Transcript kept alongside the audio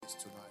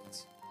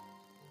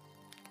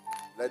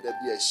Let there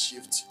be a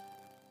shift.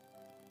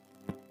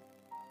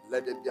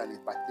 Let there be an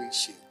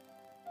impartation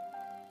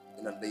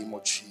in the name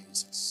of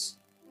Jesus.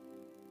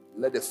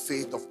 Let the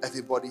faith of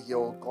everybody here,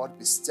 oh God,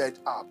 be stirred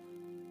up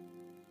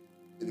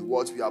in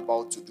what we are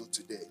about to do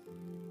today.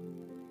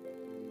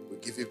 We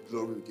give you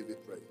glory, we give you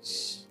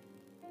praise.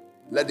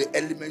 Let the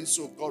elements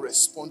of God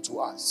respond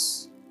to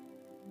us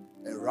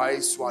and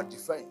rise to our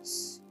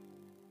defense.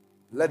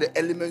 Let the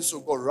elements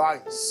of God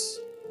rise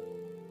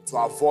to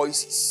our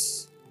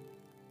voices.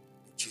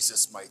 In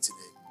Jesus' mighty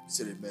name.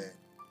 Say amen.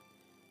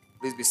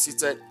 Please be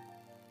seated.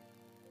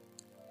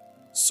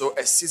 So,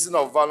 a season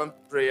of violent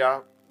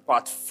prayer,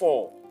 part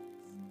 4,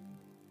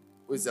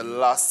 is the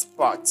last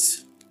part.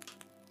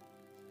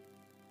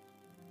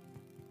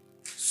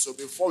 So,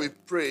 before we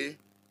pray,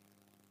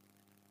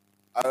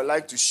 I would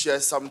like to share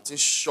something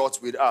short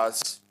with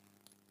us,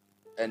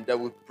 and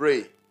then we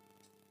pray.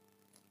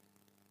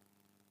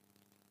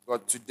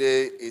 But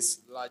today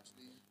is largely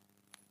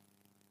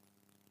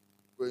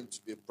going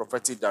to be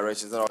prophetic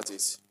direction. Is that what it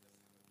is?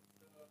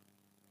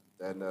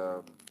 Then,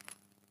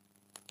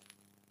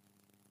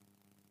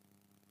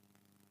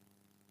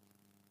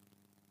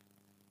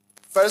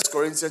 1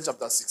 Corinthians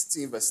chapter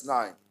 16, verse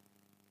 9.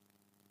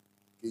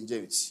 King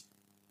James.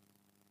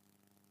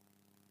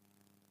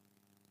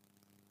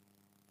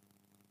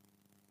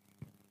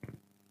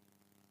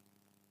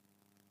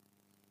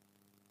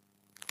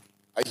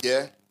 Are you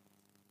here?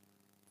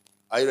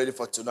 Are you ready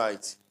for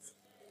tonight?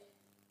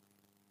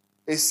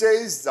 It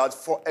says that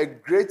for a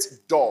great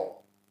door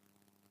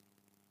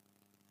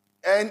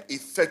and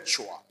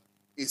effectual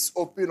is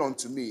open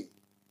unto me,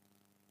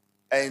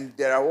 and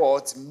there are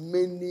what?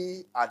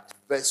 Many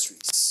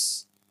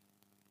adversaries.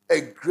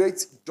 A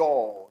great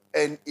door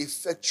and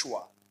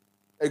effectual.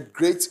 A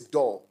great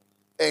door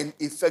and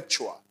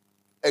effectual.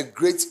 A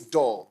great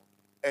door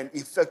and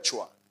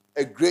effectual.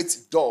 A great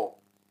door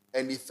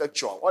and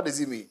effectual. What does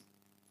it mean?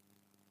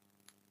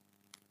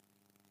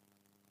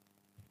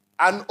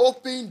 An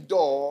open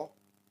door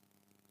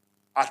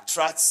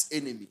attracts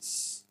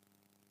enemies.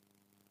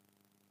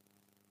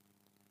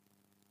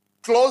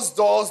 Closed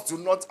doors do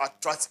not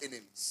attract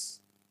enemies.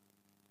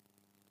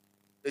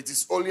 It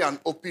is only an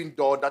open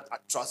door that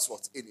attracts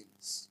what?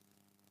 Enemies.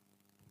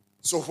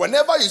 So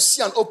whenever you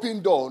see an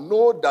open door,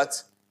 know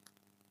that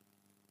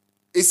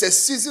it's a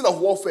season of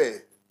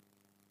warfare.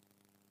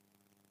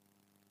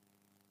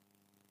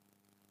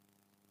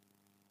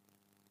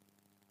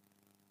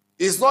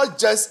 It's not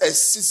just a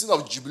season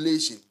of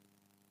jubilation.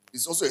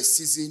 It's also a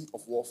season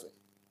of warfare.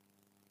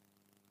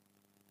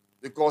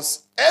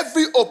 Because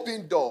every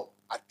open door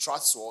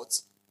attracts what?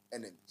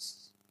 Enemies.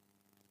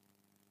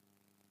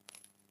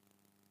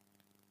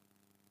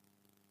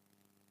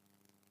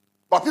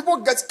 But people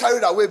get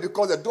carried away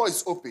because the door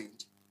is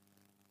opened.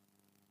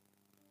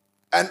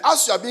 And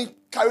as you are being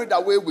carried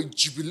away with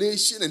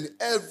jubilation and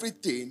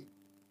everything,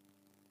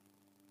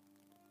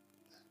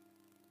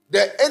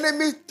 the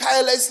enemy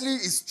tirelessly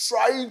is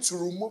trying to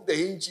remove the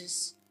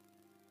hinges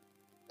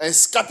and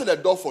scatter the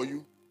door for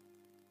you,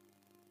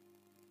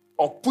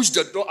 or push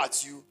the door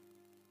at you,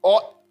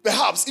 or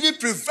perhaps even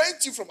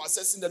prevent you from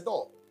accessing the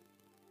door.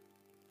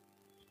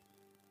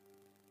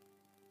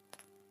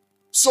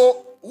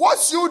 So, what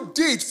you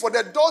did for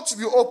the door to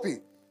be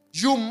open,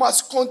 you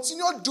must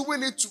continue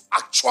doing it to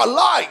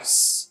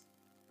actualize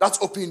that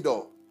open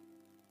door.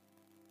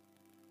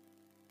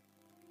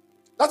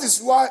 That is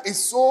why it's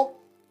so,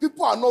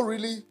 people are not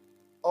really,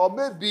 or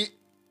maybe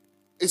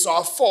it's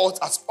our fault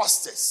as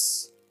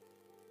pastors.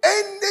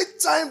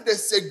 Anytime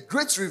there's a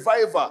great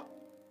revival,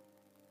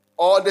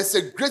 or there's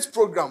a great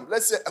program,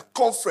 let's say a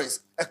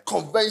conference, a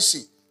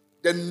convention,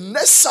 the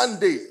next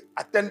Sunday,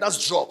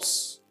 attendance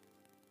drops.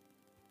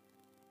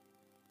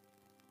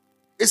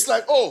 It's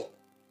like, oh,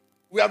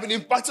 we have been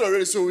impacted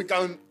already, so we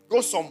can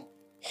go some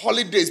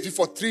holidays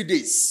before 3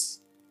 days.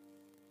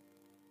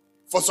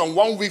 For some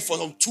 1 week, for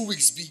some 2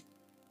 weeks be.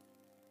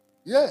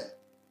 Yeah.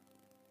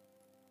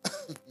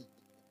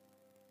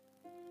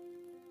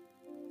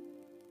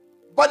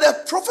 But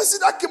the prophecy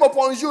that came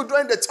upon you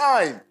during the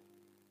time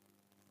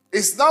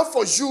is now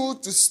for you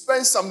to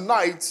spend some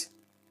night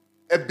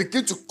and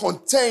begin to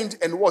contend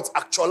and what?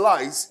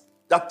 Actualize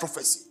that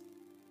prophecy.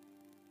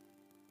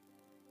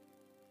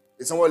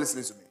 Is someone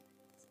listening to me?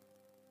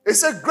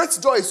 It's a great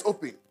door is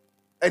open.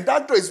 And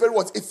that door is very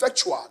what?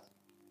 Effectual.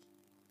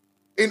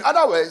 In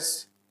other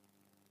words,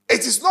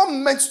 it is not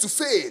meant to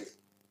fail.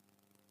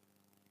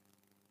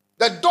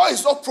 The door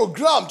is not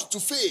programmed to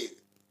fail.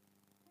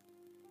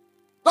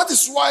 That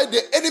is why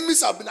the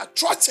enemies have been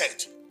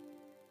attracted.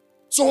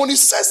 So when he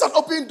says an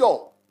open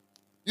door,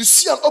 you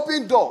see an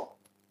open door,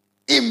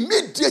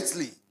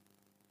 immediately,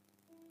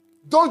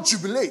 don't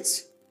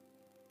jubilate.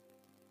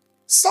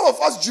 Some of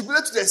us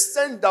jubilate to the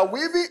extent that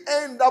we even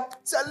end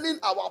up telling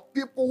our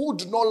people who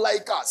do not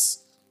like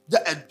us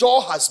that a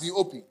door has been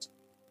opened.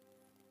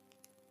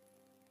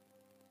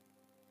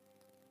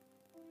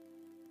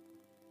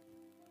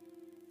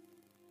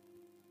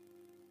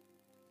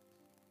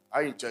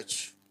 Are you in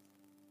church?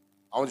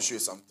 I want to show you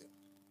something.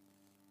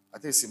 I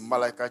think it's in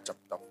Malachi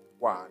chapter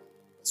 1,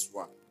 verse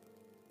 1.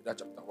 Either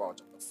chapter 1 or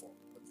chapter 4.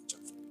 Let me check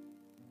for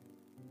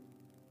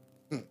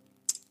you.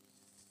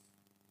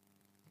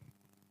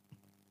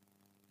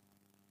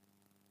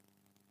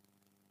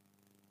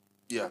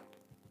 Yeah.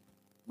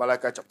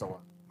 Malachi chapter 1.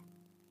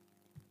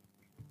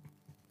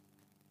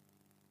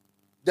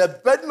 The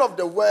burden of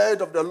the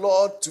word of the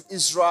Lord to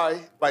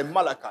Israel by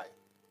Malachi.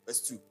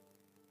 Verse 2.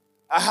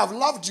 I have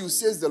loved you,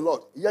 says the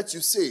Lord. Yet you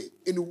say,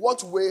 in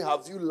what way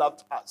have you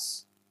loved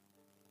us?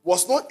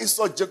 Was not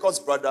Esau Jacob's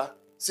brother,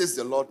 says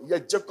the Lord?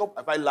 Yet Jacob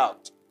have I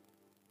loved,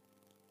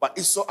 but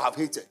Esau I have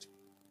hated.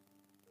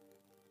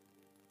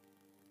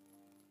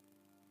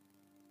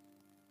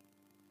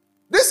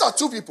 These are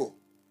two people.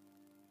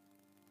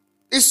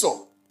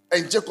 Esau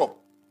and Jacob.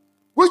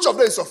 Which of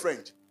them is your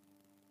friend?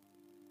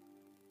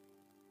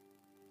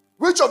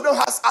 Which of them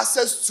has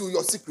access to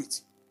your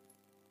secret?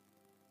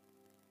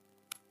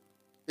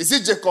 Is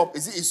it Jacob?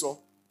 Is it Esau?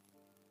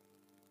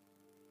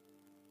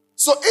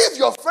 So if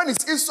your friend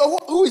is Esau,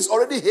 who is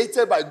already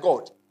hated by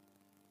God,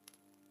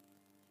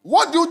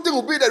 what do you think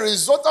will be the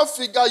resultant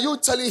figure you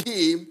telling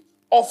him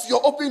of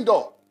your open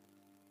door,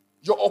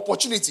 your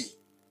opportunity?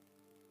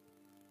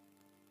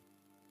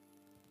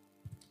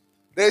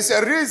 There is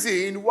a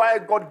reason why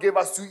God gave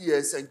us 2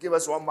 ears and gave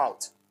us 1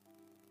 mouth.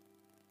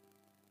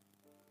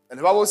 And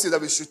the Bible says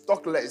that we should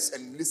talk less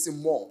and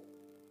listen more.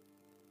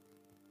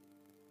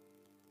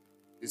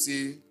 You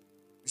see,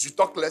 we should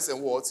talk less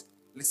and what?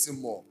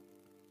 Listen more.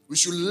 We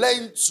should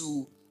learn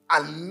to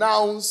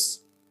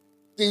announce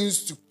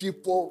things to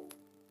people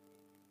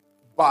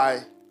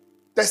by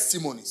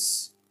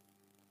testimonies.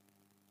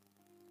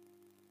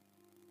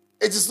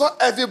 It is not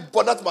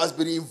everybody that must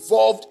be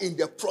involved in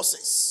the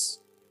process.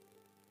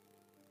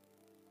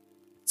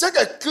 Take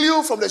a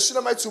clue from the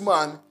Shunammite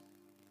woman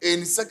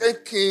in 2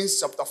 Kings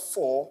chapter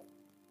 4,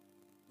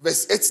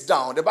 verse 8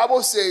 down. The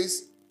Bible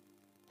says,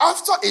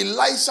 after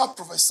Elisha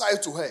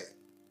prophesied to her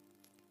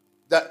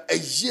that a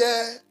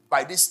year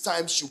by this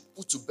time she would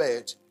put to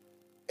bed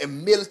a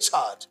male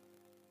child,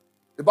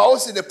 the Bible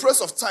says in the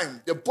process of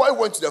time, the boy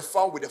went to the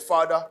farm with the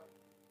father,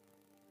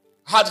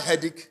 had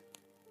headache,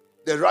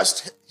 they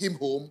rushed him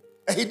home,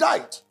 and he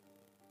died.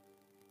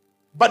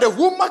 But the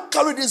woman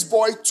carried this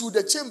boy to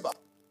the chamber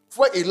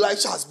where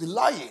Elisha has been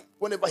lying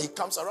whenever he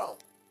comes around.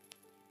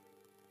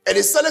 And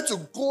they decided to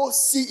go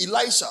see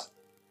Elisha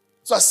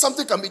so that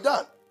something can be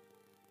done.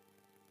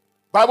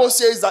 Bible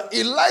says that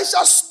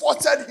Elisha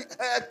spotted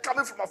her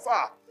coming from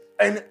afar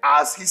and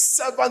asked his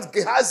servant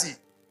Gehazi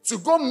to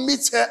go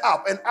meet her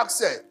up and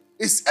ask her,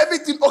 is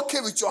everything okay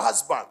with your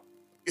husband?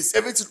 Is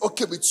everything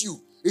okay with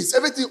you? Is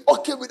everything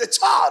okay with the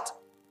child?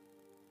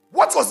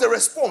 What was the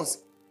response?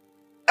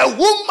 A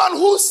woman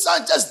whose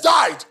son just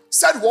died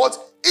said what?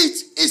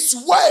 It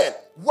is well.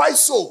 Why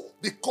so?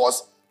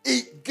 Because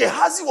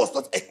Gehazi was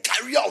not a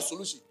carrier of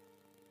solution.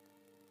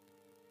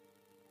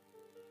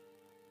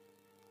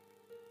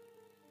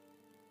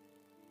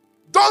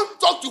 Don't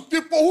talk to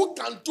people who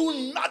can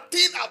do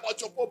nothing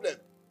about your problem.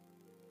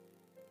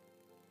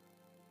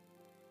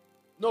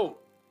 No.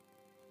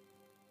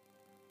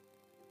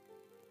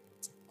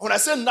 When I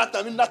say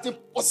nothing, I mean nothing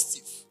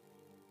positive.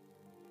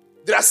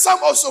 There are some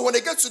also, when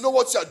they get to know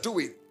what you are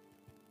doing,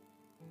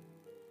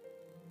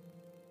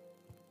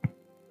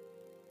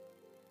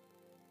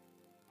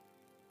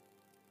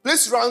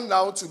 please run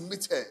now to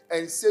meet her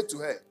and say to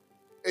her,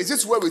 is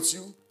it well with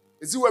you?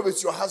 Is it well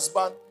with your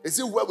husband? Is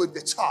it well with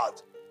the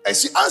child? And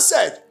she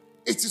answered,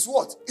 it is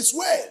what? It's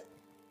well.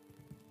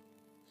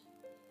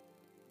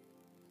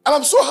 And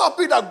I'm so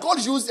happy that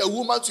God used a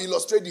woman to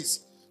illustrate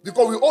this.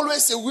 Because we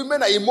always say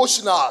women are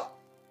emotional.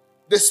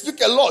 They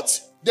speak a lot.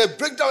 They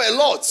break down a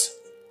lot.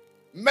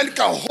 Men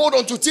can hold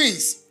on to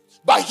things.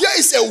 But here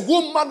is a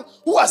woman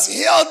who has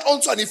held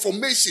on to an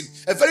information,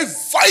 a very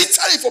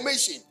vital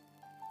information.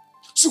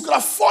 She could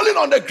have fallen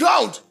on the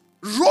ground,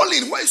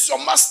 rolling. Where is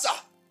your master?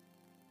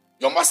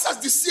 Your master has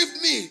deceived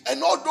me,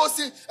 and all those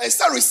things, and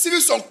start receiving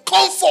some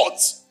comfort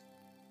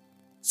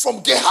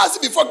from Gehazi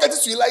before getting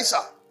to Elisha.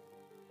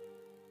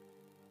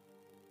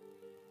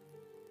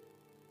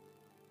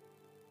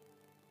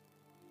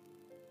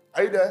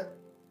 Are you there?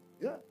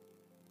 Yeah.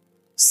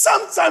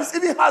 Sometimes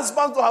even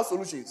husbands don't have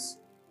solutions.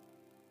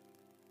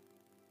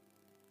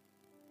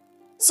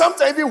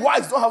 Sometimes even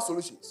wives don't have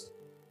solutions.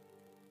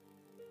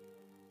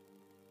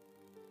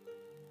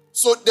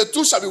 So the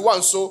two shall be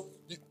one. So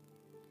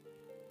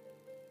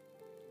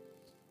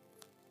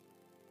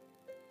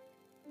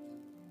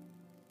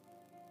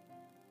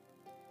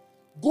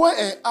go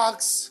and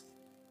ask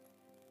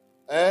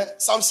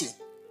Samson.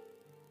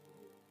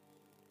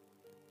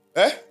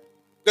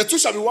 The two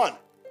shall be one.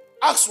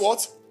 Ask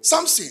what?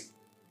 Samson.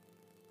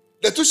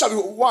 The two shall be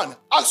one.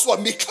 Ask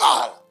what?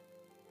 Michal.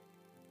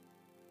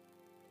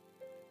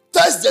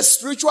 Test the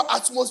spiritual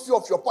atmosphere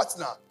of your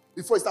partner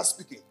before you start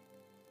speaking.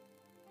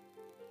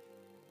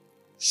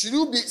 Should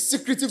you be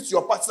secretive to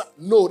your partner?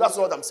 No, that's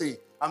not what I'm saying.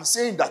 I'm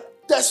saying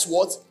that test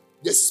what?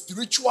 The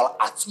spiritual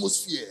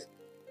atmosphere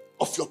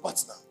of your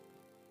partner.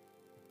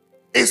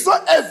 It's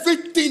not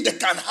everything they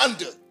can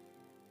handle.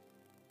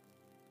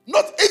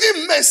 Not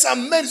even men,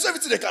 some men, it's not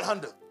everything they can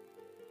handle.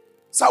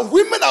 Some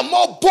women are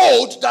more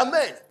bold than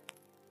men.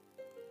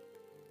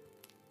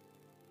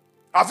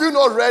 Have you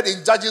not read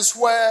in Judges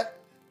where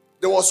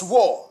there was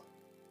war?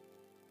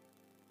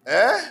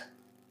 And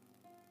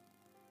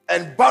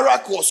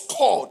Barak was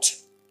called.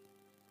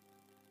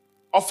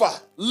 Offer,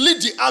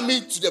 lead the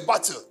army to the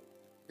battle.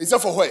 He said,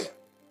 for where?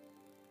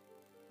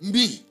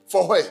 Me,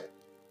 for where?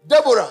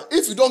 Deborah,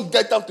 if you don't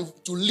get them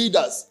to lead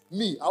us,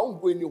 me, I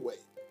won't go anywhere.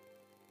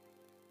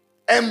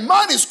 A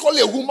man is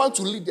calling a woman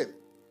to lead them.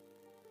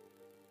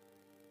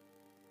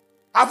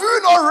 Have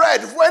you not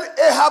read when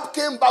Ahab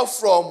came back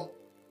from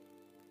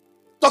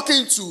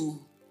talking to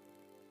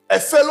a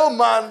fellow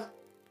man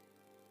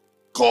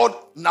called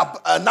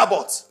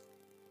Naboth?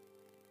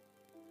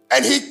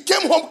 And he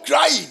came home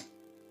crying.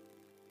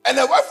 And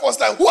the wife was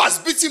like, who has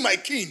beaten my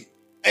king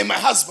and my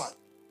husband?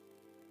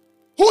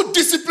 Who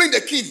disciplined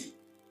the king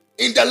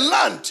in the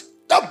land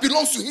that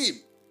belongs to him?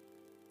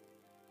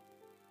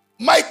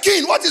 My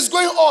king, what is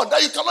going on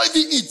that you cannot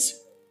even eat?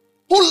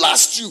 Who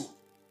lashed you?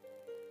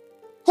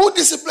 Who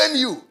disciplined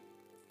you?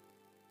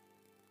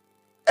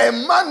 A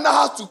man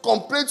now has to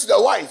complain to the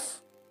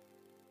wife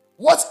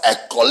what a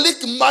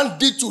colleague man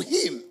did to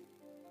him.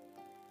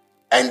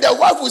 And the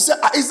wife will say,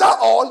 is that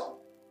all?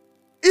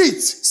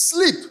 Eat,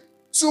 sleep.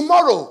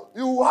 Tomorrow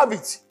you will have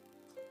it.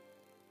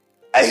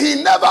 And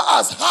he never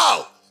asked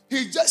how.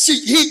 He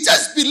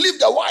just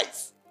believed the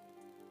wife.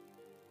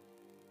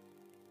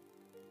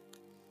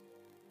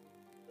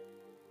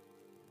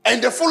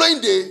 And the following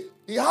day,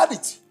 he had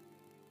it.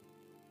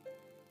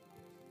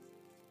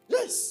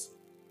 Yes.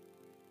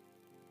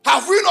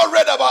 Have we not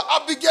read about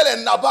Abigail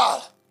and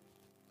Nabal?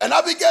 And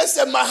Abigail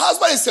said, my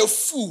husband is a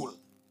fool.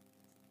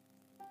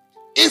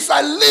 If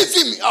I leave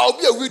him, I'll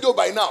be a widow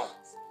by now.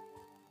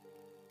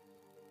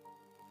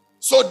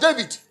 So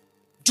David,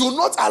 do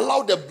not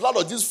allow the blood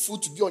of this fool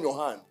to be on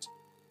your hand.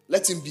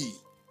 Let him be.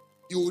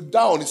 He will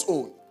die on his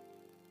own.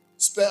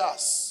 Spare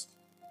us.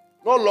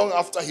 Not long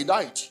after he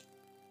died,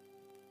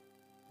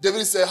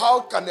 David said,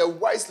 how can a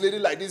wise lady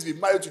like this be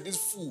married to this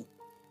fool?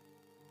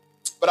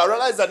 But I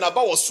realized that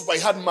Nabal was super.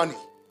 He had money.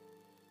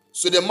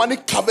 So the money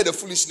covered the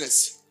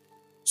foolishness.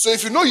 So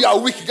if you know you are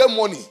weak, get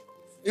money.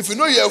 If you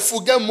know you are a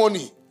fool, get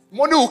money.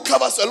 Money will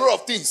cover a lot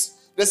of things.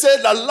 They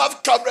say that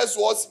love covers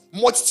what?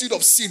 Multitude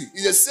of sin.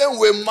 In the same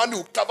way, money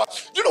will cover. Do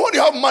you know when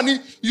you have money?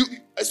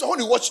 It's when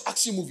you watch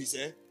action movies,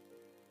 and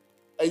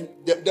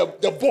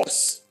the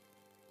boss,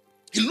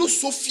 he looks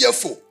so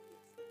fearful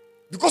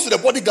because of the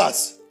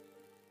bodyguards.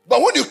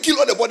 But when you kill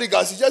all the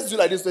bodyguards, he just do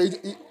like this. So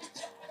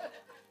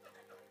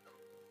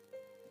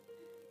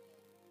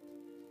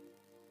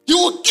he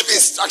will give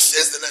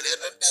instructions and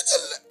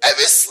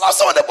every slap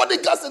some of the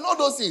bodyguards and all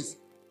those things.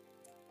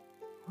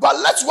 But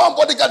let one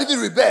bodyguard even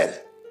rebel.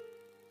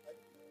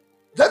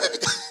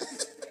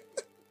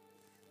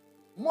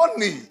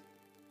 Money.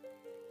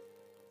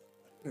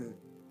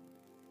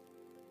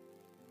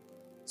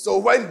 So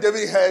when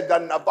David heard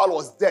that Nabal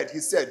was dead, he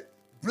said,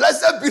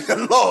 blessed be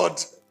the Lord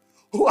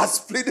who has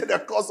pleaded the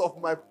cause of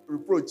my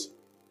reproach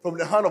from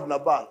the hand of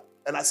Nabal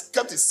and has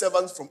kept his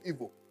servants from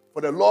evil.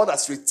 For the Lord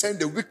has retained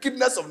the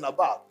wickedness of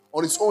Nabal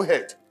on his own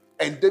head.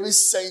 And David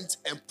sent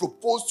and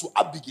proposed to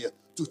Abigail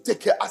to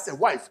take her as a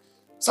wife.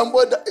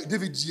 Somebody,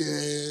 David,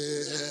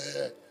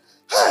 yeah.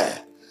 Hey.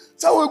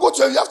 So when we go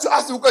to him, you have to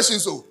ask him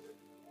questions. So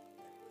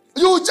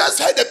you just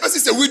heard the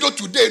person say widow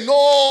today.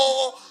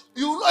 No,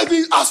 you will not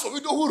even ask for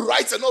widow who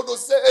writes and all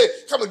those. Say, hey,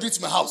 come and do it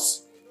in my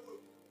house.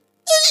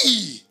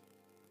 Hey,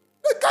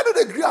 they cannot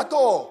agree at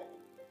all.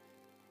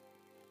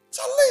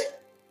 Charlie,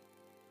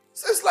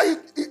 so it's like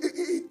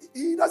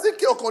he doesn't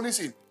care of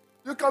condition.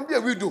 You can be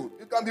a widow.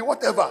 You can be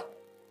whatever.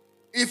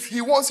 If he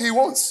wants, he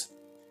wants.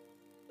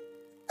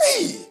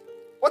 Hey,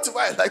 whatever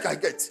I like, I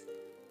get.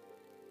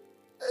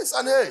 Hey,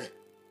 son, hey.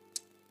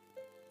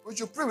 We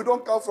should pray we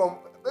don't come from,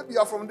 maybe you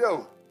are from there.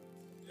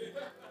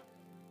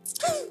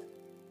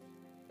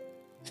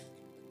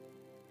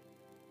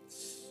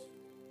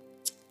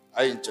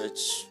 Are you in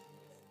church?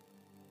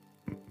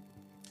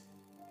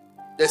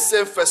 The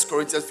same 1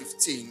 Corinthians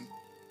 15,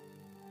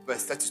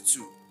 verse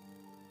 32.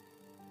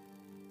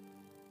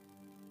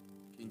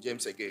 King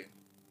James again.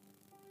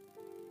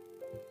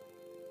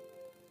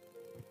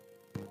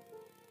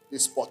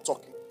 This spot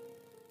talking.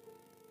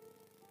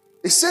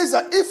 It says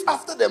that if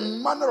after the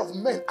manner of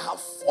men I have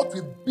fought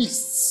with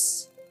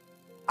beasts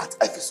at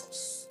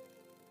Ephesus,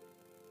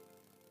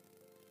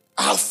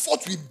 I have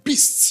fought with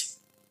beasts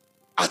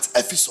at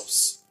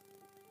Ephesus.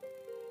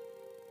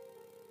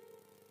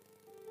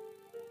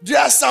 There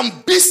are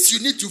some beasts you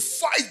need to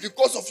fight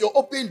because of your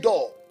open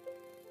door.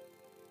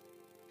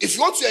 If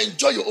you want to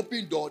enjoy your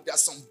open door, there are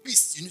some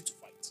beasts you need to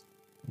fight.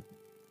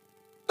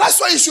 That's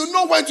why you should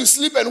know when to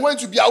sleep and when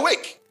to be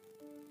awake.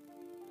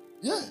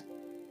 Yeah.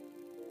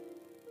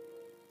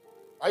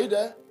 Are you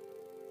there?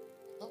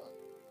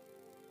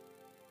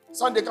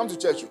 Sunday, come to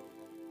church.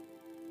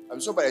 I'm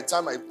sure by the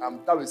time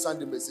I'm done with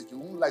Sunday message, you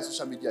won't like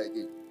social media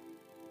again.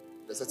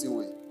 In a certain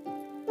way.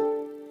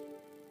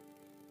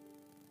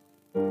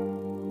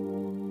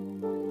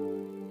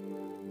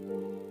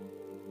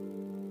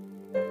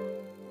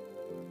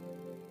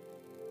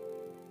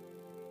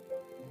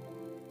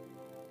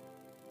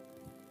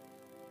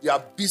 There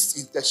are beasts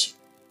in Teshi.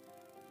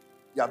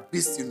 There are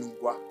beasts in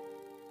Nungwa.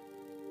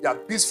 There are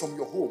beasts from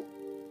your home.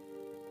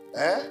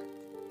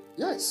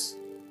 Yes.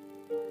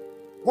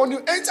 When you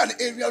enter the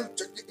area,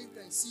 check the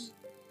area and see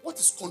what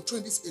is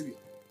controlling this area.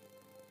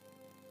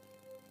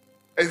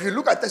 If you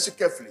look at Teshi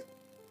carefully,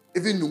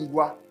 even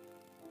Nungwa,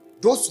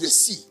 those to the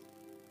sea,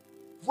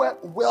 where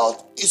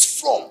wealth is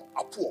from,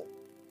 are poor.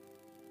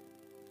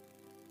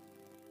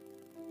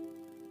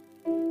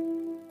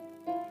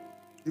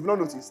 You've not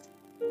noticed?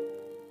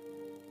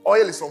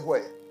 Oil is from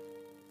where?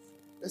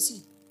 The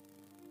sea.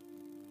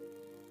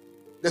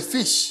 The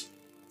fish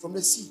from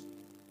the sea.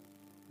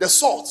 The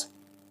salt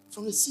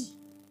from the sea.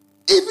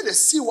 Even the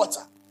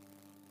seawater.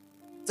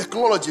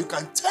 Technology, you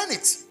can turn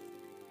it.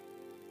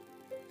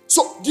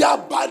 So they are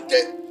by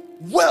the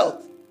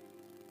wealth,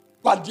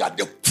 but they are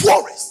the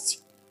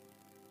poorest.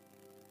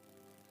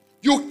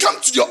 You come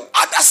to the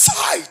other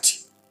side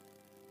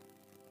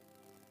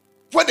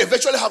where they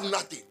virtually have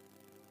nothing.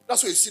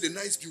 That's where you see the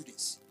nice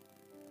buildings,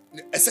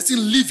 a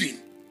certain living.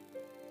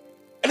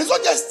 And it's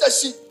not just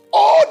Teshi,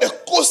 all the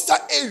coastal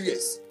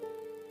areas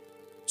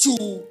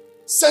to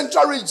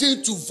central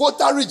region, to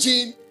Volta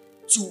region,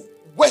 to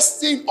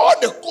western, all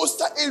the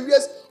coastal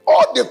areas,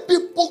 all the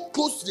people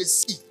close to the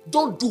sea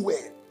don't do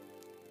well.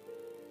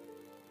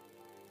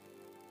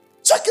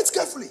 Check it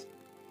carefully.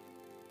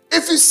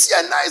 If you see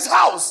a nice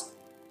house,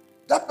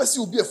 that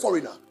person will be a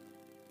foreigner.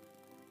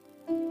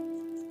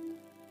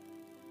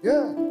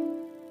 Yeah.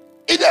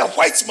 Either a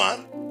white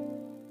man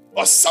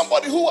or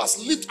somebody who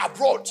has lived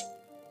abroad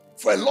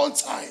for a long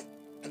time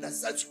and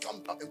decided to come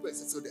back and go and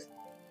settle there.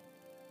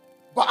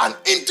 But an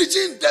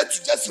indigent there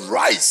to just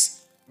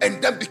rise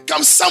and then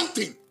become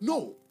something.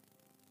 No.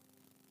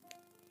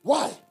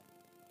 Why?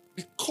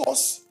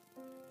 Because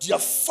they are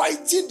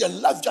fighting the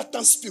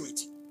Leviathan spirit.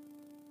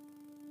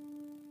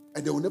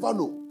 And they will never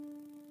know.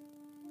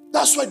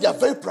 That's why they are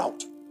very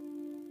proud.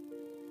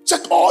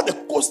 Check all the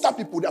coastal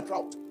people, they are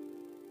proud.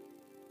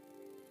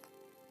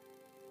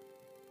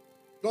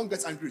 Don't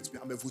get angry with me.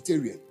 I'm a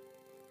Voltarian.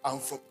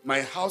 And from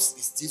my house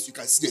is this, you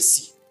can see the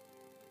sea.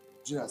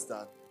 Do you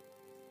understand?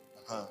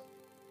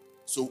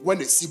 So when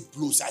the sea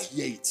blows, I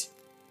hear it.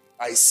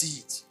 I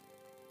see it.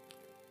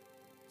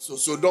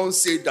 So don't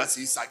say that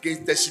it's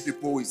against Teshi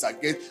people, it's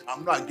against,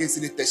 I'm not against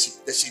any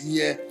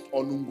Teshinier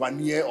or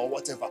Nungwanier or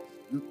whatever.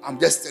 I'm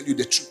just telling you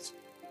the truth.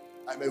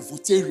 I'm a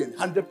Voltarian,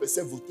 100%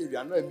 Voltarian.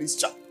 I'm not a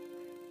mixture.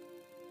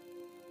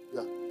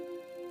 Yeah.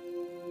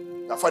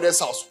 My father's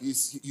house,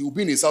 he will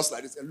be in his house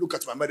like this and look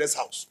at my mother's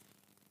house.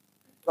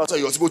 That's why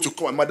he was able to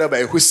call my mother by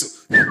a whistle.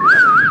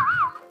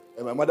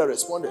 And my mother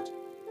responded.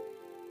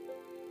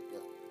 Yeah.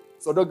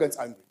 So don't get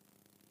angry.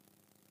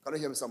 Can you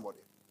hear me, somebody?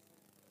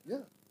 Yeah.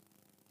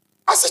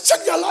 I said,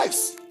 check their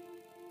lives.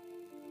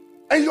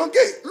 And you're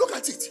gay. Look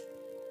at it.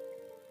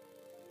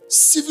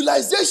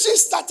 Civilization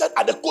started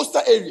at the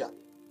coastal area.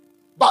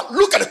 But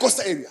look at the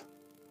coastal area.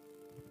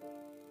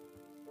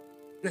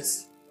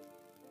 Yes.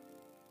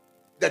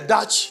 The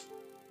Dutch,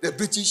 the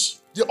British,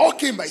 they all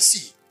came by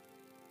sea.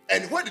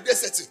 And where did they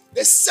settle?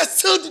 They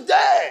settled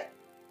there.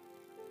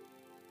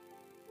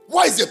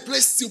 Why is the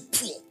place still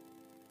poor?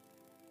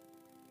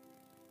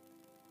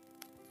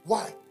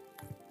 Why?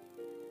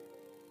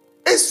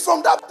 It's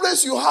from that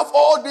place you have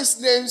all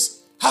these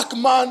names: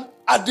 Hackman,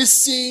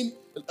 Addison,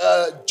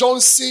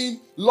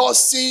 Johnson,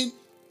 Lawson,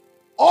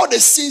 all the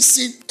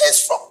sin.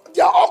 It's from,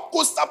 they are all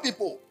coastal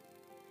people.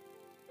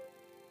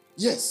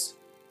 Yes.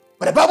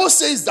 But the Bible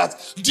says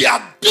that they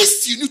are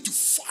beasts you need to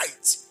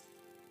fight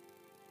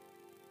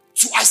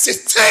to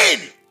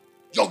ascertain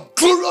your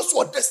glorious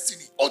or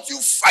destiny. Until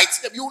you fight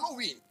them, you will not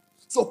win.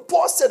 So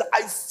Paul said,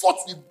 I fought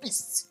with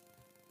beasts.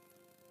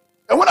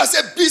 And when I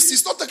say beast,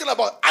 he's not talking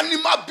about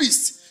animal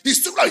beast.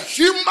 He's talking about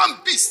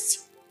human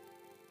beast.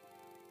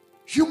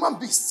 Human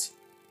beast.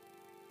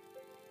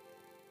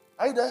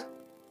 Are you there?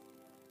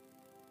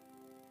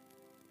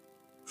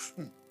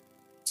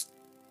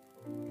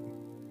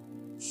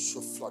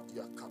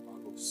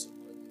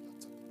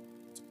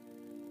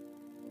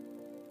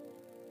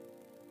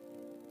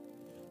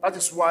 That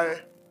is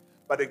why,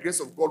 by the grace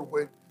of God,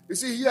 when you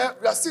see here,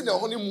 we are still in the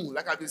honeymoon,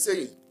 like I've been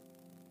saying,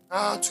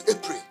 to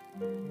April.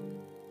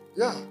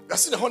 Yeah, we are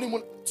still in the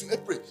honeymoon to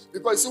April.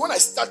 Because you see, when I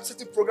start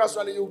certain programs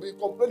running, you'll be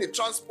complaining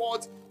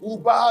transport,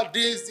 Uber,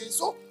 this.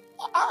 So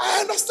I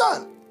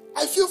understand.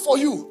 I feel for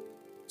you.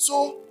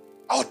 So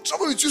I'll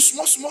travel with you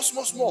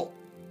small.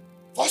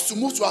 For us to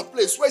move to a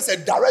place where it's a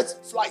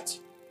direct flight.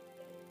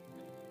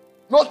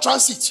 No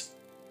transit.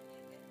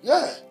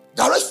 Yeah.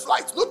 Direct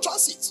flight, no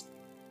transit.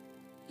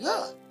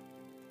 Yeah.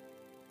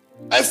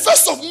 And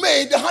 1st of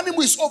May, the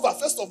honeymoon is over.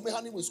 1st of May,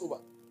 honeymoon is over.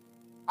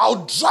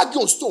 I'll drag you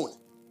on stone.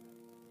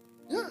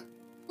 Yeah.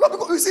 No,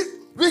 because you see,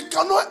 we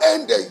cannot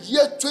end the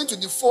year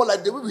 2024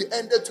 like the way we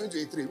ended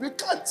 2023. We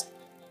can't.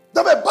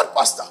 I'm a bad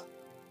pastor.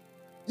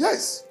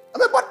 Yes.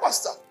 I'm a bad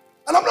pastor.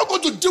 And I'm not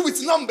going to deal with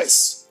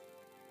numbers.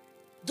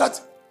 That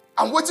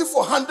I'm waiting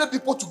for 100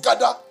 people to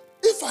gather.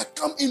 If I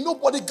come in,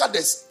 nobody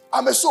gathers.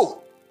 I'm a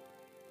soul.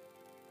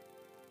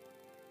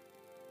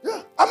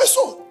 Yeah, I'm a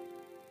soul.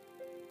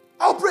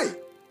 I'll pray.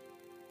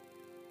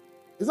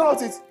 Is that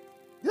not it?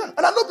 Yeah.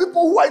 And I know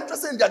people who are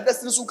interested in their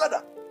destinies who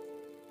gather.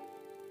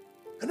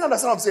 Can you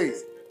understand what I'm saying?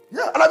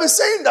 Yeah. And I've been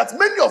saying that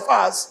many of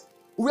us,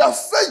 we are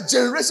first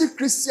generation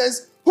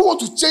Christians who want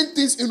to change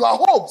things in our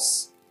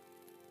homes.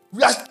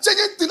 We are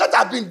changing things that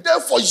have been there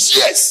for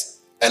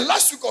years. And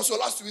last week or so,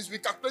 last 2 weeks, we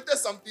calculated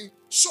something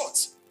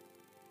short.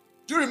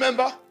 Do you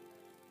remember?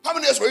 How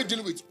many years were you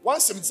dealing with?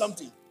 170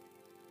 something.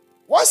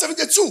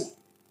 172.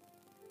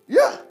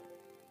 Yeah.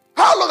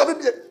 How long have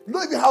you been?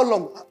 Not even how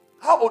long.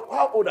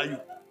 How old are you?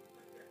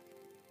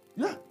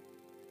 Yeah.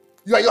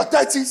 You are in your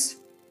 30s.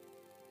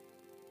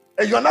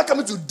 And you are not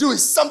coming to deal with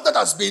something that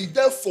has been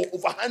there for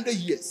over 100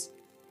 years.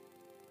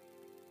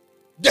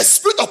 The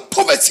spirit of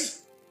poverty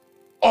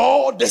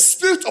or the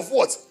spirit of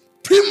what?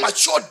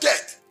 Premature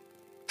death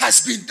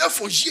has been there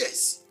for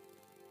years.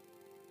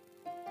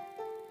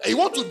 And you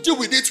want to deal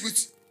with it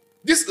with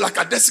this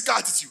lackadaisical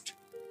attitude.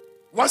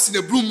 Once in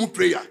a blue moon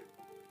prayer.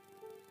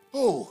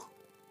 Oh.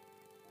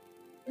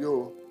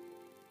 Yo.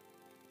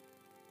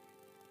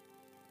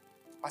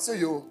 I say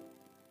yo.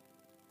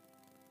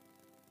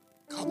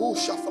 You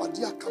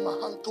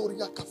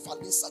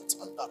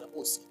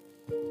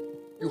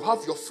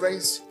have your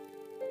friends.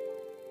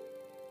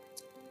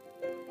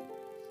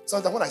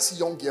 Sometimes when I see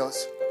young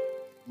girls,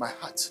 my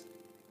heart.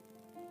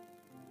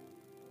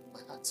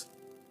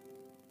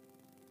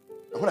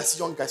 And when I see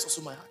young guys,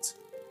 also my heart.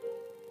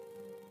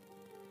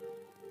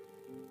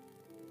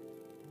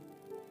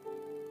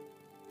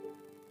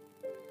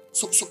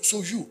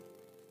 So you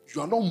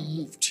are not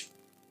moved.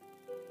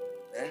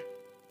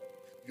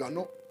 You are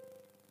not.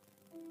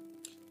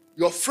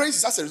 Your friends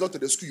is as a result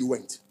of the school you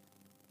went.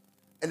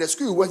 And the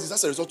school you went is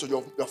as a result of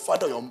your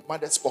father or your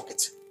mother's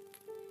pocket.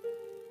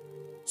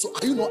 So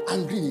are you not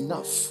angry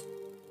enough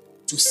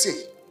to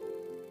say,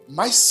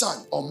 my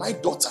son or my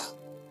daughter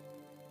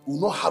will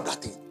not have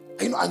that thing?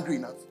 Are you not angry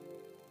enough?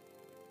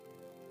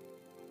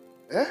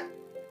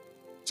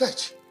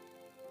 Church,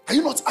 are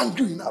you not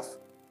angry enough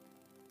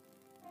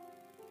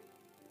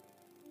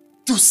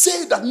to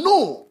say that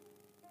no,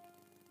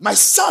 my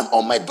son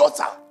or my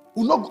daughter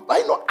will not? Are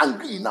you not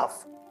angry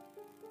enough?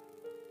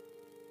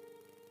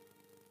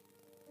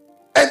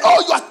 And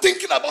all you are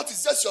thinking about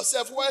is just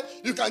yourself, where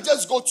you can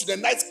just go to the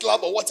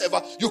nightclub or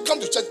whatever. You come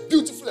to church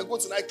beautiful and go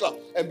to the nightclub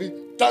and be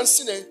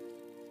dancing and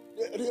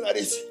doing like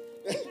this.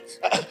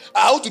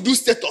 I want to do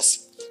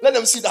status. Let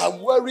them see that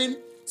I'm wearing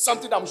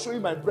something that I'm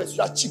showing my breast.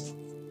 You are cheap.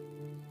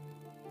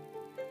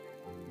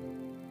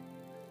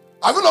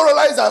 Have you not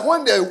realized that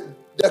when the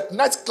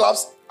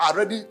nightclubs are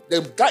ready,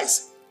 the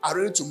guys are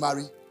ready to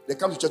marry, they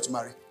come to church to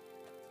marry?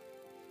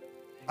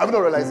 Have you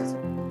not realized it?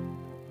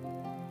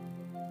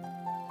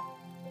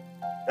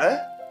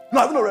 No,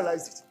 I've not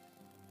realized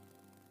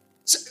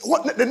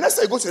it. The next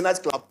time you go to a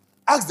nightclub,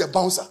 ask the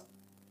bouncer,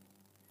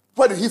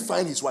 where did he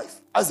find his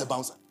wife? Ask the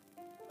bouncer.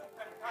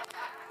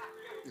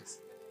 Yes.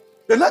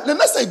 The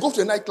next time you go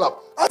to a nightclub,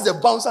 ask the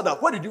bouncer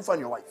that, where did you find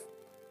your wife?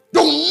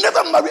 Don't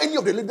never marry any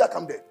of the ladies that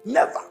come there.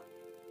 Never.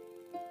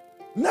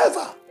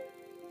 Never.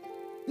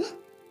 Yeah.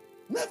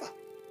 Never.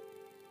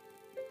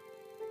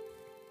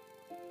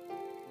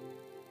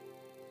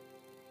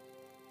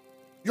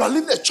 You are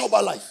living a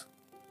chopper life.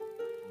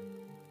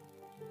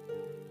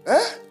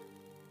 I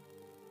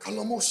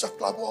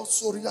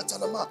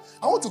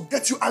want to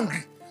get you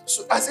angry.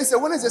 So as I said,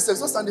 Wednesday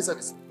service, not Sunday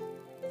service.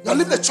 You are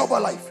living a chopper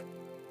life.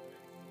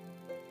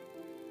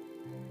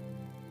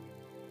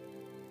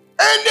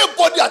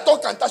 Anybody at all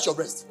can touch your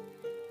breast.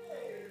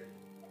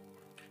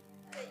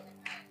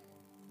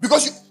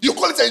 Because you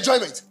call it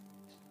enjoyment.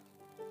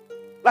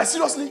 Like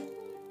seriously?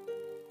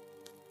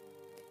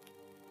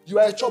 You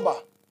are a chopper.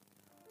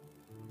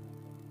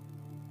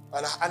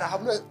 And I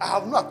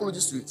have no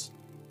apologies to it.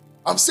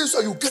 I'm saying so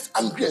you get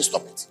angry and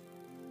stop it.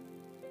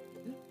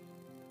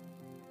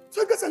 So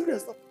you get angry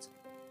and stop it.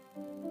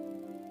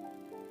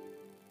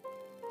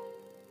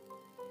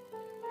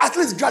 At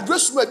least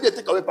graduation might be a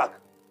takeaway pack.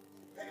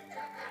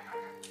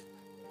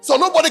 So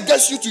nobody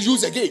gets you to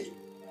use again.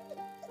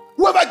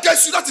 Whoever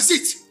gets you, that is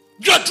it.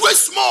 Graduate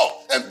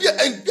small and be a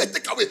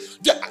takeaway.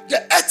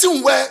 The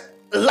eating-ware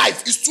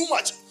life is too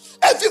much.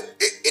 Either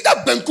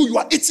benku you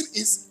are eating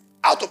is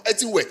out of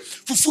eating-ware.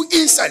 Fufu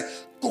inside.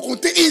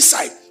 Kokonte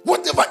inside,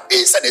 whatever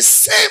inside the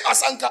same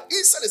as anchor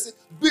inside the same.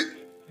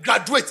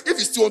 Graduate if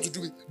you still want to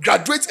do it.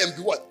 Graduate and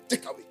be what?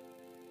 Take away.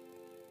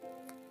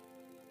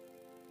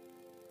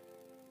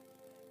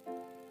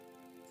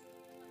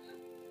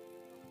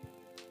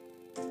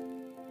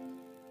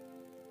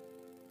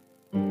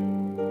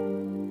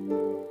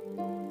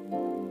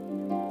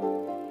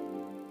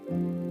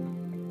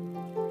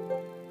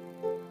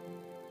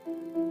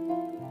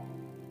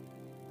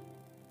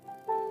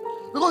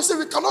 Because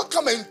we cannot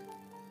come and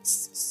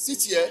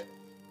sit here,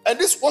 and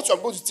this is what I'm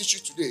going to teach you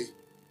today.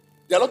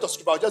 There are a lot of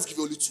scripture. I'll just give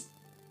you only two.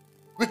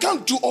 We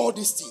can't do all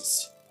these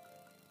things.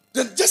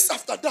 Then just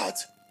after that,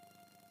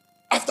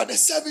 after the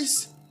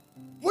service,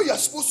 when you are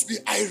supposed to be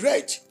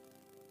irate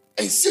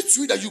and see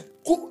to it that you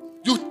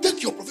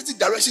take your prophetic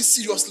direction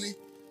seriously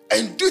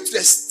and do it to the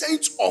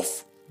extent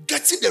of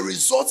getting the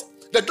result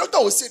The doctor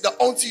will say that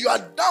until you are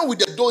done with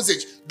the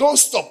dosage, don't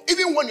stop.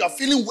 Even when you are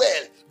feeling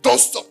well, don't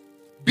stop.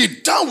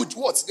 Be done with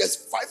what? There's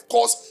 5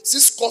 course,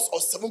 6 course, or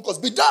 7 course.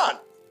 Be done.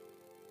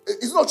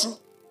 It's not true.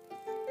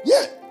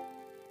 Yeah.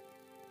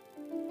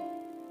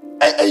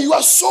 And you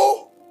are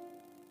so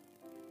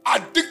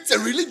addicted,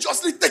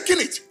 religiously taking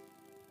it.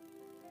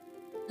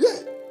 Yeah.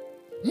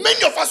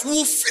 Many of us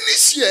will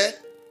finish here,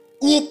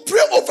 we will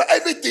pray over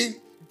everything,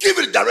 give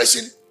it a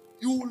direction.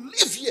 You will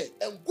leave here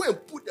and go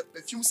and put the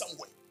perfume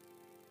somewhere.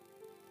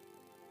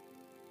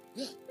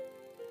 Yeah.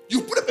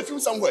 You put the perfume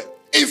somewhere.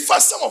 In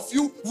fact, some of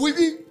you will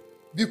even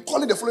be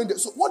calling the following day.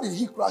 So what did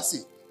he say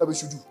that we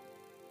should do?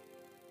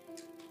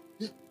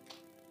 Yeah.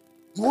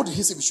 What did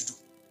he say we should do?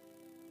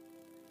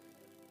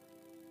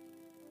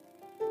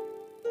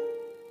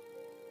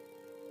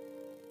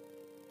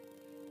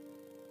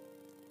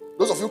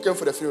 Those of you who came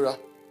for the funeral,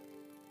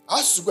 I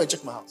asked you to go and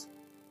check my house.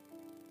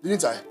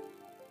 Didn't I?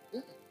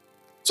 Yeah.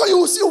 So you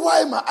will see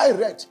why my eye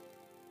red.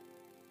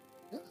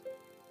 Yeah.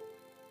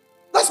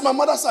 That's my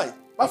mother's side.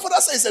 My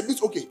father's side is a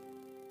bit okay.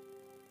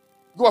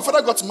 But my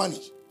father got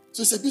money,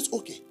 so it's a bit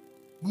okay.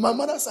 But my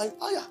mother's side,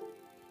 yeah.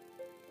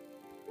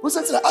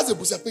 Recently, I asked the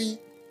Busapeyi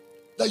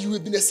that you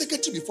have been a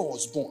secretary before I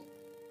was born.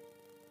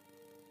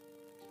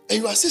 And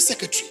you are still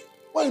secretary.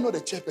 Why are you not the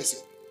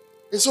chairperson?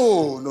 He said,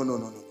 oh, no.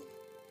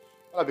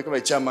 When I become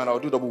a chairman, I'll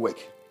do double work.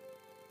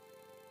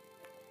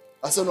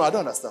 I said, no, I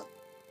don't understand.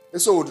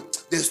 And so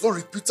there's no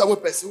reputable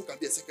person who can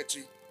be a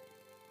secretary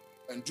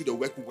and do the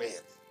work well.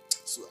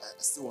 So I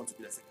still want to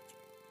be the secretary.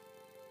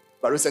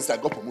 But recently I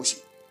got promotion.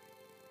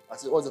 I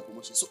said, what's the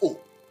promotion? So,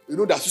 you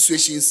know the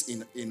associations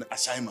in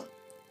Ashaiman.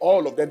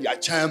 All of them, they are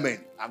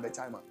chairman. I'm the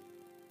chairman.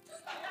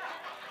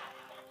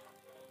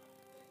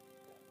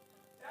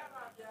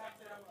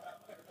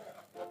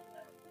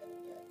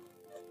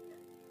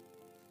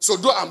 So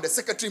though I'm the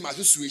secretary in my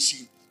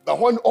association, but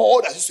when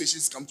all the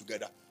associations come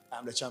together,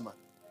 I'm the chairman.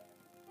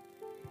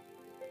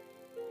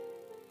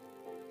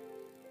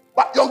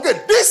 But young girl,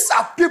 these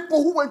are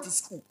people who went to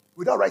school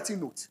without writing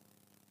notes.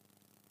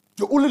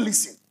 They only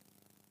listen.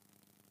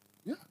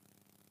 Yeah.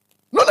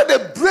 Not that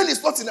the brain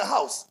is not in the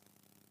house.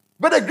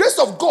 But the grace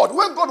of God,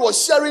 when God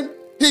was sharing,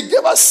 He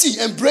gave us seed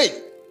and brain.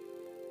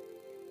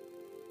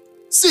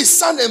 Seed,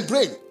 sand, and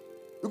brain.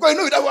 Because you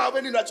know we don't have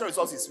any natural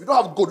resources. We don't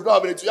have gold, we don't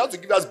have anything. You have to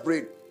give us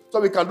brain so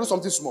we can do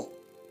something small.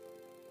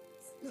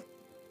 Yeah.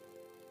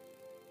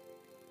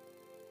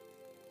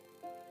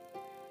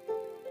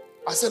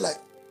 I said, like,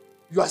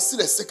 you are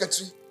still a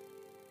secretary.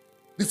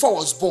 Before I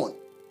was born,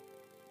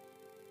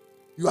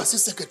 you are still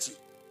secretary.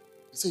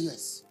 He said,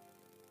 yes.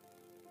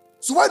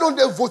 So why don't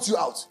they vote you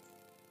out?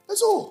 I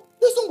said, oh,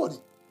 there's nobody.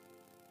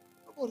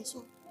 Nobody, so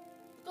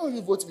they can't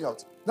even vote me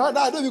out. Now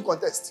I don't even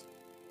contest.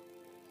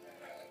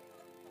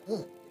 He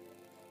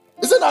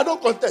said, no, I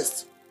don't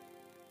contest.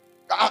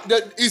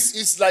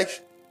 It's like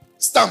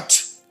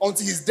stamped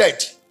until he's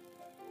dead.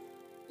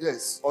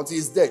 Yes, until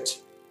he's dead.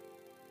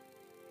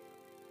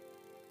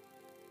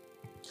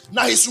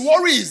 Now his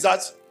worry is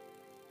that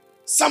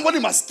somebody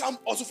must come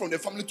also from the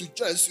family to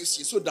join the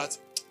association so that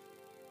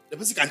the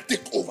person can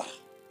take over.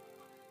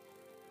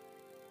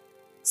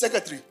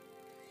 Secretary.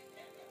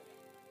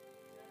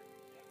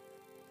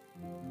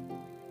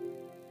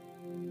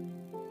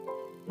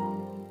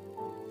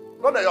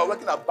 Not that you are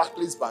working at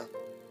Barclays Bank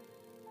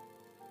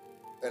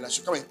and I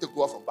should come and take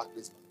over from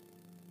Barclays Bank.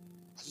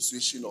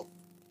 Association of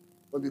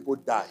when people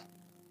die,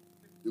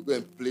 you go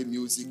and play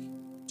music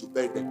to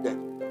bury the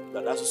dead.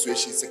 That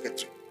association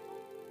secretary.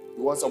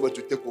 You want somebody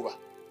to take over.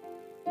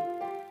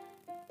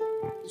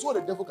 It's what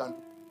the devil can do.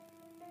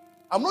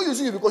 I'm not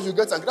using you because you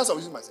get angry. That's what I'm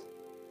using myself.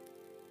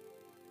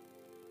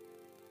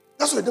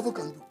 That's what the devil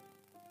can do.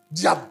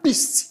 They are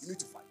beasts you need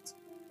to fight.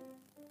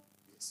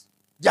 Yes.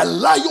 They are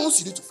lions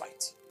you need to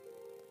fight.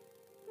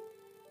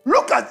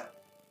 Look at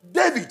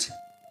David.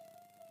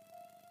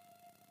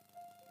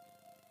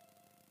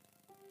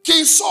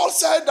 King Saul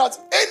said that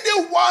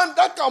anyone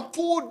that can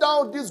pull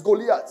down this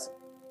Goliath,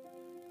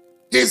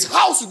 his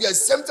house will be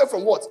exempted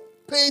from what?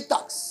 Paying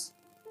tax.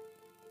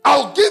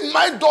 I'll give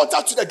my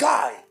daughter to the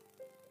guy.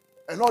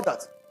 And all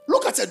that.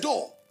 Look at a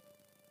door.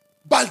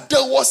 But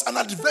there was an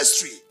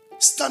adversary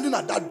standing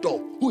at that door.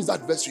 Who is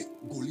that adversary?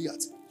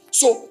 Goliath.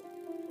 So,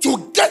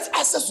 to get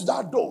access to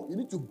that door, you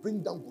need to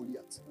bring down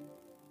Goliath.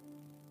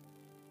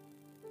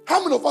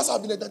 How many of us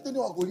have been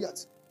entertaining our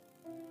Goliath?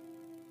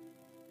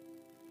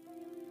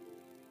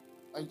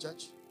 In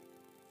church?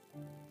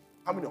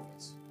 How many of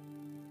us?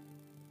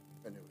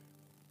 Anyway.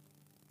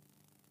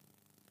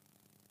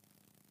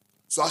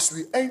 So as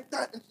we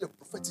enter into the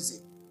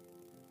prophetism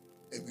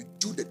and we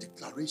do the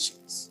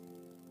declarations,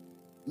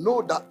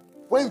 know that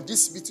when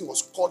this meeting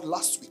was called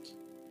last week,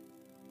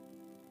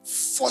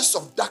 forces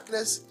of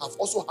darkness have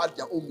also had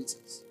their own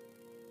meetings.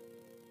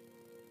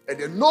 And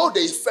they know the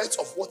effects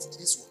of what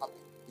this will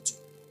happen. It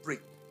will break.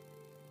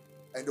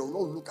 And they will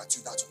not look at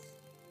you that way.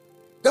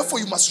 Therefore,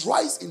 you must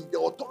rise in the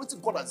authority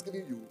God has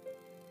given you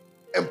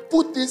and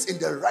put things in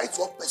the right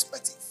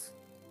perspective.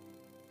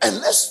 And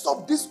let's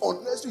stop these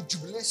unnecessary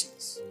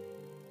jubilations.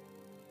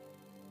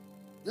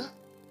 Yeah.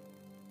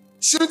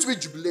 Shouldn't we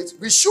jubilate?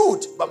 We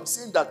should, but I'm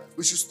saying that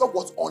we should stop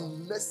what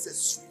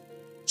unnecessary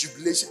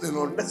jubilation and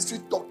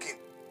unnecessary talking,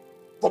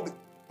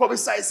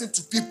 publicizing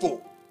to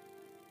people.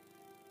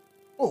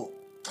 Oh,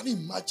 can you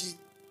imagine?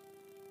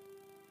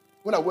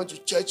 When I went to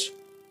church,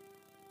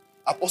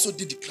 I also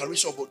did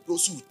declaration about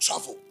those who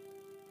travel.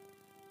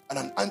 And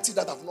an auntie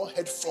that I've not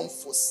heard from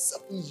for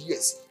 7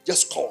 years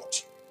just called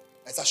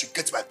and said I should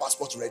get my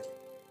passport ready.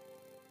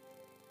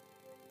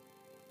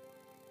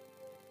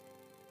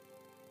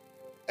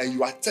 And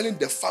you are telling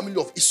the family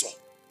of Esau,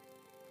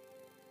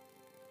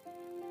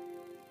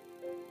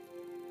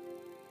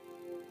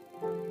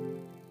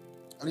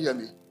 can you hear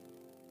me?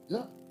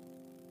 Yeah.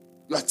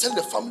 You are telling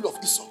the family of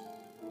Esau.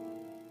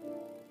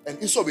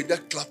 And Esau will be there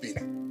clapping.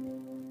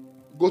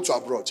 Go to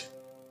abroad.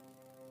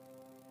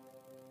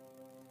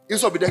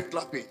 Esau will be there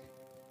clapping.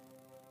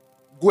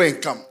 Go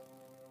and come.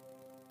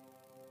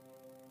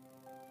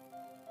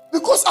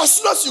 Because as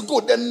soon as you go,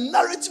 the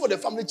narrative of the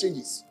family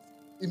changes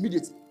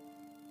immediately.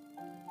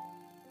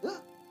 Yeah,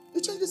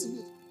 it changes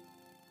immediately.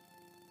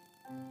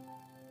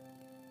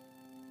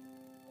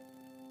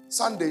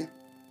 Sunday,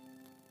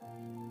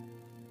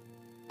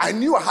 I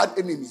knew I had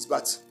enemies,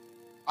 but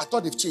I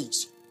thought they've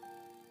changed.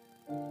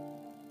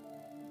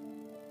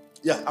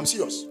 Yeah, I'm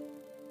serious.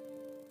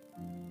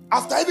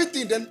 After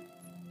everything, then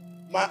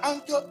my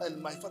uncle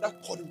and my father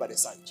called me by the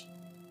side.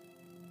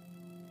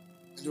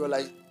 And they were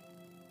like,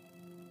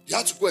 you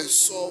had to go and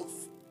solve.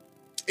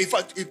 In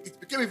fact, it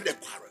became even a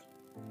quarrel.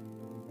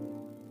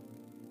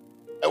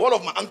 And one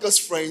of my uncle's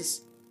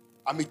friends,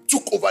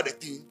 took over the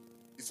thing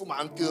before my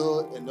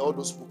uncle and all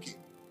those people came.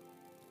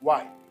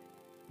 Why?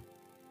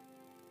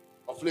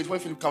 Of late, when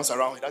Philip comes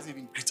around, he doesn't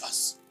even greet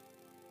us.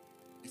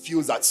 He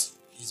feels that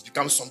he's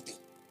become something.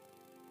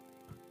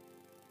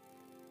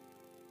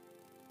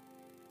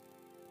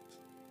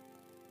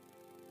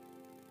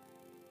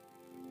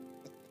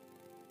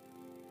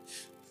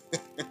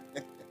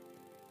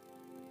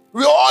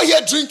 We all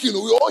here drinking.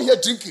 We all here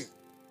drinking.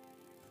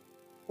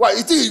 Why?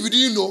 You think we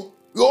didn't know?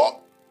 We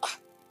all.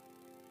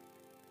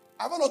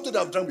 Have I not told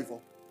you I've drunk before?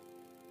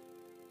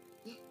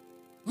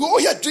 We all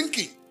here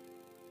drinking.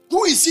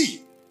 Who is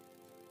he?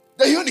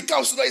 Then he only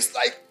comes to know it's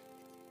like.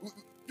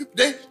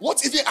 Then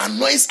what even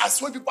annoys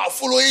us when people are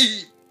following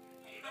him?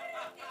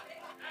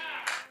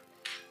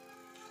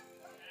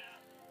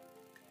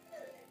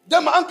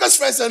 Then my uncle's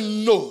friend said,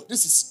 no,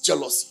 this is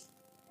jealousy.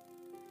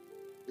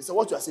 He said,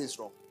 what you are saying is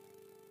wrong.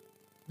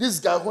 This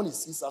guy, when he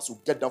sees us,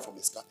 will get down from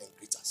his car and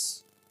greet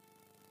us.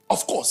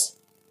 Of course.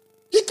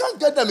 He can't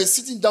get them and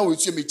sitting down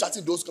with you and be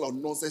chatting those kind of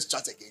nonsense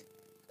chat again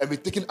and be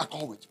taking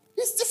alcohol with you.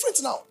 It's different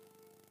now.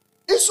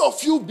 Instead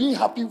of you being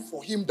happy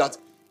for him that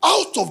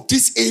out of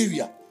this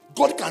area,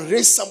 God can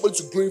raise somebody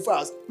to glorify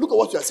us. Look at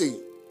what you are saying.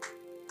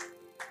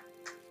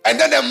 And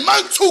then the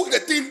man took the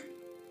thing.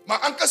 My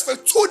uncle's friend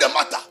told the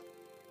matter.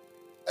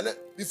 And then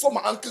before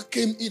my uncle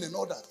came in and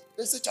all that,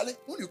 they said, Charlie,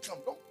 when you come,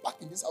 don't park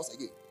in this house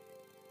again.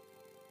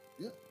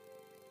 Yeah.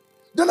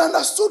 Then I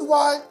understood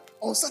why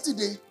on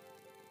Saturday,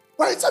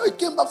 by the time we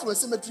came back from the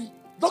cemetery,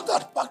 doctor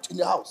had parked in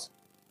the house.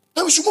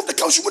 Then we should move the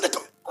car,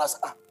 And I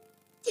said,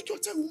 take your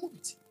time, we'll move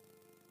it.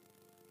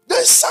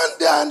 Then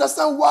Sunday, I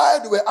understand why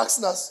they were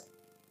asking us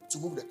to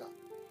move the car.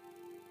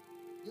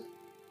 Yeah.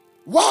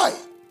 Why?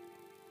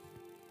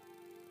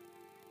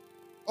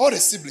 All the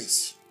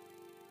siblings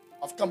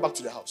have come back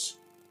to the house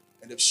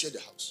and they've shared the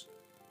house,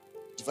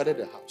 divided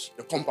the house,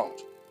 the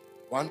compound.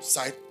 One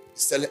side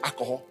is selling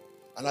alcohol,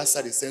 another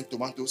side is selling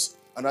tomatoes,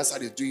 another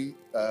side is doing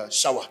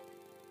shower.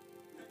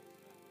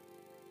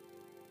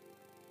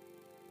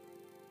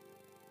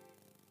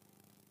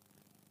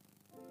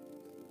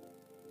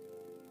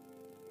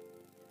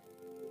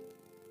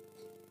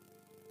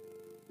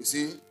 You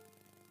see?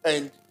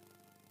 And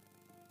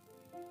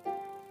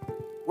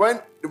when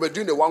they were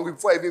doing the 1 week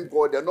before I even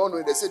got there,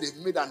 they said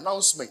they've made an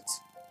announcement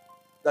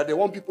that they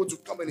want people to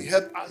come and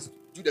help us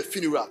do the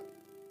funeral.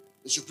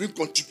 They should bring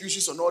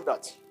contributions and all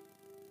that.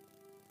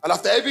 And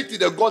after everything,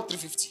 they got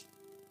 350.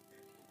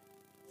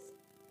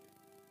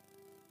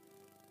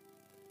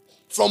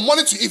 From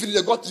morning to evening,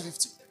 they got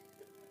 350.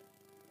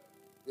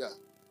 Yeah.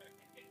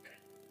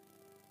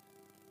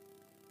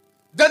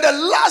 Then the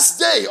last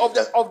day of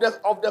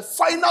the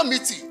final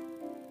meeting,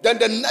 then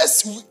the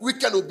next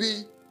weekend will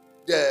be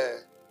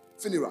the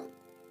funeral.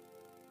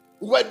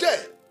 We were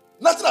there.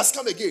 Nothing has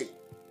come again.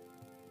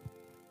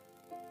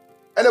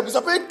 And the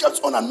bishop kept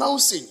on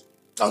announcing,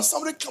 can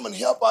somebody come and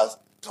help us?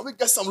 Can we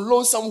get some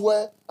loan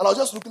somewhere? And I was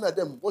just looking at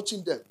them,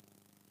 watching them.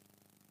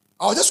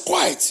 I was just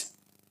quiet.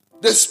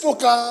 They spoke,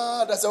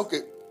 they said,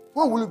 okay,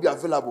 when will you be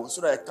available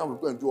so that I can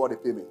go and do all the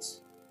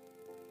payments?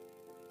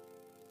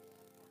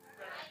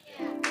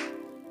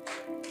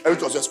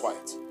 Everything was just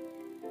quiet.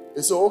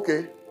 They said,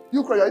 okay,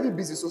 you are even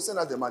busy, so send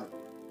us the money.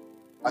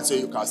 I said,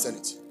 you can send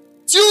it.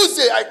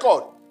 Tuesday, I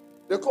called.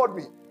 They called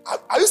me.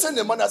 Are you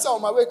sending the money? I said,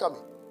 on my way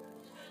coming.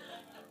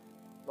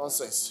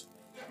 Nonsense.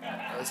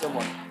 I said,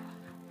 money.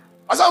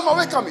 I said, on my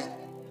way coming.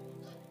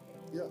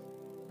 Yeah.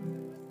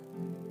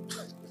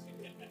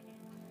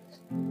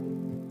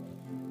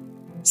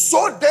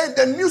 So then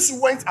the news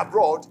went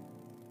abroad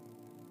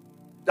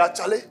that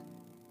Charlie,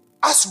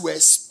 as we were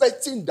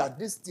expecting that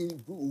this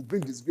thing will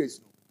bring disgrace,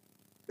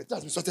 the thing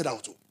has been sorted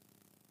out.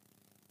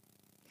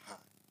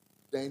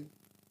 Then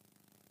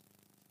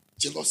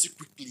jealousy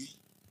quickly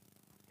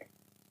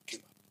came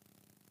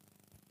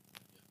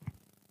up.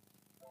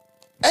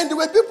 And there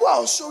were people I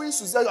was showing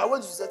Suzette. I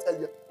went to Suzette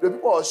earlier. The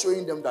people I was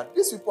showing them that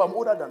these people, I'm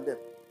older than them.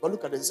 But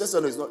look at this. It's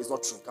not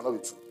true. It cannot be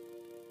true.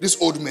 This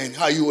old man,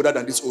 how are you older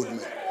than this old man?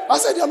 I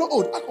said, they are not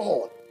old.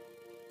 Alcohol.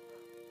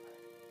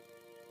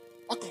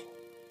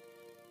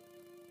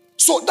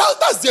 So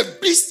that's the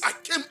beast I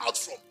came out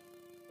from.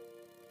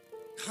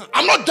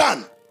 I'm not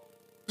done.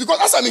 Because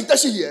as I'm in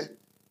Teshi here,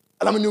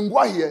 and I'm in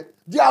Ngwa here,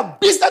 there are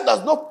beasts that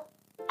does not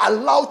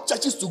allow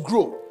churches to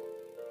grow,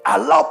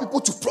 allow people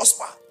to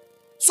prosper.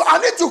 So I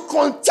need to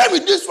contend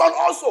with this one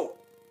also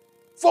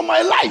for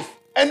my life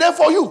and then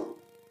for you.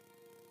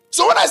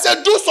 So when I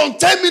say do some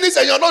 10 minutes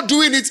and you're not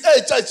doing it,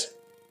 hey church,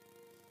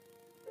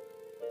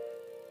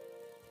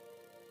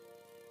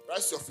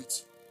 rise your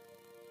feet.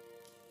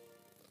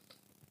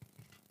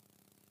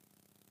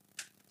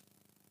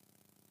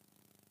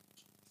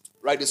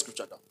 Write this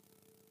scripture down.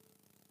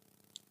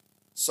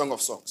 Song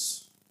of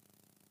Songs.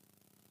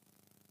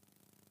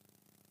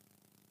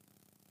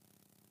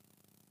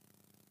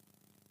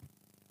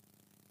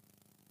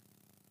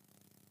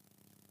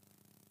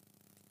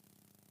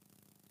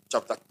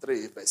 Chapter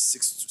 3, verse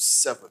 6 to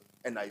 7,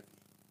 NIV.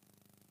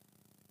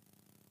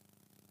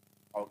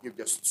 I'll give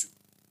just 2.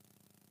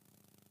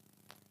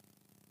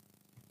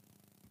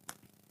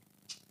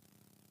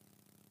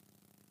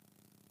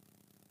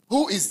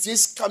 Who is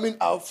this coming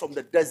out from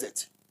the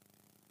desert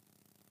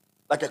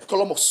like a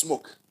column of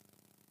smoke,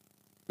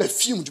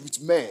 perfumed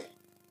with myrrh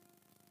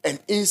and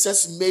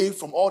incense made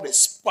from all the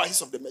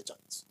spices of the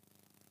merchants?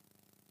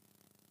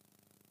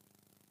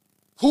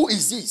 Who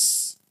is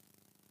this?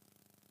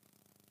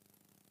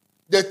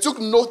 They took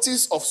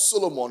notice of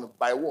Solomon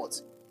by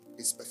what?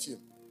 His perfume.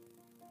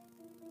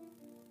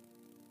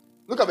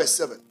 Look at verse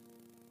 7.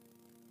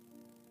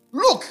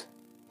 Look,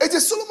 it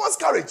is Solomon's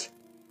carriage.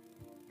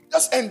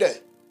 Just end there.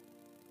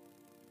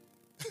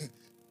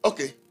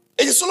 Okay.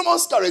 It is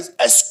Solomon's carriage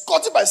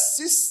escorted by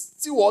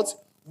 60 what?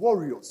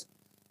 Warriors.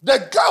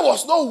 The guy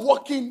was not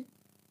walking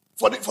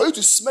for you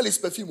to smell his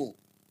perfume.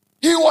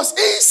 He was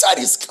inside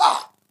his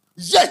car.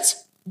 Yet,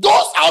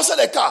 those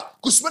outside the car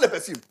could smell the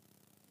perfume.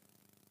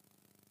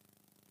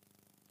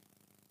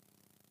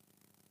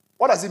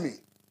 What does it mean?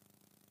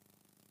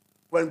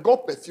 When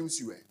God perfumes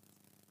you,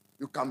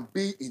 you can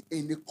be in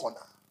any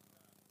corner.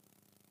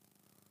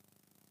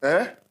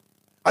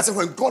 I said,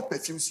 when God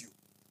perfumes you,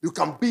 you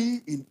can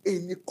be in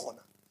any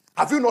corner.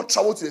 Have you not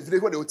traveled to the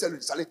village where they will tell you,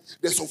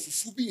 there's some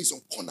fufu in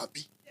some corner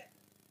B?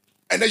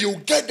 And then you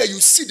get there, you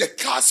see the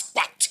cars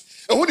packed.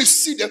 And when you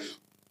see them,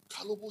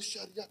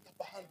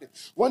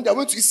 one day I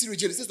went to East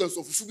region, it says there's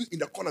some fufu in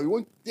the corner. We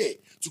went there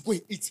to go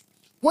and eat.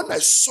 When I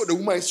saw the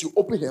woman, she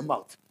opened her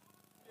mouth.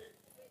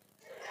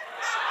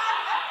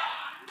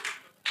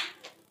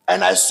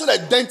 And I saw the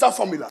dental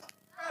formula.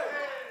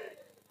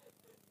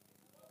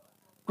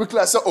 Quickly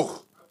I said,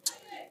 oh,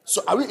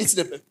 so are we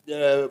eating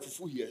the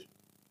fufu here?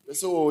 I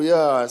said, oh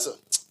yeah. So,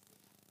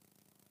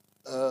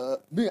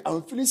 me,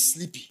 I'm feeling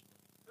sleepy.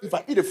 If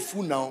I eat the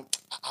fufu now,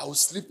 I will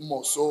sleep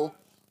more. So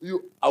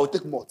I will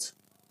take more.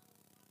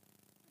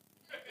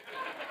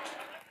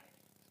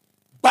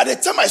 By the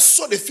time I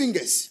saw the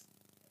fingers,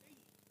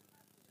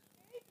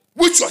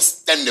 which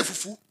was 10 the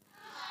fufu.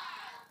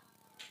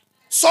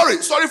 Sorry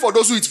for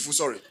those who eat fufu,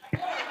 sorry.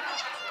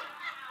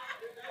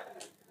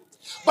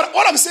 But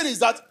what I'm saying is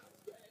that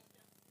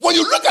when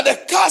you look at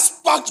the cars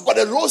parked by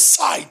the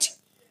roadside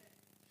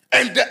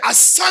and the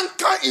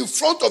asanka in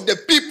front of the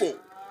people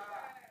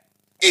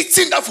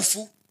eating that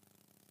fufu,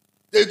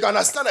 then you can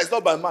understand that it's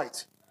not by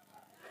might.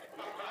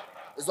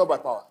 It's not by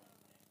power.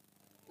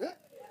 Yeah?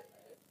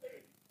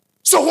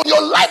 So when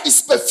your life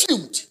is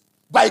perfumed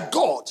by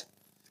God,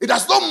 it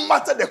does not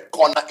matter the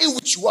corner in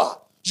which you are,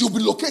 you'll be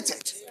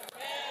located.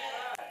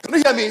 Can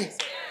you hear me?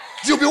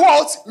 You'll be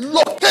what?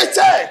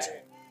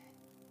 Located.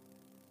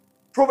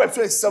 Proverbs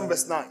 27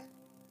 verse 9.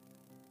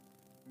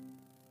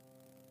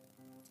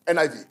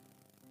 NIV.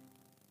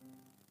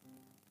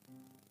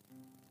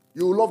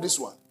 You will love this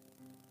one.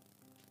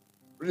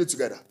 Read it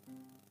together.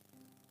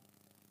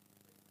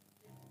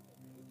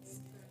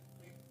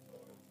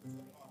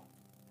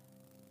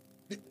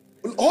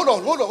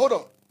 Hold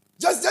on.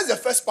 Just the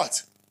first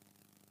part.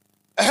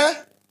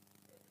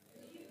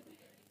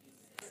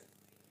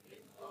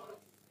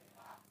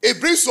 It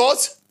brings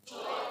what?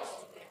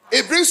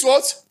 It brings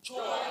what?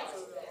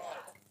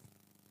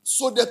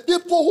 So the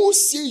people who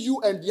see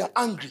you and they are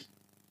angry.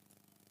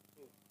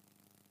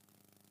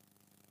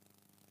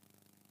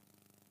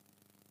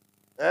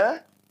 Do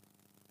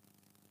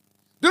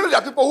you know there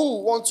are people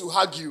who want to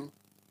hug you,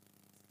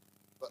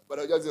 but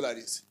they'll just do like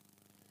this?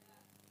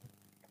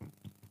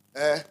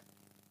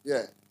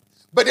 Yeah.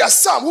 But there are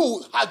some who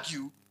will hug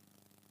you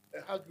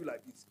and hug you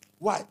like this.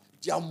 Why?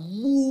 They are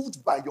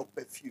moved by your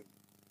perfume.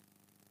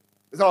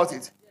 Is that what it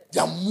is? They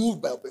are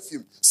moved by your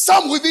perfume.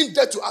 Some will even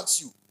dare to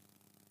ask you,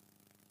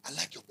 I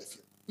like your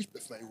perfume. Which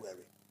perfume perfume are you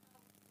wearing?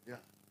 Yeah.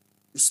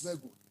 You smell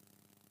good.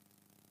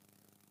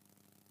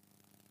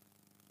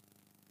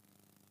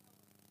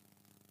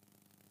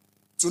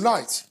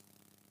 Tonight,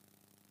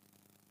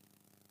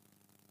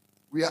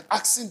 we are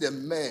asking the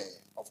myrrh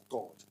of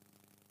God,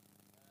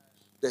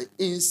 the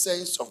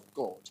incense of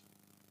God,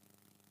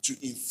 to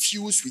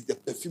infuse with the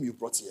perfume you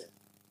brought here.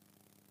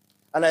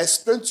 And I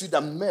explained to you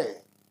that myrrh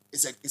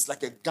it's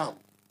like a gum.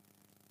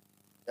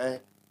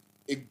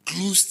 It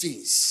glues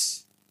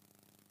things.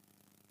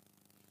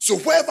 So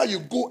wherever you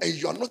go and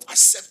you are not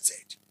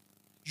accepted,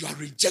 you are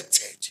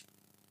rejected,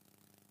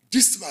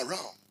 this time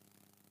around,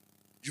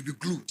 you'll be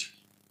glued.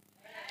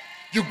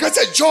 You get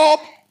a job,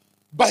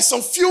 by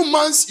some few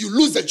months, you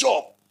lose the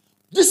job.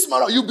 This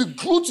time around, you'll be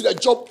glued to the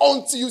job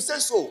until you say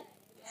so.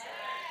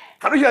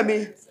 Can you hear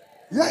me?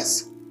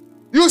 Yes.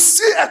 You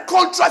see a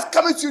contract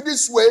coming to you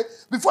this way,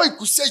 before you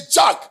could say,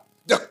 Jack,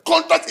 the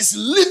contract is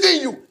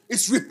leaving you.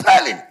 It's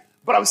repelling.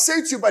 But I'm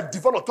saying to you by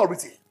divine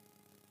authority,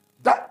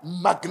 that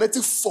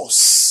magnetic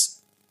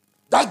force,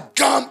 that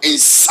gum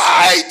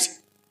inside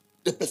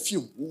the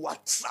perfume will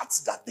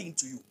attract that thing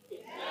to you.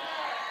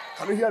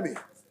 Can you hear me? Do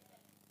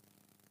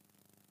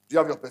you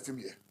have your perfume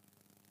here?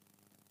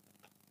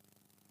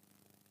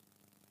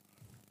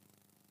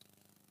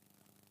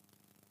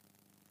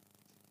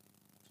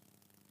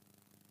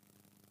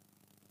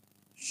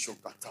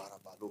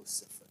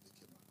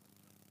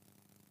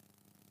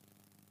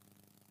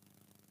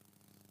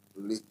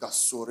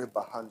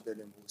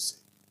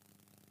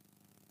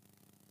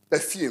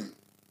 Perfume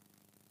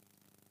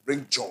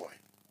bring joy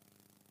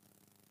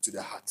to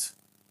the heart.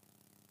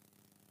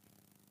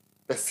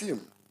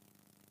 Perfume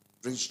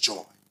brings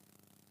joy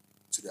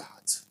to the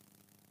heart.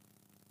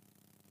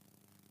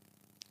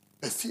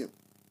 Perfume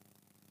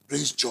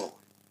brings joy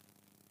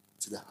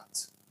to the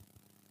heart.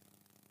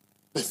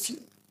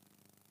 Perfume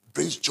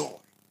brings joy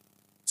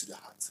to the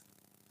heart.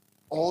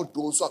 All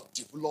those who have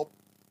developed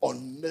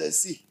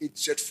unnecessary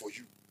hatred for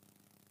you,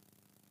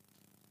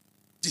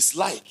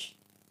 dislike.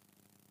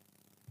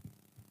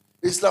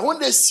 It's like when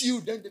they see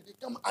you, then they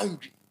become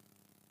angry.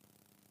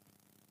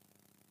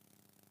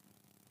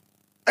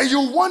 And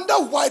you wonder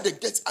why they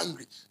get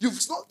angry.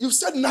 You've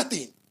said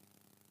nothing.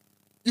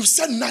 You've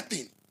said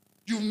nothing.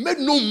 You've made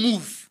no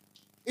move.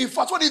 In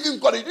fact, when you even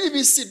got it, you didn't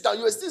even sit down.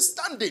 You were still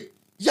standing.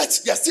 Yet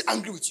they are still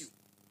angry with you.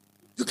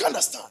 You can't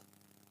understand.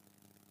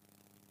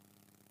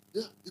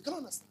 Yeah, you can't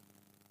understand.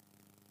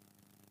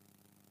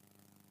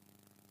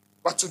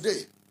 But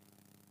today,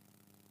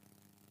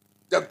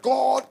 the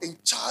God in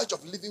charge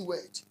of living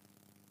word,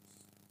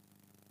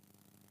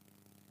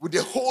 with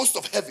the host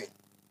of heaven,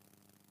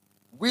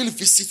 will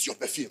visit your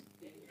perfume.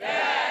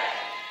 Amen.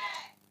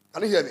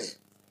 Can you hear me?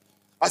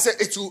 I said,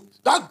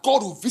 that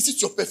God will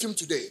visit your perfume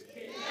today.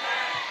 Amen.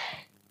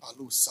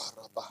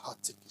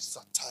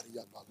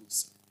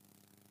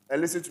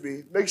 And listen to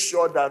me, make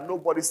sure that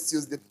nobody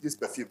steals this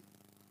perfume.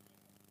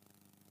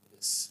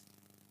 Yes.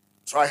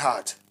 Try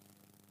hard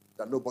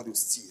that nobody will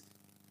steal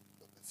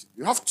your perfume.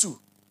 You have two.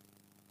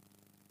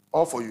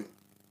 All for you.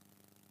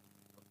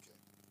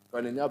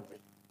 Okay.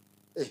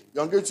 Hey,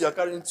 young girl, you are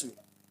carrying two.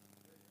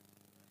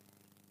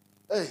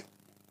 Hey.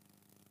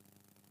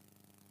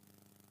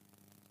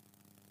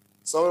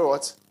 Somewhere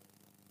what?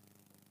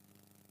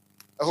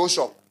 A whole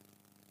shop.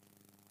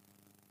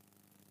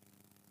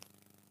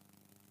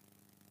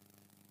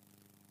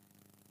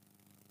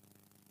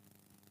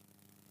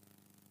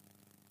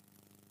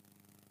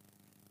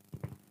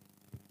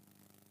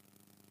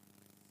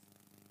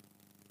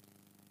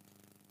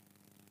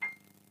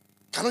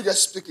 Can you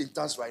just speak in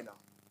tongues right now?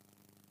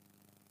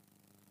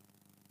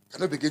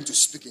 Can you begin to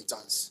speak in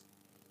tongues?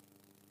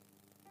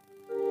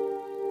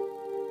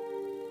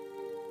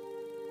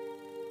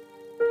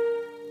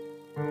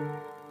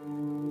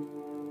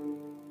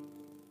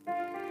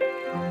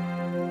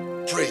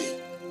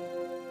 Pray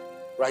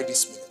right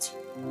this minute.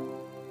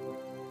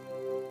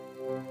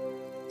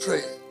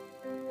 Pray.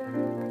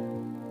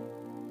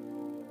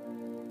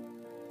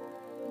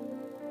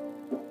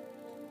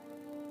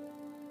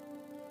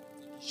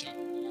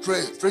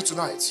 Pray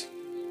tonight.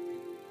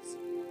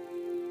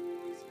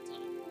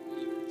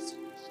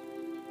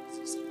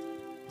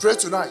 Pray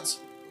tonight.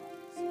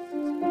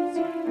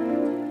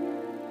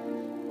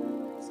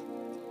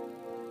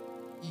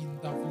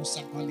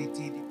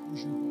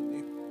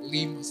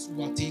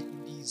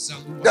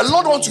 The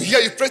Lord wants to hear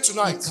you pray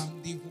tonight.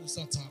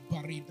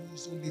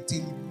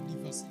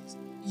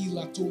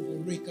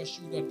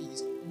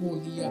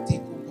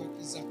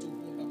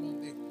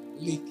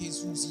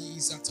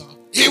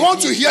 He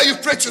wants to hear you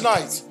pray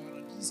tonight.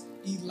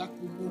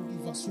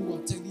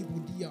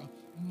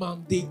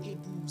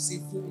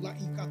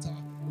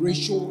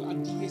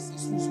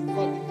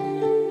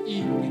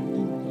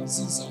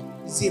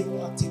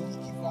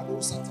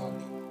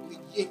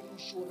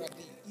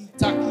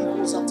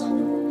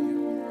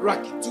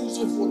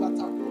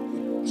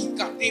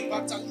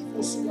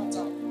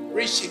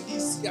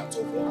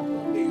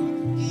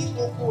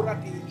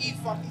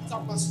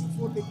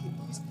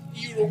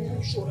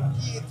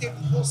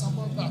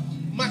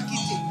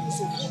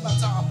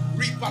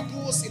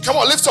 Come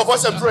on, lift your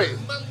voice and pray.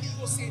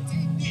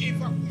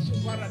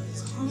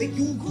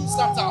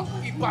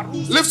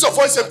 Lift your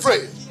voice and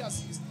pray.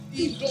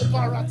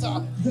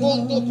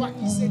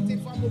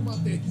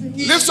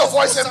 Lift your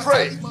voice and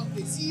pray.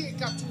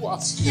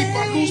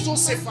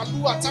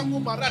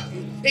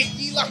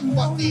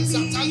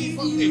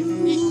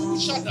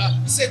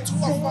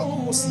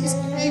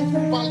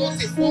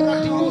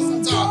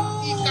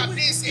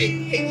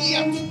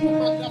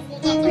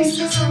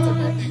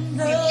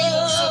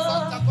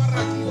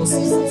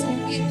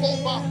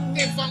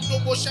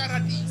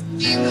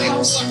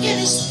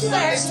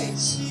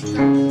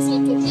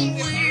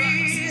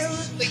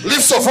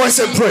 Lift your voice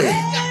and pray.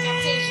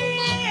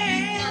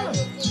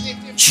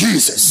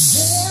 Jesus.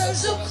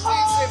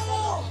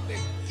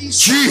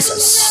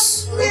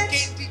 Jesus.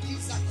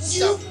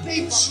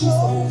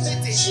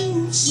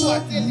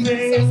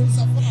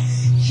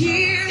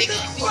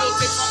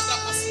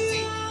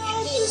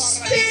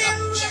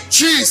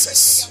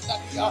 Jesus.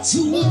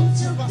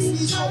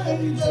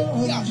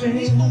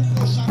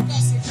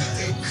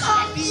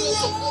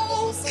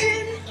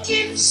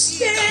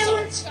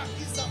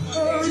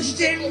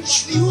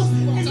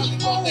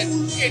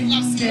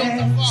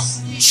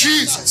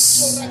 Jesus.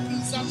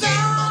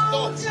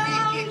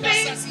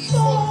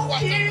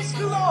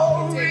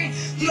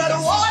 Blood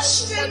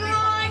washed in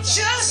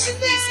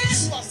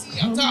righteousness.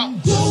 Come take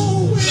my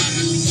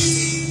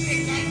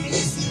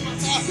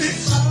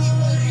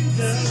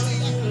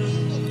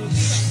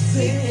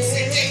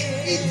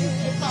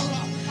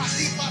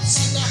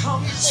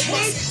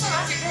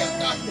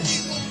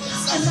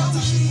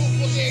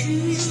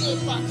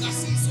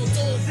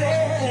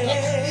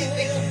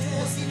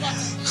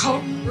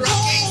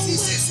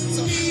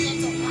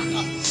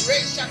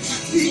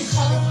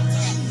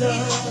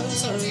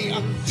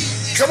hand.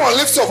 Come on,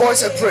 lift your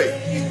voice and pray.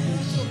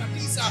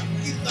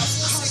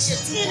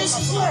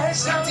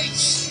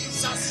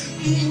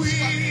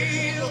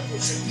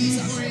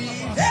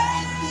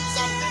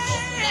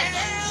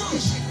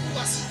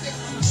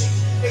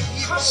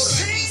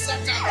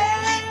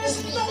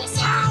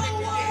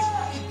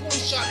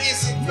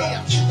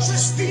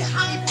 Just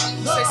behind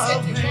love,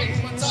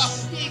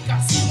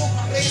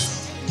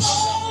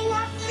 all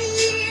our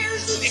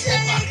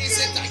fears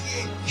are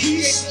taken.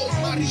 He's now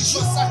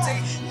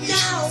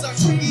so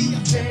come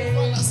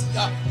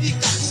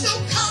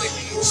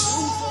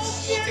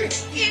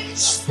in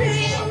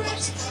spirit,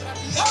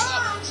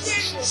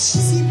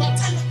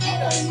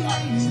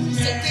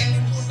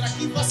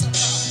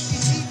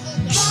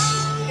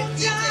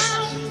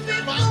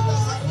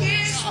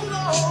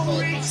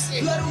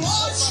 blood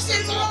washed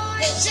in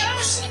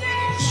righteousness.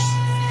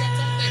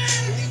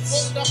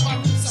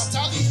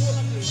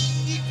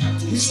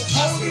 His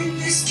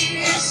holiness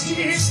is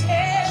His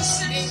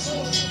essence.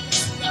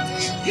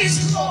 His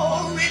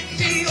glory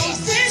fills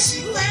this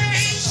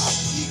place.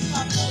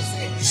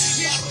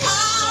 His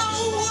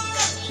power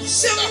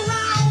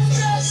surrounds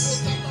us.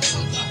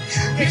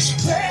 His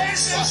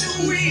presence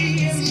we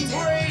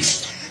embrace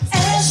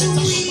as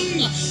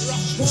we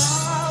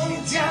bow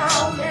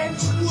down and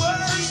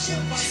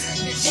worship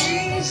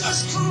Jesus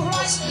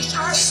Christ,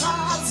 our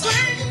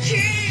sovereign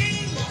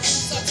King.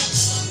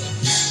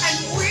 And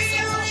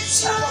we're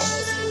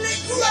eternally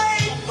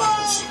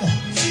grateful.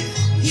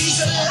 He's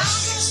allowed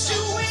us to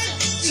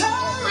enter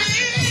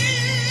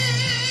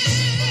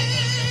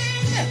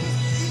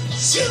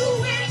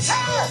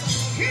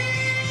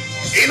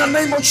in the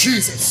name of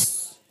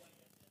Jesus.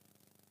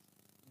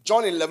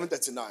 John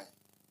 11:39.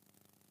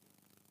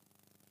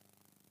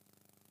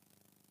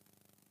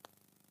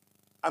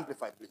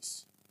 Amplify,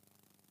 please.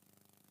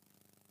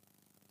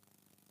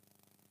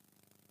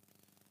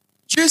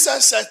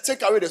 Jesus said,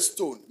 take away the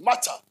stone.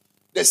 Martha,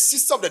 the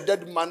sister of the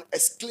dead man,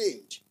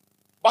 exclaimed,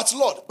 but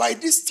Lord, by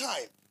this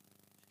time,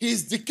 he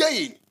is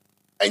decaying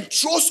and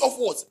throws off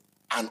what?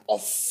 An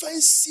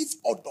offensive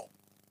odor.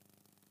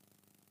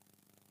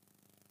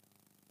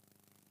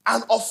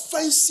 An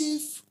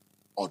offensive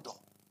odor.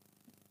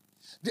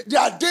 There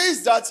are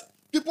days that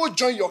people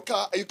join your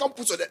car and you can't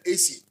put on the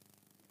AC.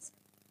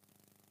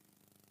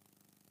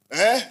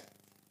 There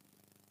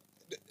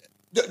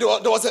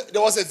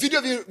was a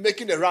video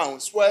making the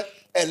rounds where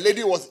a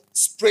lady was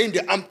spraying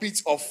the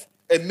armpits of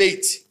a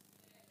mate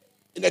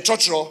in a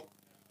church row.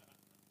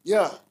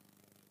 Yeah.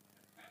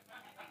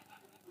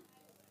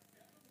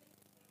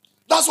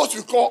 That's what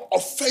we call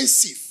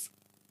offensive.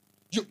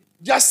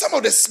 There are some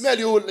of the smell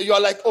you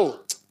are like, oh,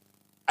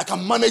 I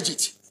can manage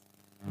it.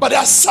 But there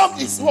are some,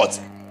 it's what?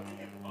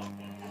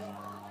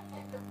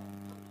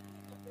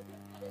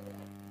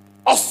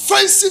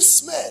 Offensive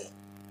smell.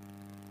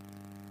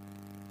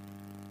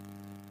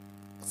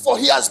 For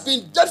he has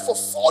been dead for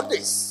 4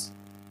 days.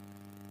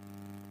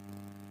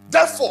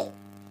 Therefore,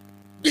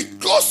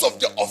 because of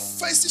the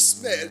offensive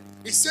smell,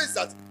 he says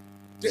that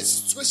the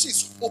situation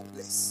is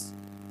hopeless.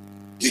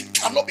 He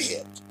cannot be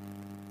heard.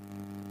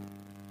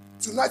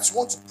 Tonight you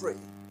want to pray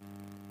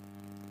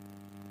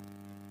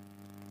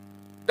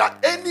that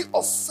any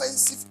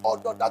offensive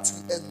odor that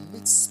we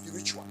emit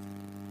spiritually,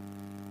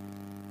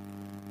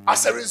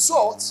 as a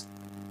result,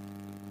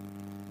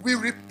 we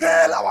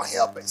repel our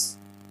helpers,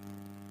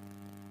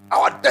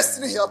 our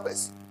destiny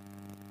helpers.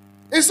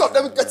 Instead of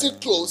them getting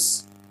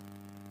close,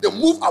 they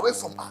move away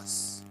from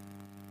us.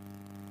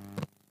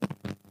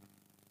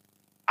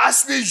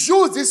 As we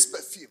use this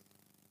perfume,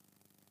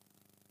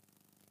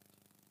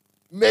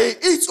 may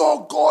it,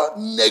 oh God,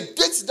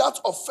 negate that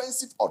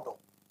offensive odor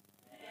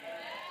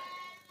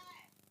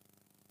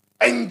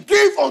and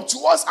give unto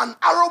us an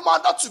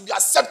aroma that will be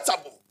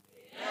acceptable.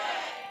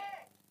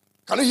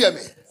 Can you hear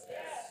me?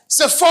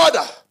 Say,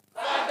 Father,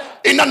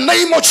 in the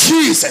name of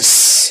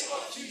Jesus,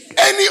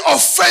 any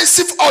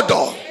offensive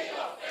odor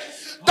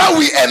that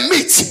we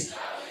emit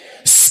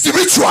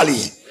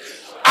spiritually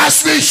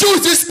as we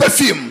use this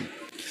perfume,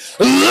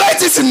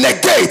 let it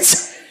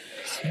negate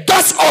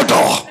that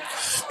odor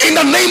in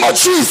the name of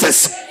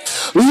Jesus.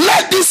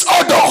 Let this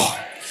odor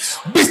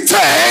be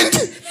turned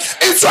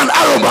into an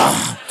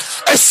aroma,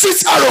 a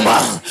sweet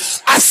aroma,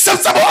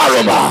 acceptable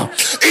aroma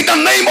in the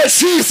name of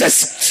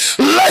Jesus.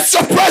 Let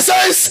your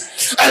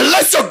presence and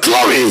let your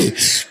glory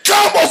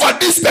come over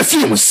these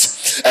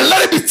perfumes and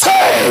let it be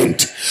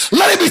turned.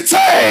 Let it be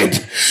turned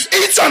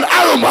into an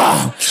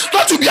aroma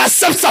that will be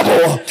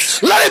acceptable.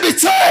 Let it be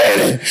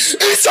turned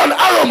into an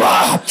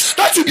aroma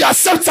that will be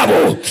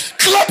acceptable.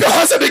 Clap your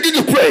hands and begin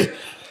to pray.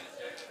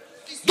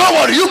 Don't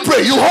worry, you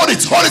pray. You hold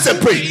it and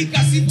pray.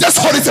 Just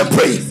hold it and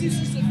pray.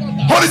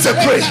 Hold it and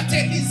pray.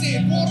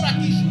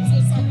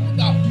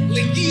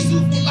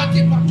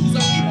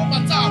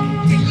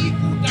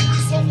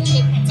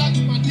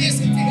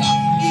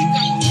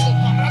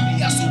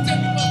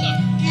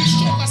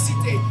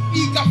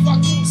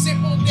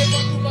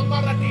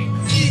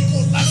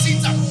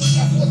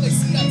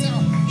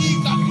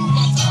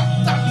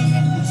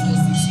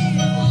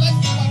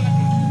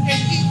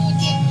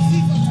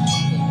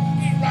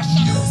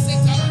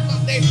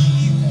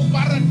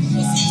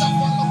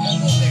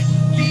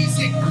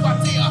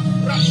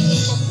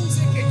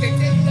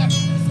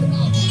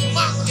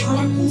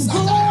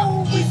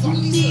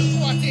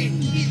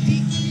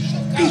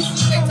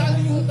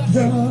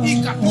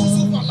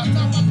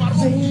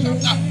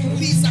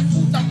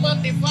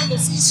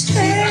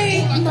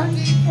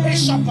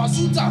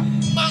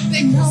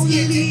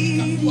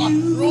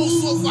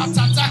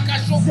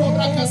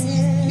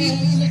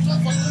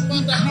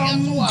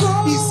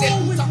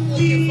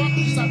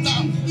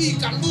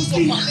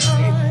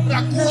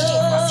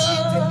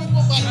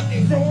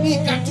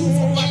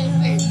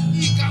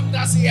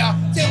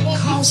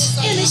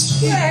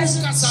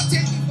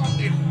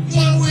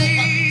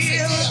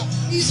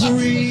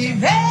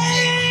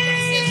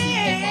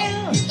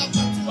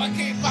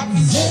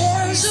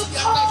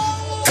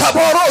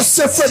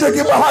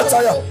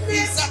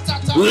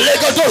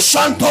 Legado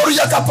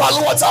Shantoria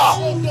Capaluata,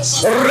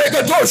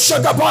 Regado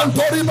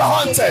Shagabantori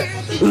Bahante,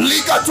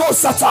 Ligato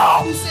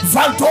Sata,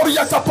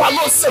 Vantoria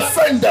Capalos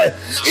Fende,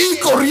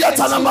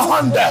 Icoriata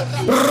Namahande,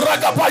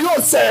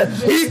 Ragabayose,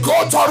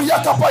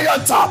 Icotoria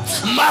Capayanta,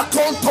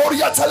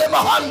 Macontoria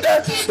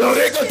Telemahande,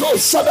 Regado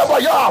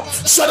Shadabaya,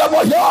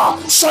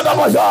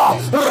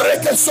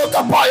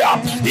 Rekesokapaya,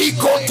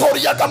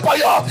 Icotoria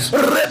Capaya,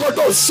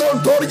 Regado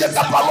Shantoria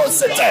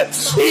Capalosete,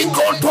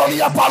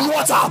 Icotoria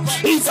Paluata,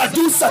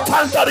 Isadusa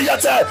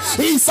Cantariate,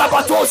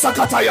 Isabatosa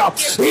Kataya,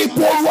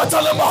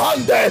 Ipoluata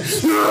Lamahande,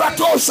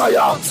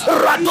 Radoshaya,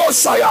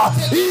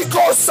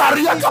 Iko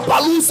Saria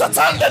Capalusa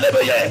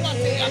Tandelebeye.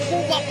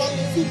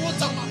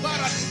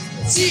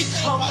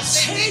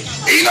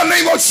 In the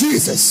name of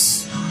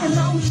Jesus.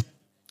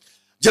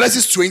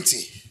 Genesis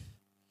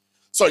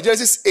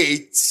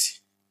 8,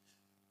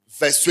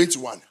 verse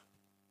 21.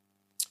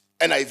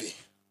 NIV.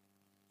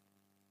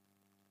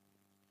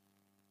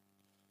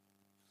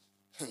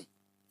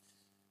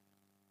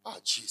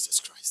 Jesus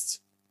Christ.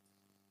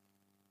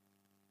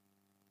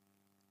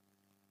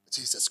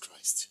 Jesus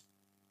Christ.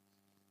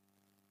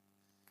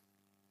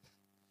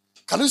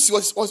 Can you see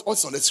what's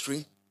on the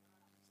screen?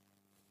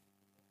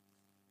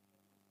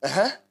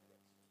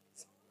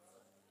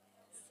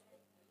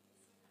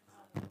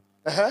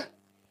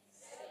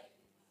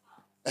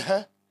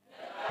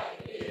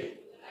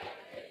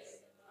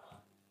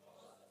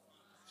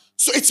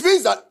 So it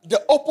means that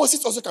the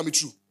opposite also can be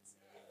true.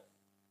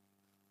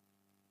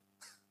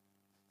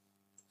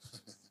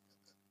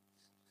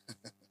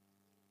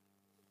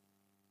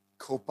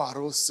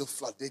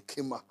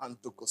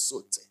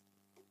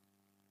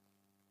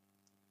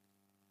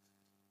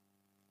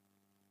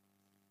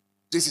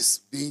 This is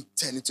being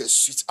turned into a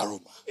sweet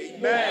aroma.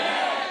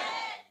 Amen.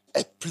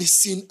 A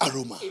pleasing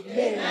aroma.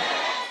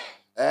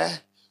 Amen.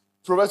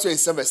 Proverbs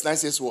 27 verse 9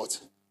 says what?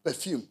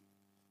 Perfume.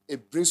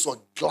 It brings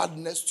what?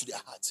 Gladness to the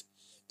heart.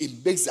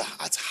 It makes the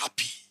heart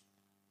happy.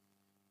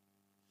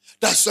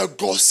 That's what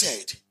God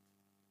said.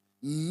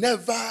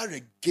 Never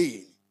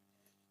again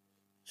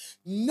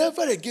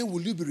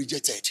will you be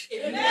rejected.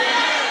 Amen.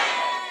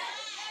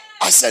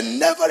 I said,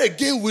 never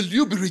again will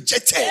you be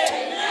rejected.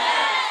 Amen.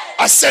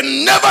 I said,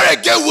 never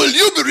again will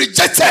you be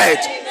rejected.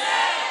 Amen.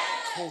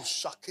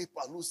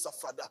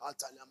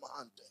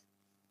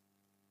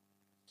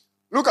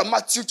 Look at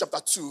Matthew chapter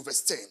 2,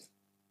 verse 10.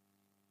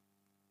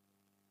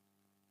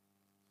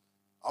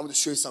 I want to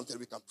show you something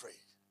we can pray.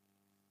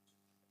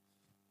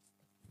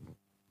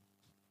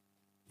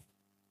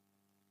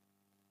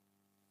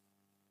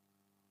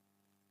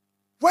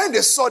 When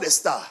they saw the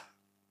star,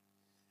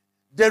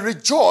 they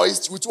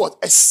rejoiced with what?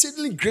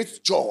 Exceedingly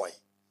great joy.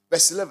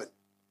 Verse 11.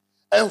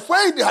 And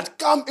when they had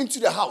come into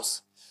the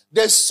house,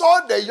 they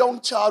saw the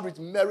young child with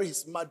Mary,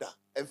 his mother,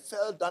 and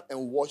fell down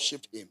and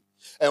worshipped him.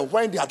 And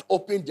when they had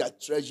opened their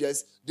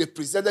treasures, they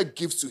presented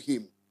gifts to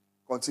him.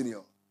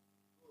 Continue.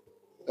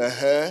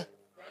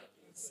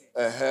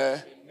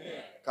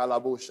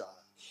 Kalabosha.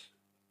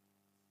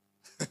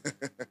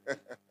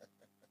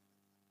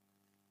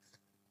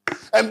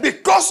 And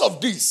because of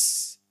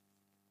this,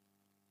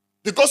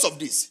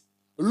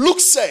 Luke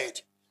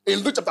said in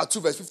Luke chapter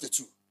 2, verse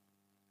 52.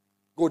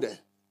 Go there.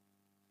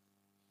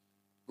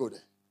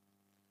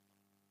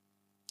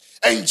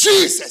 And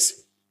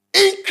Jesus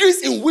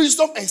increased in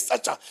wisdom and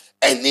stature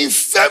and in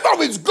favor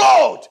with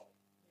God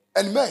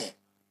and men.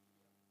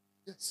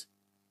 Yes.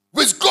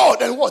 With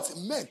God and what?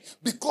 Men.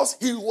 Because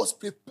he was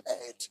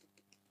prepared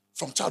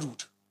from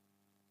childhood.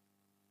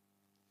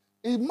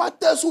 It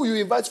matters who you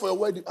invite for your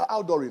wedding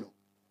outdoor, you know.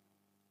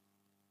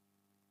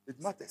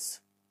 It matters.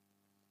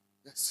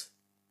 Yes.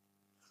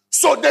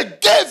 So they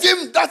gave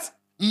him that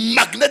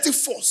magnetic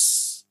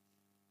force.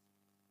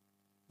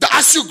 That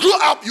as you grow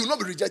up, you will not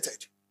be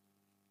rejected.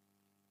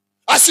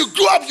 As you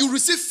grow up, you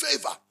receive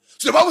favor.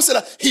 So the Bible said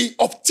that he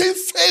obtained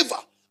favor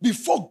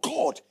before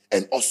God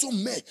and also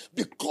men,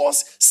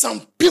 because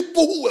some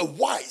people who were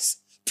wise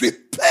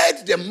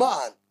prepared the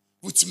man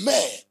with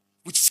myrrh,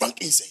 with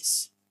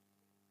frankincense.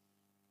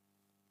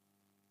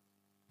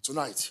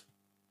 Tonight,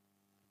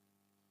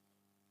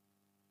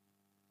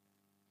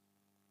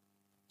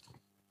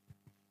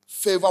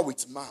 favor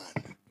with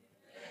man.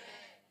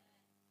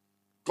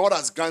 God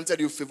has granted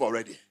you favor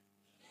already.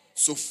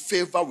 So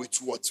favor with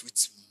what?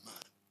 With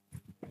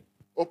man.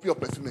 Open your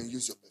perfume and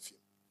use your perfume.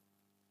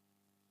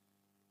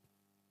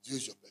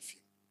 Use your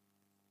perfume.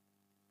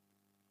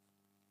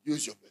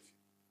 Use your perfume.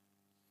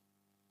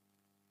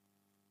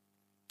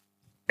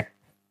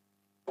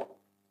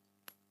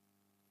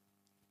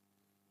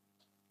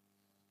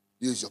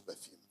 Use your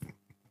perfume.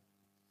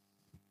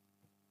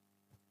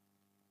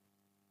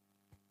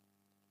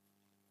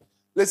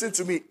 Listen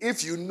to me.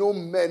 If you know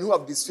men who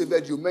have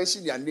disfavored you,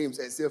 mention their names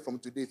and say, from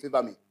today,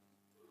 favor me.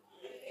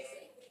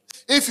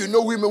 If you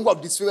know women who have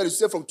disfavored you,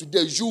 say, from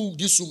today, you,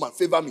 this woman,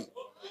 favor me.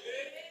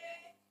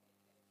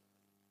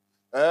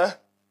 Can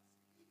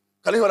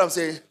you hear what I'm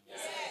saying?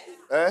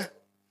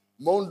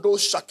 Mondo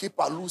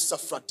Shakipalu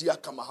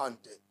Safradia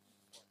Kamahante.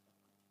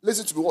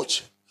 Listen to me,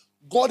 watch.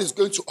 God is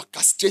going to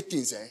orchestrate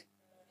things,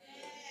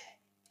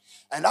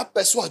 and that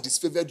person who has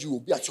disfavored you will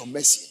be at your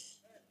mercy.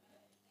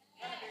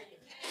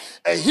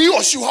 And he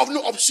or she will have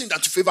no option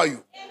than to favor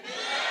you.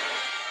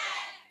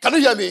 Can you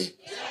hear me?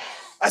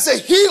 I say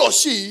he or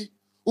she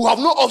will have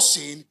no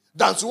option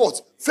than to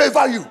what?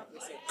 Favor you.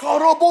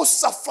 Karobo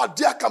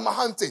Safadia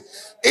Kamahante.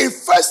 In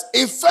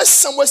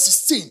first Samuel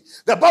 16,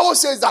 the Bible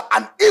says that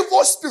an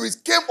evil spirit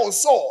came on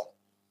Saul.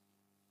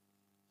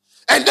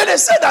 And then they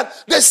said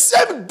that the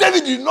same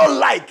David did not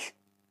like.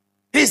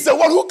 He's the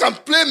one who can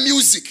play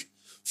music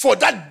for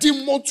that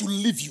demon to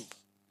leave you.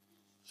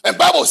 And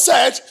Bible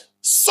said,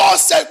 Saul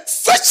said,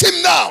 fetch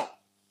him now.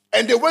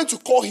 And they went to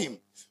call him.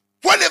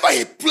 Whenever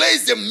he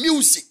plays the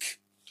music,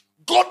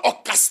 God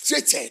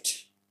orchestrated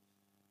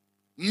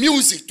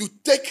music to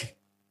take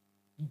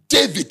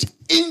David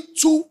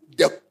into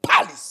the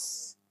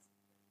palace.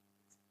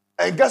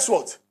 And guess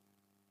what?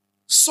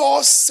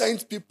 Saul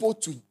sent people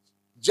to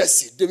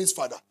Jesse, David's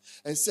father,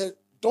 and said,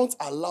 don't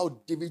allow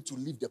David to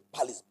leave the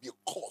palace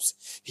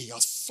because he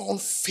has found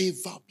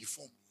favor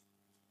before me.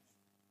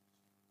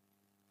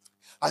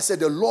 I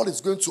said, the Lord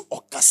is going to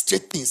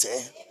orchestrate things.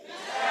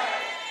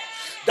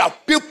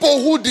 That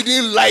people who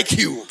didn't like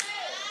you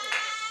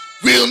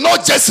will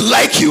not just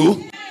like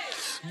you,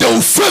 they will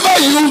favor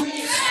you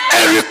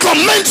and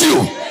recommend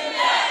you.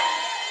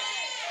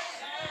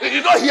 Did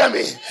you not hear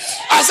me?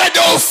 I said,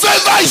 they will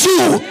favor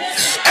you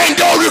and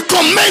they will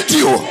recommend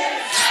you.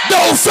 They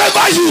will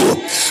favor you.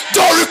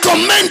 They will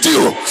recommend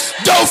you.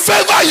 They will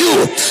favor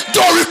you. They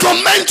will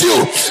recommend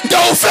you.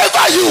 They will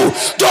favor you.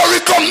 They will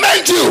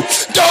recommend you.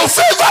 They will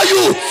favor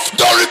you.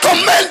 They will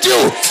recommend you.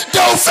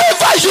 They will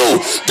favor you.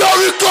 They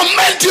will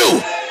recommend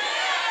you.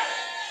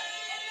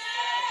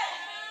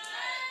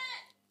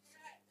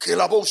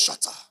 Kelabo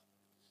shata.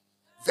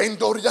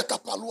 Vendoria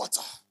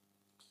kapaluata.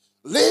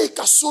 Le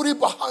kasuri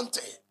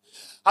bahante.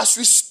 As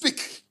we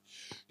speak,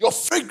 your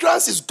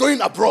fragrance is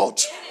going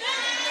abroad.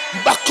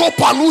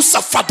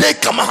 Bakopalusa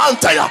fadeka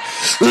mahantaya.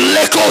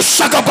 Lego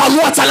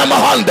shagabaluata la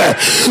mahande.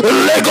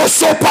 Lego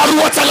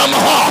sopaluata la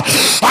maha.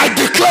 I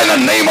declare in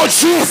the name of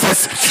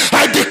Jesus.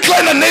 I declare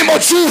in the name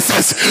of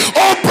Jesus.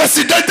 All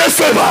precedented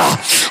favor.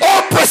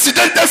 All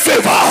precedented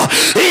favor.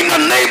 In the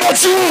name of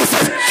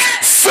Jesus.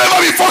 Favor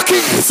before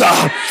kings.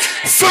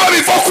 Favor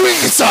before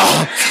queens.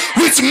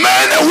 With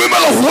men and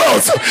women of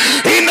wealth.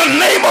 In the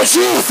name of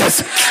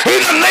Jesus.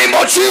 In the name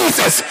of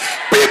Jesus.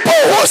 People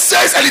who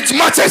says and it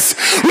matters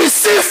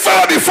receive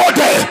favor before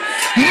them.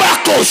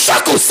 Mako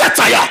Shako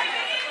Sataya.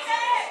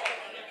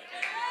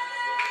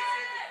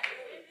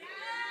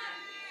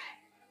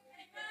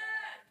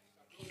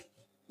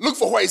 Look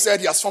for where he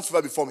said he has found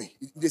favor before me.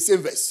 In the same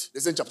verse,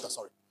 the same chapter,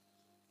 sorry.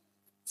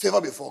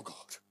 Favor before God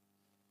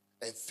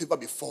and favor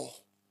before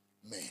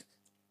men.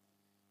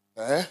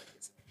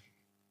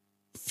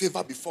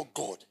 Favor before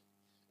God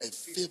and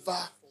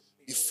favor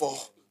before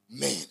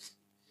men.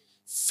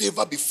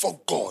 Favor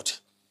before God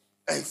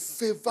and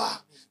favor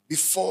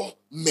before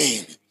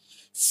men.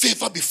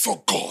 Favor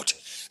before God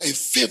and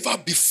favor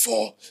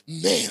before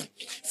men.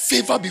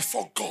 Favor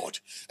before God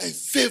and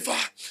favor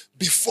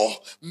before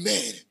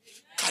men.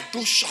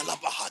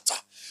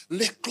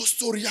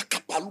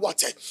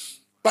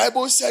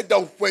 Bible said that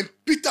when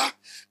Peter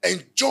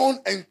and John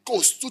and Co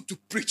stood to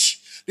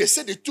preach, they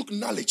said they took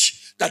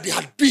knowledge that they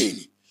had been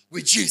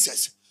with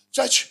Jesus.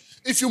 Church,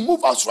 if you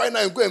move out right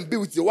now and go and be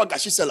with the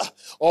wagashi seller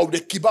or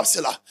the kebab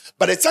seller,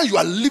 by the time you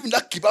are leaving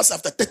that kebab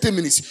after 30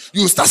 minutes,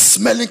 you will start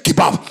smelling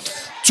kebab.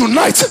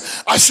 Tonight,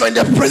 as you are in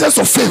the presence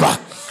of favor,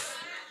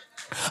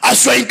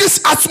 as you are in this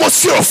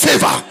atmosphere of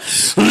favor,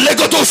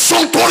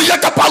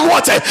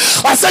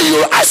 I say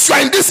you, as you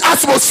are in this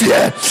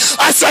atmosphere,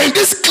 as you are in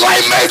this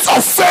climate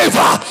of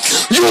favor,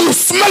 you will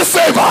smell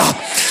favor.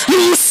 You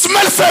will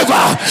smell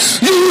favor.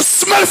 You will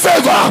smell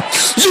favor.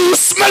 You will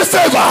smell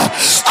favor.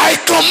 I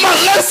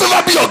command, let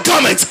favor be your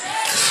garment.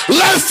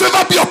 Let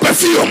favor be your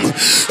perfume.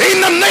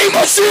 In the name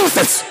of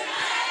Jesus.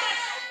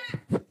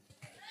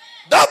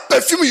 That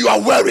perfume you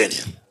are wearing,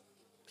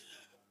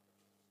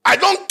 I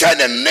don't care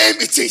the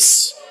name it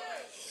is,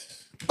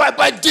 but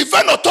by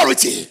divine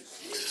authority,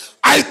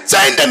 I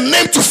turn the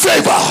name to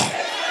favor.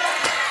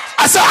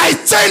 I said, I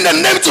turn the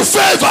name to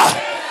favor.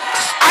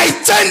 I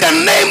turn the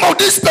name of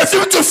this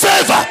perfume to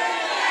favor.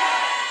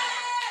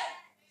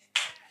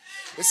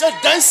 He said,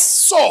 then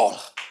Saul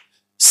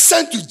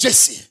sent to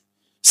Jesse,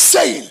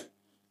 saying,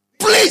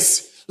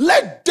 please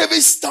let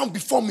David stand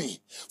before me,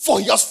 for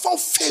he has found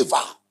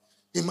favor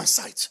in my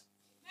sight.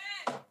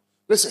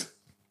 Listen,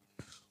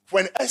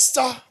 when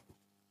Esther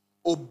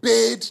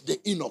obeyed the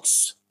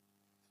eunuchs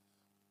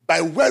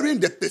by wearing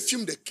the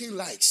perfume the king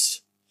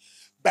likes,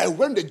 by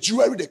wearing the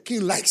jewelry the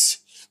king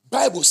likes,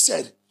 Bible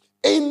said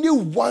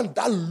anyone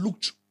that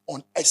looked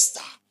on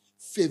Esther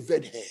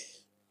favored her.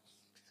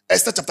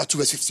 Esther chapter 2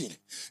 verse 15.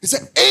 He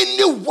said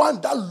anyone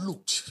that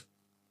looked,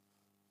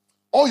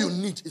 all you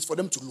need is for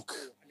them to look.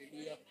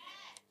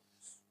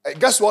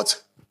 Guess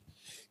what?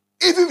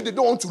 Even if they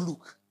don't want to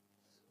look,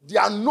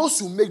 their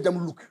nose will make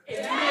them look.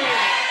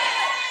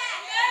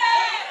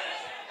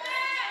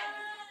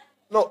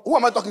 No, who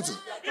am I talking to?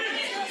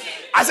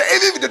 I said,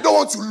 even if they don't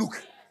want to look,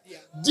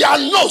 their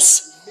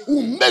nose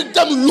will make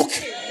them look.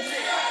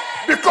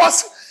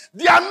 Because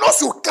their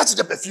nose will catch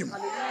the perfume.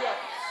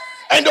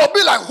 And they'll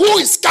be like, who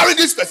is carrying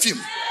this perfume?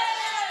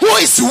 Who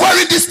is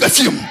wearing this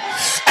perfume?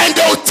 And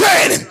they'll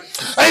turn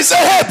and say,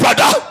 hey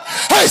brother,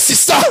 hey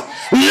sister,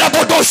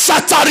 Labodo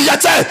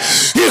Shatariate,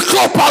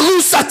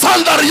 Ikopalu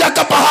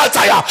Satandariaka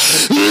Pahataya,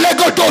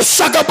 Legodo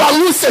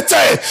Shagabalu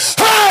Sete.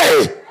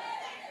 Hey!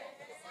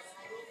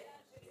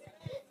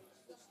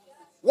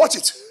 Watch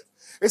it.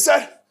 He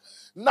said,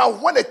 now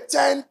when the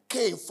time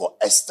came for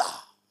Esther,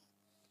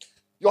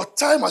 your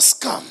time has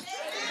come.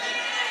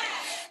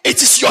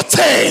 It is your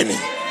turn.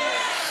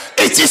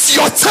 It is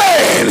your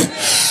turn.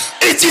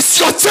 It is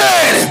your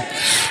turn.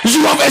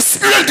 You have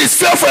experienced this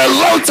fear for a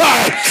long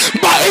time,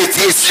 but it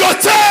is your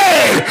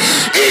turn.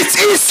 It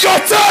is your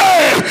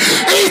turn.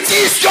 It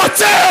is your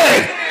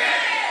turn.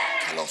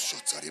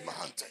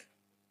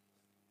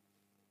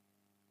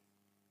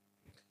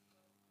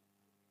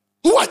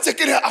 Who had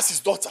taken her as his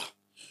daughter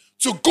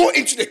to go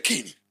into the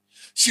king,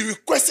 she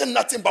requested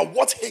nothing but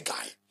what Haggai,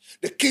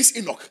 the king's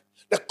eunuch,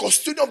 the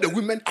custodian of the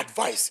women,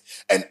 advised,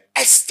 and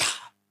Esther.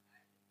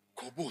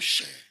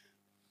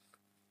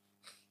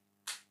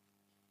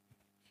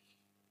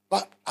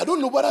 But I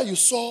don't know whether you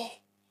saw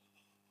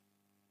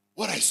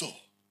what I saw.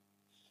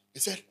 He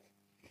said,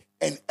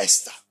 and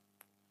Esther.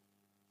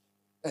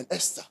 And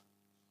Esther.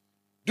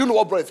 Do you know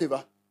what brought a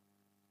favor?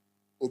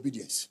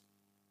 Obedience.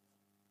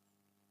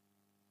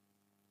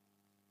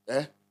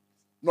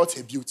 Not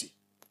her beauty.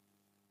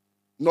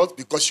 Not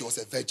because she was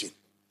a virgin.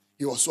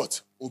 He was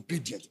what?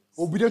 Obedient.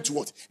 Obedient to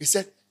what? He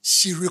said,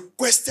 she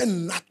requested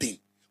nothing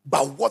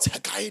but what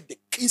Haggai, the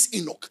king's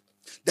eunuch,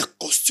 the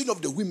custodian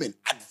of the women,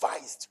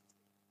 advised.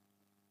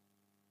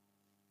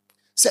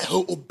 Said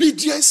her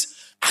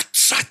obedience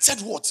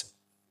attracted what?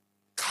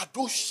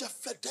 Kadosha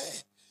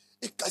Fede.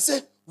 I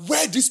said,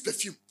 wear this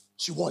perfume.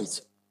 She wore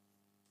it.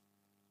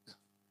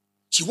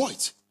 She wore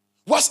it.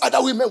 Whilst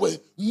other women were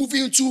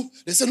moving into,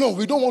 they said, no,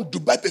 we don't want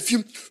Dubai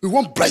perfume. We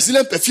want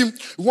Brazilian perfume.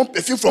 We want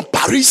perfume from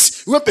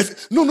Paris. We want perfume.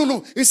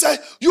 No. He said,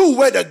 you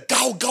wear the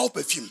Gal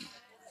perfume.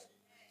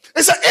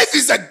 He said, if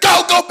it's a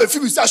Gal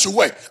perfume, he said, I should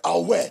wear.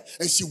 I'll wear.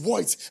 And she wore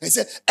it. And he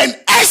said, and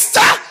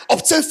Esther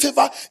obtained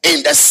favor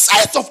in the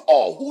sight of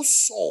all who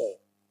saw.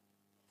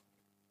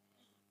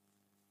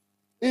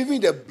 Even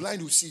the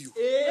blind will see you.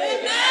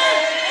 Amen.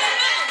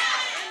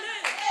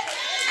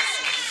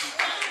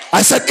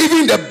 I said,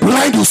 even the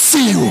blind will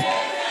see you.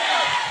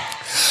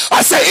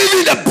 I said,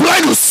 even the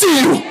blind will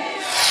see you.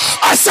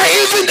 I say,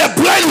 even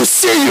the blind will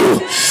see you.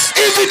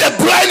 Even the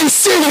blind will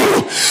see you.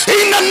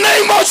 In the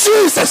name of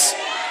Jesus.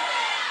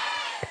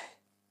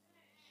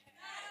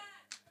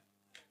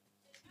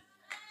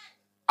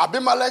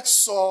 Abimelech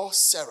saw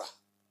Sarah.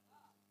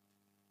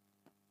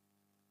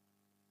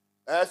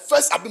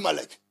 First,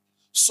 Abimelech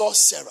saw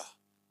Sarah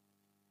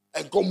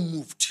and got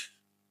moved.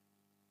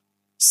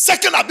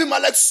 Second,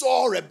 Abimelech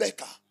saw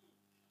Rebecca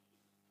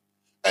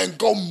and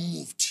got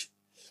moved.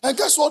 And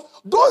guess what?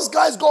 Those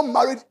guys got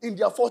married in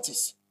their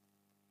 40s.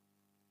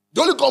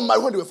 They only got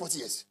married when they were 40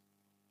 years.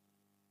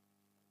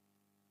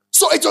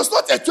 So it was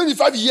not a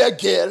 25-year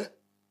girl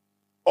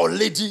or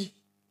lady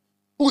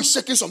who is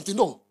shaking something.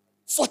 No,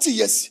 40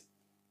 years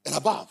and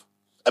above.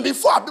 And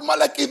before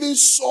Abimelech even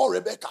saw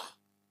Rebecca,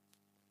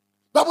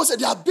 the Bible said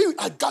they had been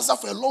at Gaza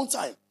for a long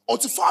time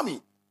until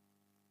famine.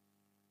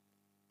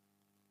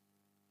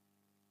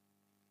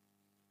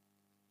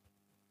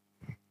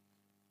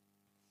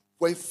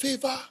 When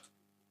favor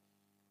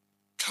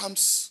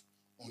comes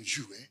on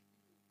you,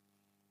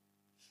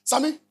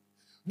 Sammy,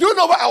 do you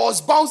know why I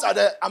was bounced at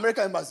the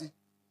American embassy?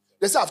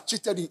 They said I've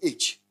cheated in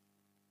age.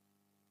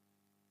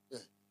 Yeah.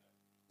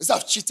 They said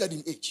I've cheated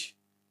in age.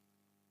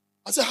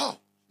 I said, how?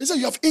 They said,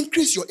 you have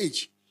increased your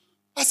age.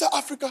 I said,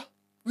 Africa,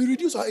 we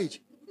reduce our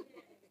age.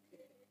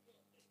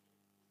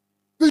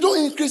 We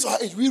don't increase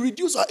our age. We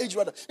reduce our age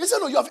rather. They said,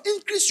 no, you have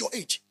increased your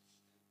age.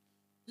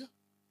 Yeah.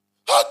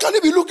 How can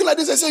you be looking like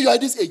this and say you are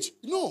at this age?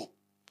 No.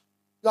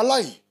 You are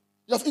lying.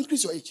 You have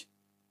increased your age.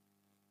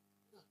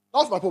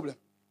 That was my problem.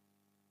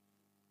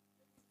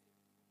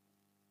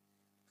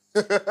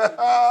 Even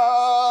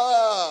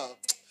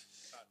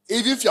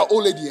if you are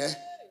old lady,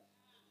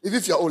 even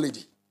if you are old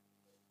lady,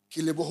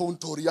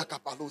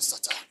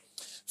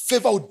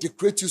 favor will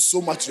decorate you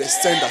so much to the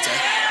extent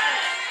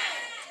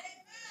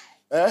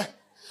that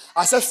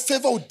I said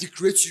favor will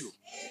decorate you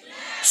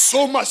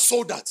so much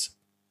so that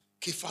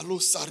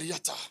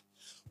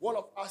one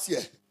of us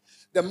here,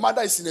 the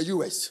mother is in the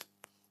US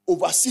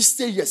over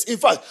 60 years. In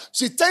fact,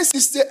 she turned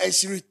 60 and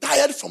she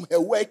retired from her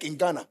work in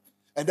Ghana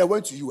and then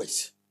went to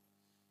US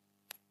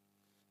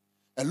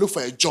and looked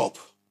for a job.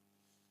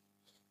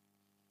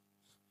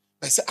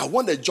 I said, I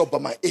want a job by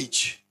my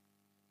age.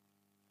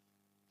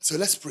 So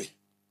let's pray.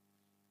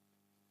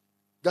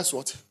 Guess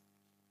what?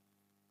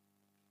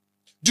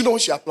 Do you know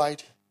what she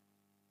applied?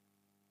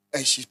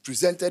 And she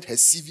presented her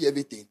CV,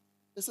 everything.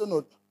 They said,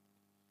 no,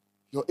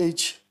 your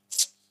age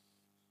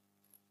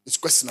is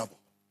questionable.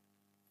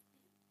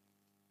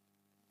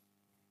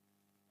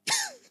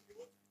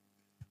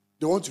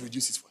 They want to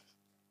reduce it for her.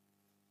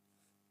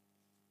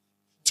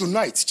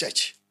 Tonight,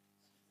 church.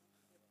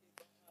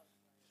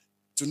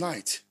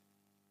 Tonight,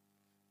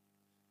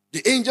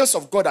 the angels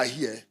of God are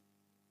here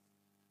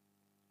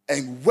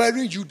and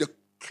wearing you the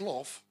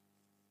cloth,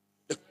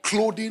 the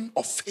clothing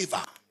of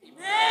favor.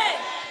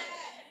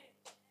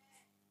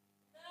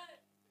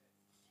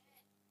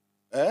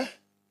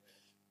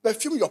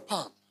 Perfume your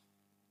palm.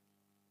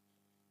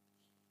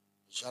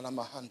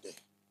 Jalamahande.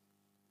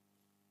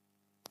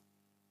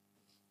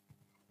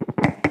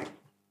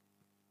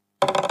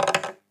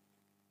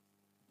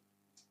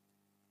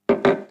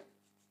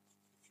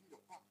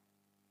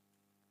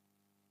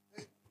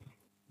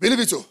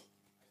 Believe it too.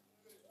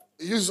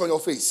 Use it on your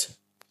face.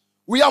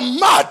 We are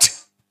mad.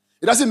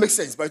 It doesn't make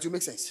sense, but it will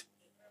make sense.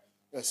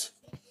 Yes.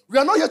 We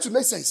are not here to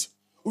make sense.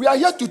 We are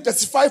here to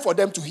testify for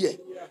them to hear.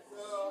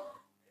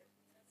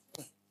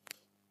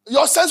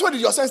 Your sense, where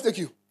did your sense take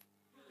you?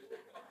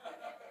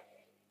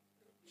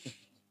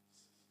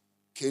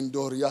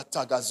 Kendoria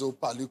tagazo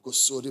paliko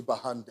sori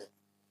bahande.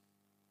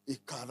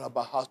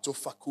 Ikarabahato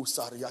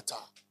fakusariata.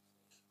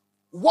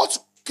 What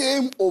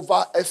came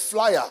over a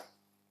flyer?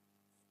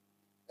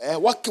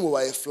 What came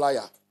over a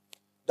flyer?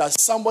 That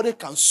somebody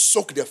can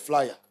soak the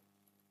flyer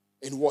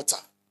in water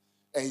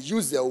and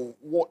use the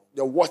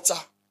water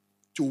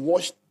to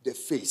wash the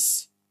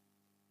face.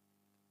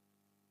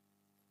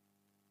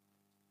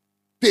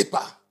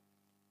 Paper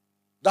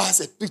that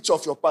has a picture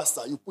of your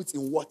pastor, you put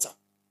in water.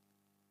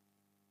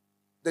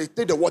 They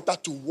take the water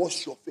to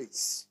wash your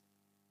face.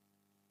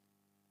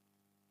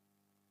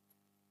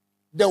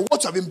 Then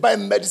what you have been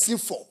buying medicine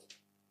for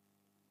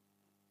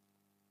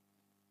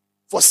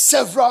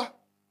several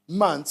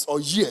months or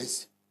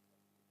years,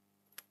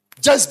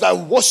 just by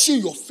washing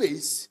your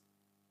face,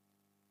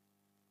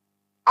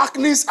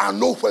 acne are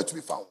nowhere to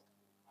be found.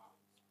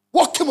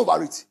 What came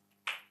over it?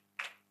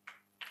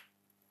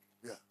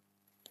 Yeah.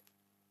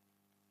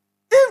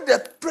 If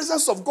the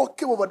presence of God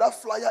came over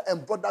that flyer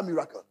and brought that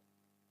miracle,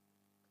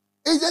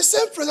 it's the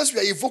same presence we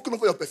are evoking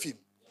over your perfume.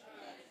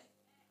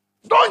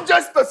 Don't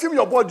just perfume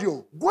your body.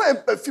 Go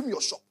and perfume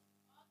your shop.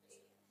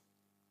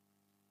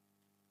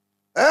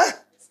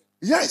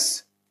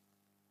 Yes.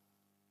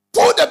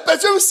 Put the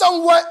perfume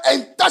somewhere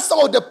and touch some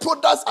of the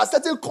products at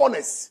certain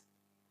corners.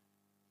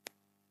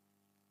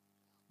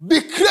 Be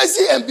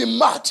crazy and be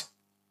mad.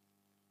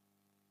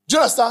 Do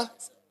you understand?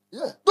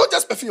 Yeah. Don't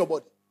just perfume your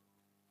body.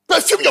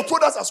 Perfume your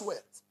products as well.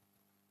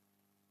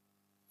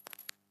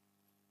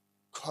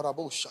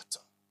 Karabo shata.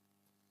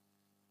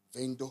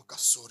 Vendo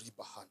kasori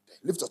bahande.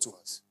 Lift your two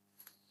hands.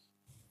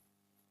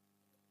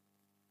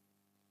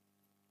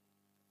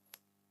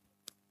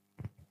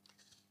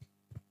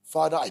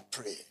 Father, I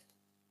pray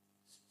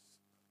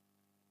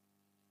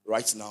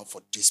right now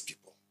for these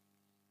people.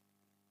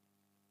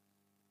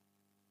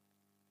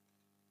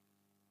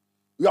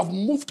 You have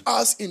moved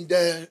us in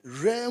the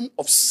realm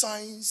of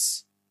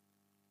signs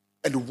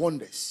and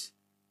wonders.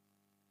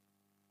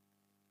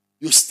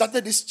 You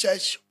started this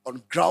church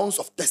on grounds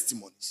of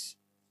testimonies.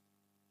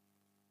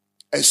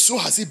 And so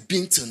has it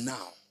been till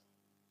now.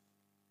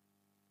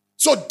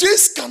 So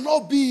this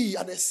cannot be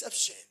an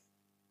exception.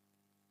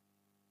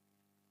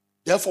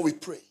 Therefore we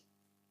pray.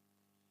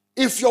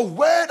 If your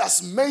word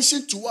has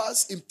mentioned to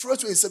us in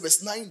Proverbs 27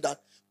 verse 9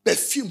 that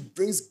perfume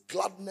brings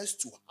gladness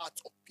to heart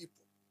of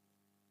people,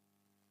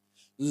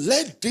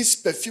 let this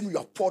perfume you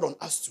have poured on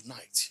us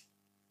tonight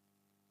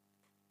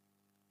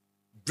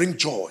bring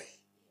joy,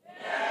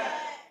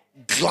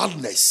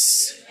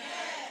 gladness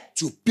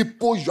to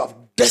people you have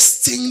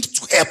destined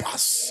to help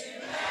us.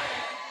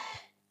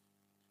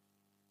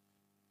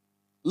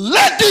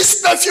 Let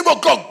this perfume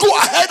of God go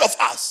ahead of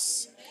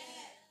us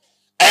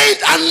and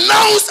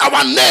announce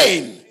our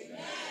name.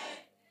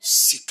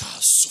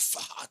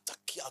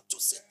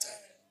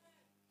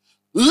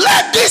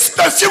 Let this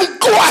perfume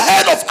go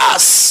ahead of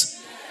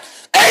us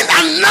and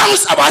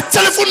announce our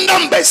telephone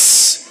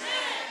numbers.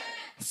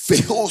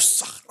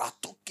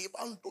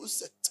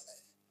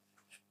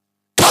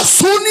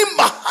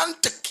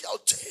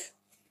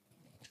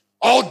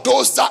 All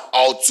those that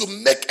ought to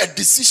make a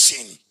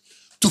decision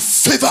to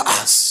favor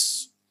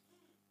us.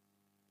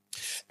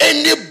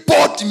 Any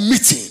board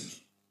meeting,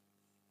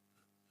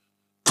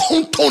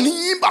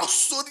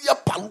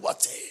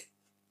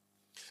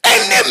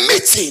 any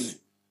meeting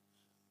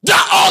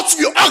that ought to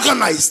be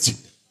organized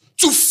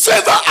to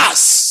favor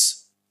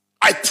us,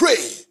 I pray,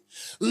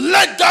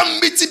 let that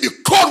meeting be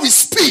called with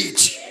speed.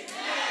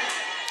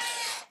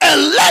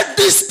 And let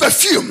this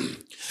perfume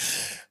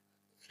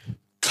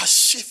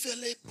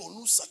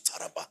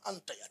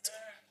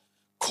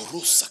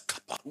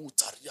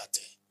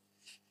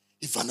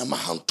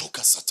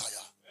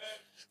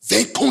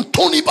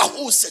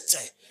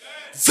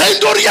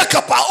Vendoria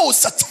kapao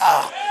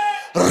sata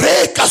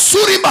re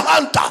kasuri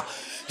mahanta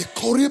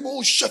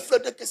ikoribo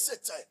shefede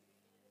kesete.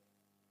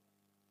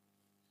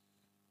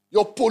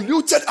 Your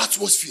polluted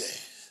atmosphere,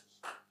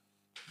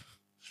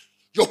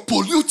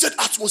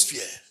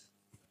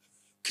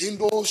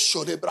 Kindo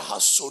shodebraha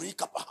sori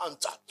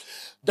kapahanta,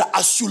 that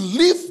as you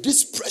leave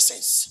this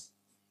presence,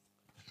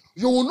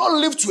 you will not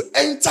live to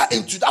enter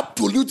into that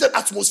polluted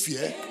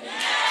atmosphere,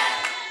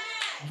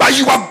 but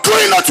you are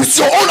going out with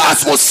your own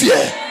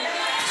atmosphere.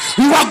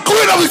 You are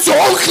going out with your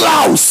own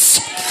clouds.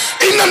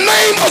 In the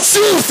name of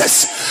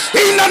Jesus.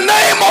 In the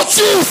name of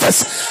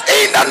Jesus.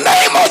 In the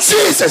name of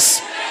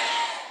Jesus.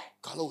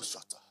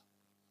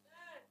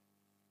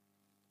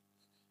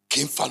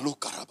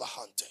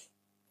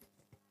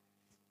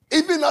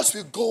 Even as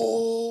we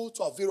go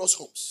to our various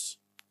homes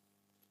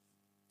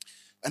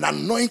and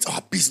anoint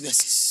our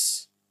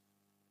businesses,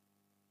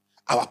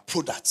 our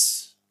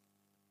products,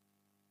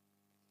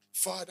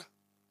 Father,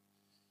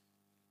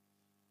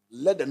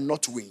 let the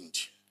north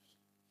wind,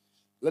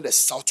 let the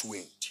south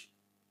wind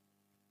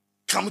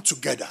come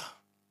together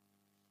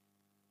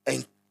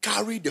and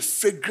carry the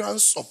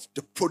fragrance of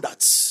the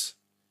products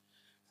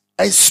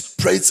and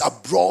spread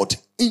abroad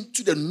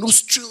into the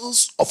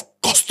nostrils of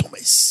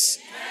customers.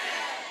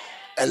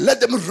 And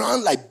let them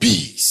run like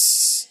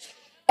bees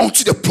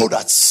onto the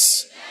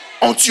products,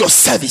 onto your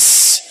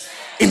service.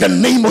 In the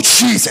name of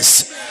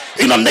Jesus.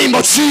 In the name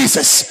of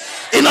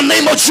Jesus. In the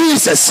name of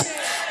Jesus.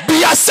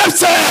 Be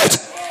accepted.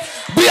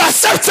 Be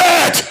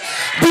accepted.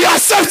 Be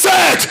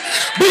accepted.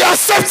 Be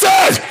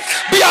accepted.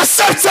 Be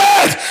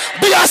accepted.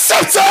 Be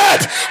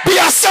accepted. Be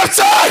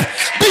accepted.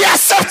 Be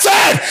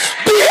accepted.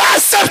 Be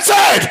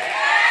accepted.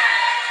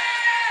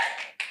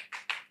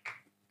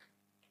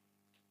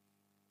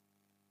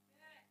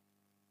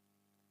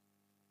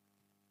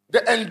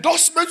 The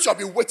endorsement you have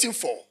been waiting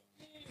for.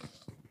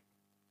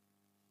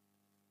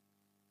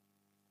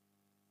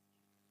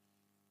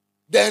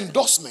 The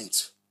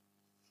endorsement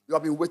you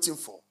have been waiting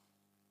for.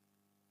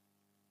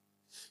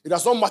 It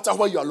does not matter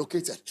where you are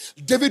located.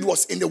 David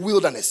was in the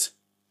wilderness,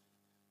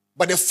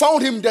 but they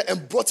found him there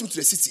and brought him to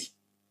the city,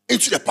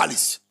 into the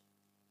palace.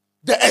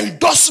 The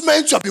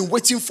endorsement you have been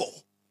waiting for.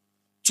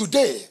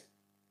 Today,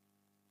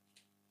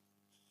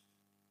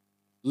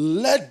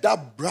 let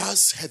that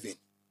brass heaven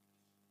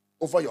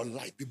over your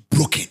life be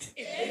broken.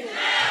 Amen.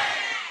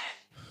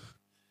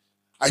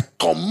 I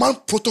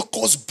command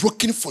protocols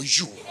broken for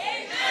you.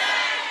 Amen.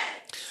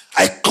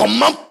 I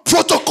command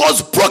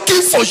protocols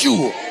broken for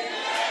you.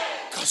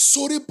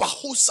 Kasori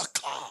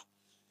bahosaka.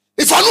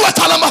 If I know what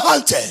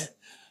alamahante,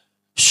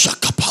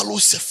 shakapalo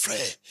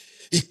sefre,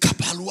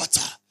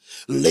 ikapaluata,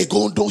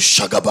 legondo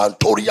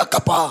shagabantoria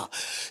kapa,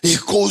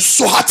 iko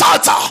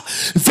sohatata,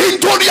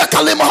 vindoria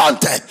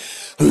kalemahante,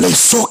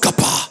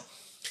 lesokapa.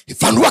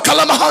 If I know what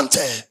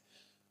kalamahante,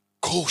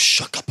 ko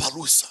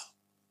shakapalusa.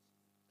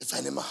 If I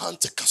know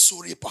mahante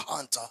kasori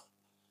pahanta,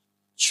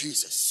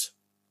 Jesus,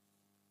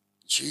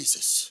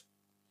 Jesus,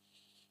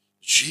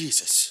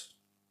 Jesus.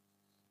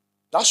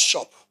 That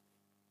shop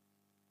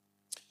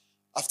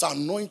after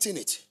anointing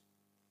it,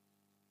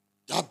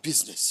 that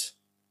business,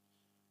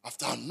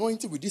 after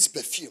anointing with this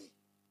perfume,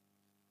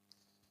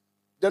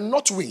 the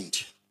north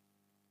wind,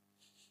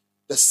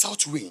 the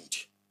south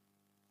wind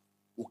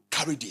will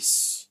carry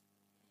this.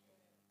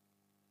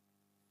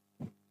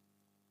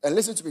 And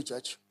listen to me,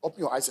 church. Open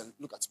your eyes and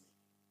look at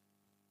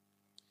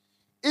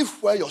me.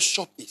 If where your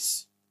shop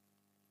is,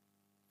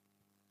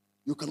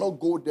 you cannot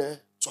go there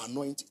to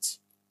anoint it,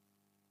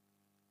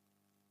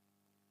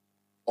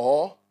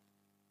 or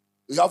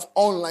you have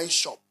online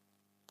shop,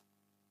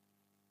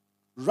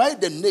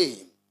 write the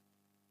name.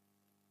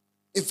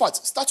 In fact,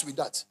 start with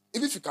that.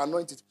 Even if you can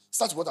anoint it,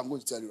 start with what I'm going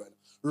to tell you right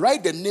now.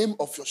 Write the name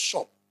of your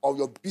shop or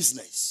your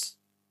business.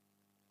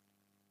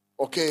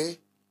 Okay?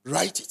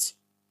 Write it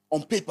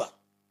on paper.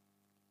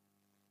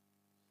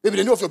 Maybe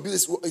the name of your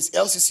business is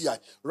LCCI.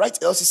 Write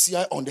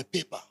LCCI on the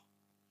paper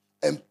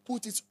and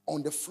put it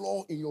on the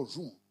floor in your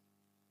room.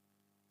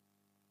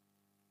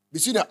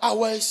 Between the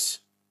hours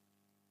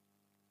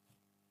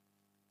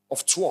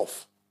of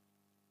 12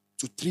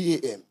 to 3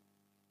 a.m.,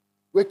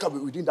 wake up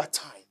within that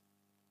time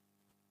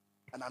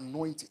and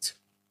anoint it.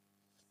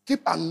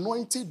 Keep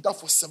anointing that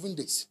for 7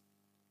 days,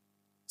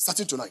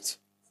 starting tonight.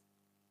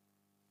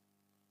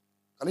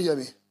 Can you hear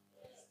me?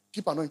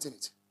 Keep anointing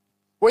it.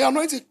 When you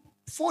anoint it,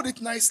 fold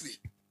it nicely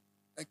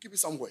and keep it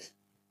somewhere.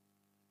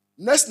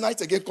 Next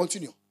night again,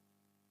 continue.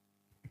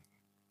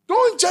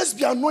 Don't just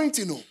be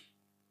anointing. No.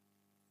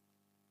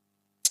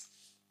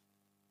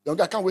 Young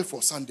guy, I can't wait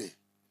for Sunday.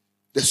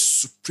 The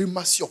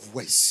supremacy of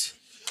words.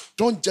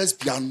 Don't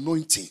just be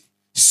anointing.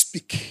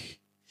 Speak.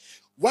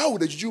 Why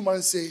would the Jew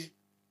man say,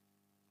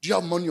 do you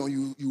have money on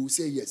you? You will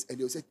say yes. And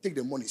they will say, take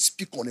the money.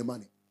 Speak on the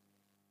money.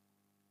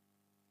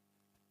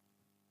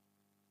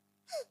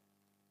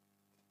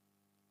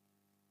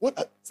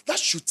 That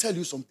should tell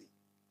you something.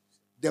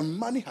 The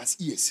money has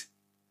ears.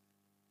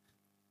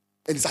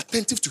 And is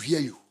attentive to hear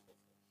you.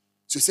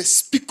 So he says,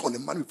 speak on the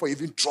money before you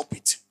even drop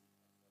it.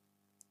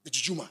 The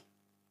Jew man.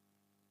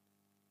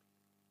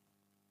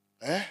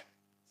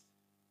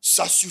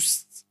 So as you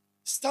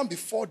stand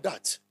before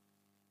that,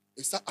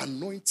 you start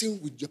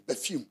anointing with your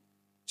perfume.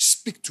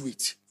 Speak to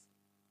it.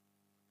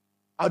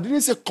 I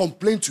didn't say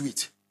complain to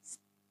it.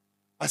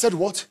 I said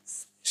what?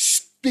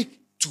 Speak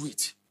to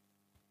it.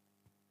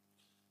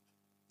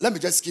 Let me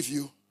just give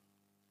you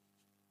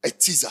a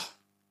teaser.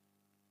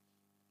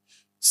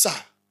 Sir,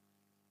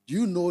 do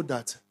you know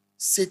that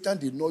Satan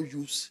did not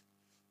use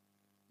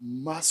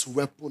mass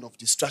weapon of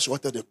destruction,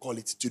 whatever they call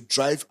it, to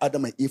drive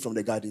Adam and Eve from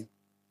the garden?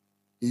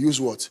 He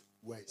used what?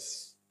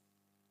 Words.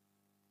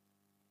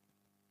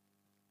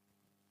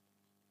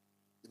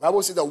 The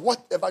Bible says that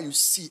whatever you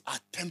see are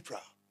temporal.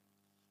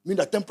 Meaning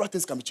that temporal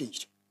things can be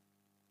changed.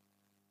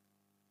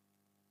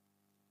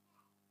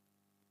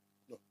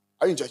 No.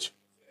 Are you in church?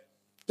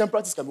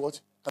 Temporal things can be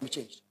what? Can be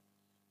changed.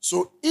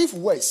 So if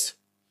words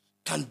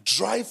can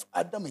drive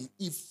Adam and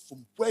Eve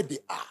from where they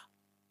are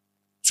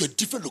to a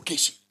different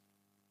location,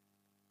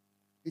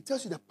 it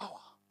tells you the power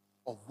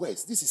of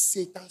words. This is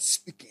Satan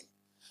speaking.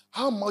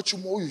 How much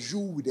more you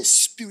with the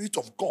Spirit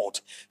of God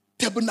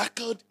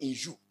tabernacled in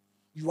you?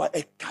 You are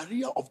a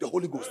carrier of the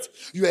Holy Ghost.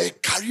 You are a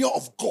carrier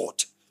of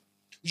God.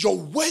 Your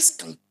words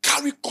can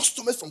carry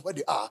customers from where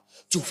they are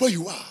to where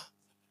you are.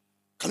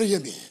 Can you hear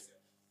me?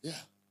 Yeah.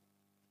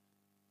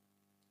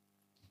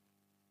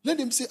 Let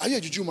them say, are you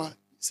a juju man?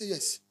 Say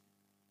yes.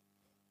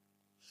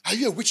 Are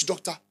you a witch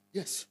doctor?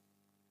 Yes.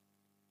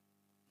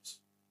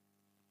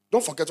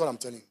 Don't forget what I'm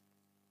telling you.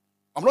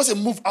 I'm not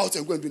saying move out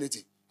and go and do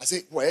anything. I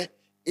say, where?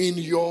 In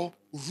your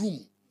room.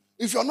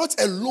 If you're not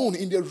alone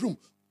in the room,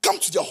 come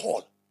to the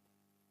hall.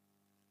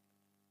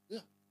 Yeah.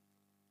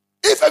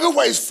 If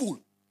everywhere is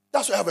full,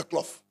 that's why I have a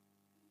cloth.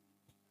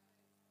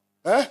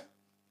 That's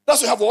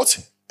why I have what?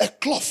 A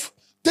cloth.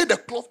 Take the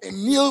cloth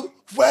and kneel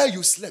where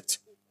you slept.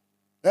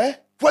 Where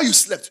you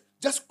slept.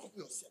 Just cover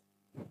yourself.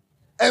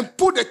 And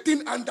put the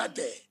thing under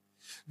there.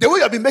 The way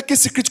you have been making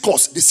secret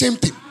calls, the same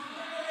thing.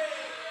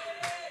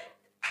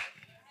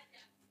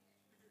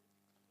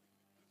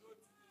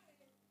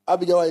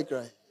 Abigail, why you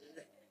crying?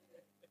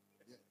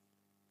 Yeah.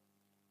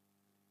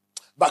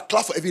 But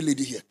clap for every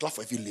lady here. Clap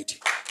for every lady.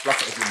 Clap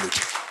for every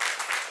lady.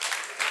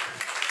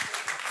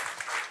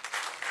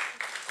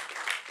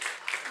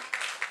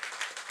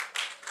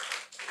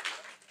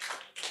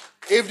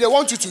 If they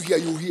want you to hear,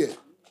 you hear.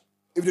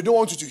 If they don't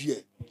want you to hear,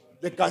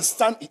 they can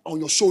stand on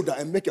your shoulder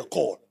and make a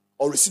call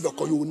or receive a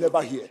call you will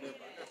never hear.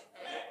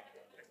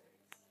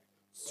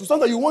 So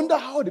sometimes you wonder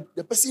how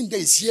the person there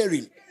is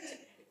hearing.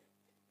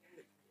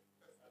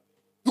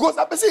 Because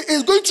that person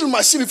is going through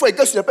machine before it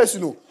gets to the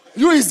person.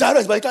 You is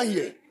direct, but he can't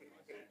hear.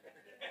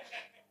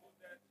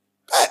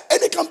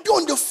 And they can be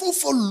on the phone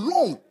for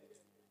long. And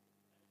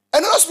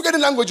they're not speaking the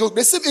language.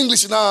 They speak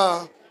English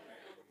now,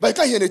 but you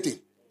can't hear anything.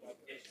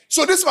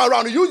 So this time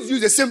around, you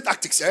use the same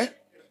tactics.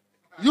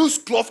 Use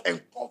cloth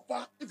and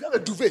cover. If you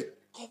have a duvet,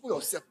 cover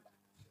yourself.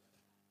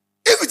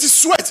 If it is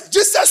sweat,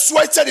 Jesus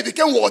sweated, it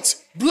became what?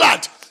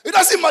 Blood. It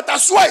doesn't matter.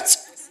 Sweat.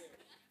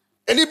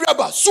 And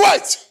Ibrahim,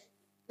 sweat.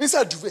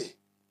 Inside duvet.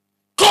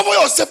 Cover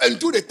yourself and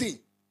do the thing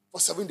for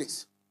 7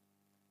 days.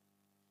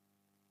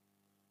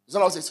 Is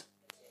that what it?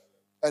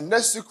 And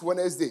next week,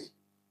 Wednesday,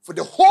 for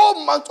the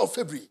whole month of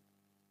February,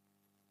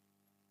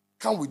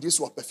 come with this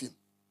one perfume.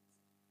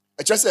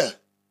 I just said,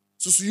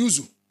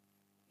 Susuyuzu.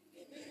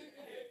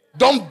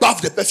 Don't bath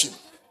the perfume.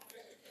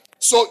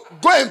 So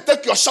go and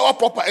take your shower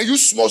proper and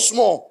use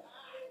small.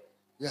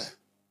 Yeah.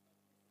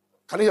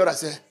 Can you hear what I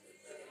say?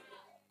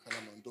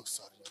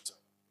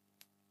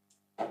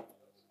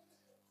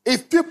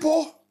 If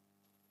people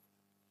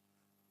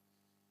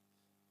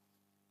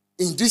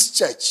in this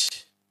church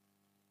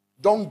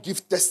don't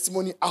give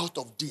testimony out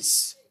of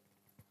this,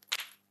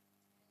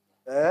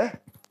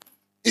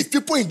 if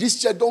people in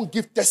this church don't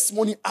give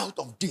testimony out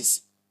of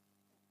this,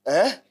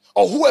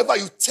 or whoever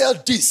you tell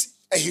this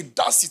and he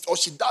does it or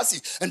she does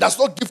it and does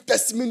not give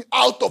testimony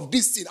out of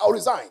this thing, I'll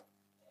resign.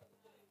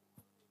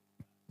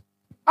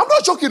 I'm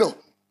not joking, no.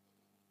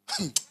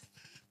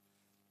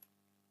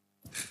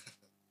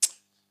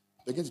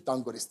 Begin to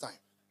thank God. It's time.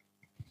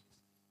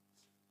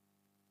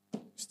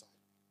 It's time.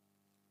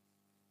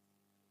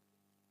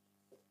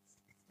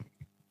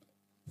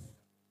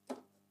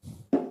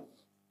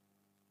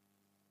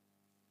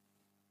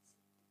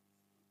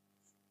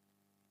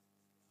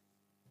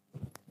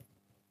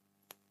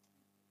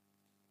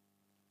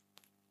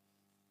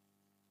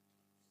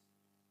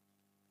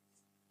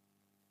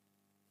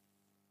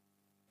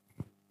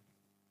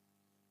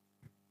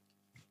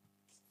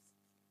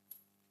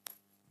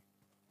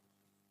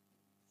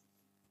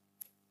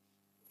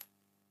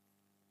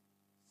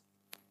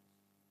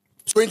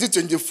 In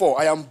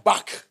 2024, I am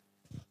back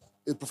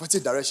in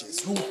prophetic directions.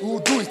 Who will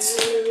do it?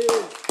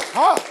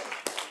 Huh?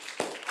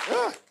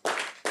 Yeah.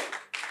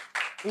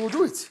 Who will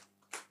do it?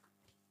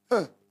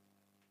 Huh.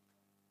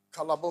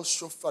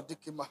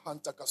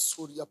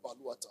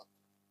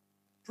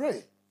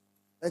 Pray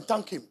and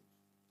thank him.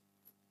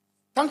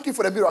 Thank him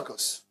for the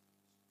miracles.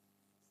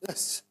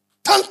 Yes.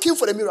 Thank him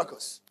for the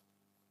miracles.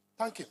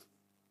 Thank him.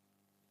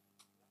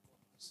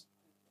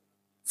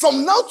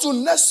 From now to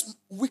next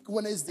week,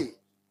 Wednesday.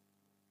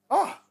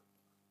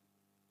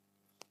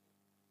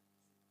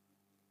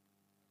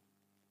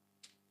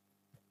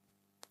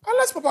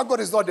 Unless Papa God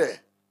is not there.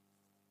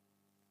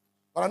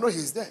 But I know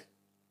he's there.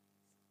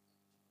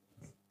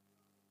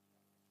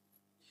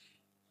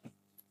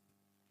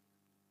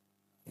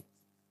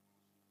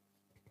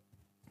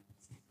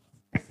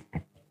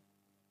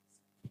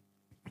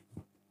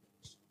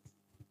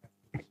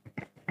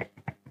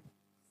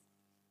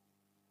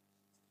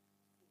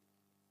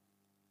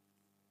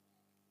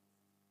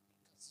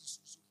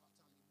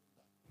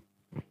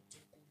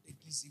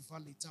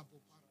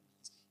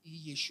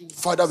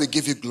 Father, we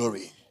give you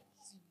glory.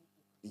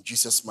 In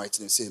Jesus'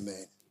 mighty name, say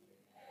amen.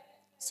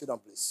 Sit down,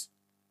 please.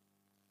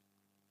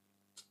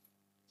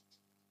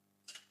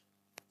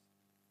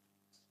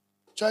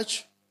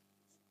 Church,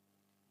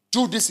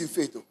 do this in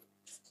faith.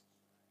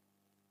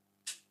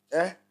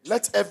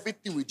 Let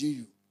everything within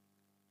you.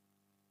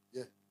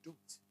 Yeah, do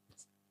it.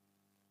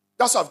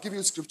 That's why I've given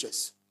you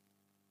scriptures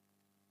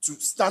to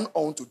stand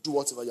on to do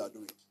whatever you are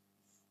doing.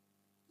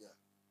 Yeah.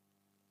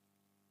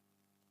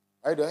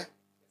 Right there?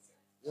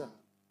 Yeah.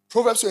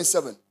 Proverbs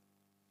 27,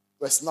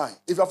 verse 9.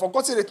 If you have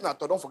forgotten it now,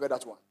 don't forget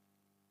that one.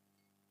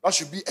 That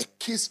should be a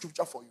key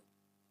scripture for you.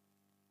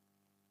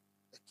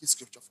 A key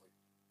scripture for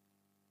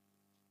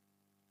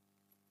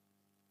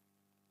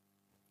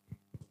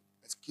you.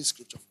 A key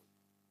scripture for you.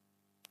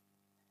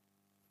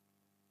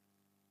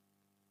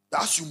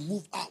 That as you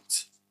move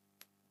out,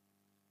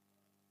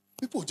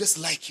 people just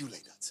like you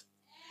like that.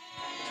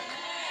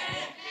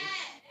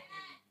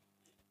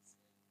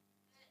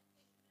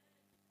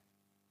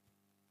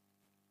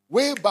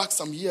 Way back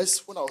some years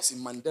when I was in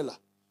Mandela,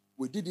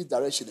 we did this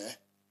direction.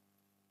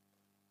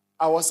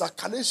 I was at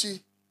Kaneshi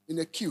in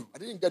a queue. I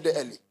didn't get there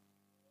early.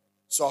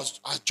 So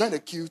I joined a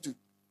queue to,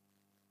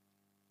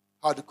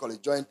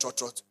 join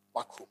Trot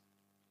back home.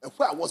 And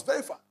where I was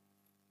very far.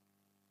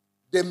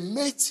 The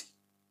mate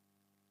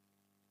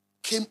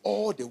came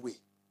all the way.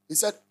 He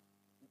said,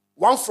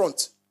 one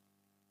front.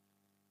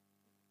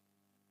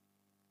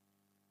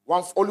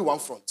 Only one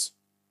front.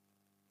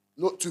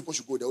 No two people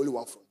should go there, only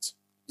one front.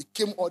 He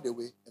came all the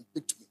way and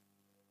picked me.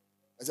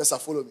 And said, sir,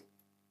 follow me.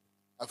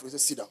 I said,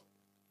 sit down.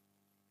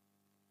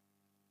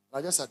 And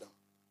I just sat down.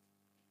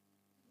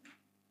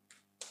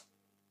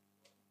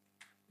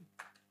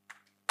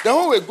 Then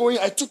when we were going,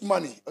 I took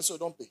money. I said,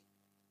 don't pay.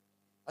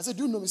 I said,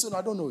 do you know me? He said, no,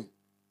 I don't know you.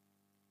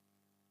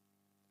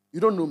 You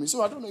don't know me.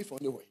 So I don't know you from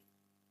anywhere.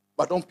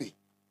 But don't pay.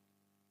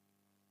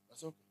 I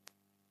said, okay.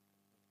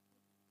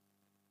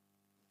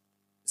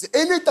 He said,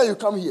 anytime you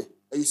come here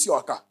and you see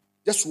our car,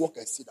 just walk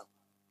and sit down.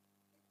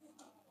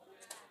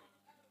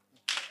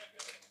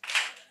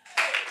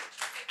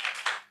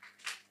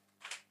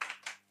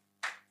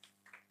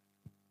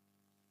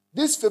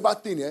 This favor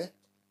thing,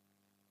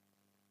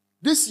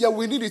 this year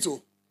we need it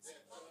all.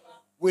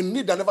 We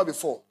need than never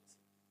before.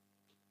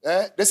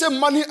 They say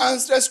money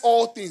answers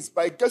all things,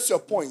 but it gets your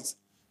points.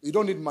 You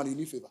don't need money, you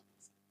need favor.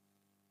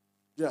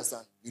 Do you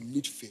understand? You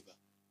need favor.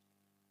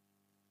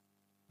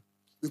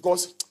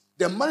 Because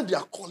the money they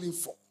are calling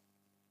for,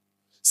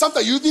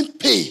 sometimes you even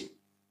pay,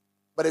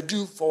 but they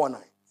do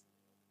 419.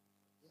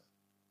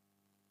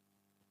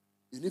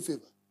 You need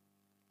favor.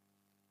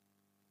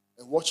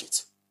 And watch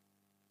it.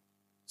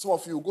 Some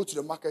of you will go to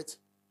the market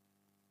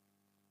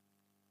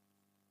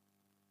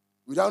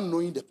without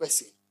knowing the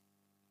person.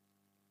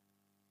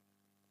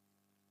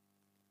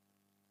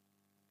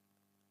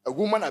 A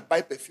woman I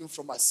buy perfume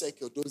from her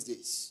circle those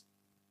days.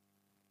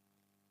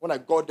 When I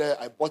got there,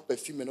 I bought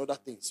perfume and other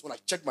things. When I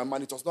checked my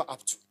money, it was not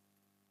up to.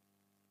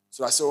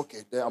 So I said, okay,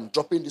 then I'm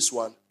dropping this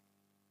one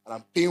and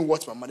I'm paying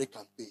what my money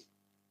can pay.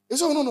 He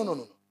said,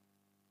 no.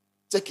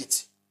 Take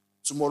it.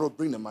 Tomorrow,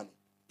 bring the money.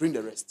 Bring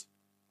the rest.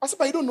 I said,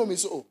 but you don't know me.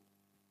 So,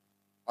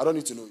 I don't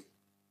need to know you.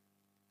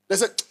 They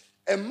said,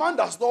 a man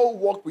does not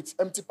work with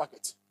empty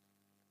pockets.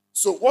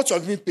 So what you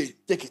have been paid,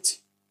 take it.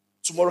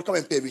 Tomorrow, come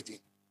and pay everything.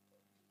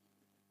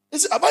 He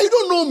said, but you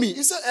don't know me.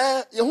 He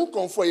said, you won't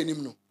come for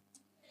you.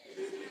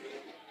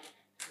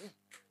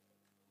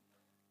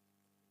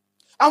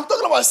 I'm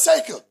talking about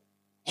cycle.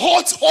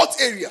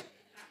 Hot area.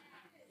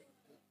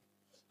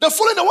 The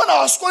following the one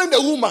I was calling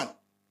the woman.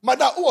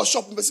 Madam, who was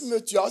shopping, I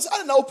said, I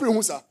didn't know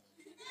who sir.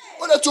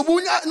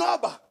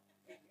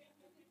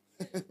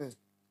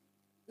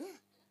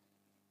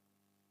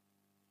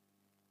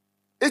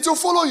 It will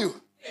follow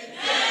you.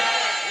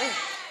 Yeah.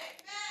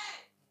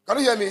 Can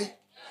you hear me?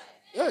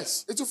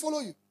 Yes, it will follow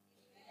you.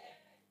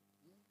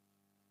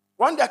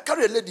 One day I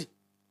carried a lady.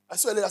 I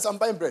saw a lady, I said, I'm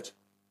buying bread.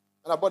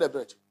 And I bought the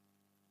bread.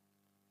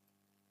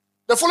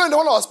 The following, the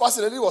one I was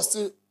passing, the lady was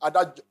still at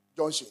that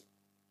junction.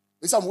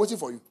 He said, I'm waiting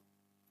for you.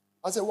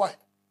 I said, why?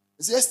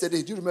 He said,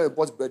 yesterday, do you remember I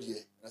bought bread here?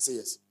 And I said,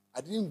 yes.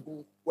 I didn't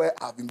go where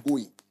I've been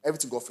going.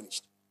 Everything got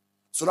finished.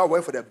 So now I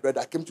went for the bread.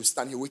 I came to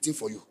stand here waiting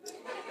for you.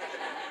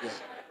 Yeah.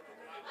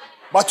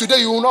 But today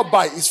you will not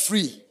buy. It's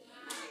free.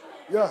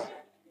 Yeah.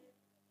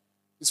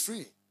 It's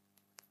free.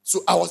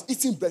 So I was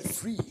eating bread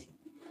free.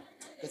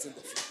 Eating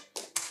bread free.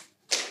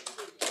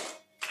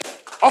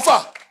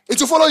 Offer. It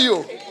will follow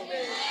you.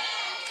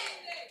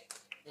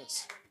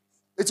 Yes.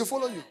 It will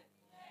follow you.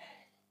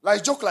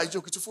 Like joke, it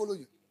will follow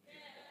you.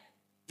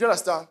 Do you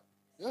understand?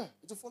 Yeah,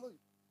 it will follow you.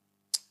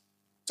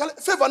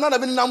 Favor not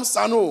having nam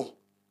sano.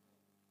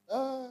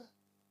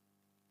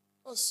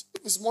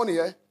 If it's money,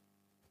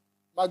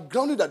 my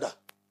grounded dada.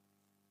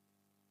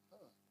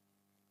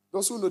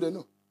 Those who know, they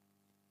know.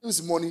 If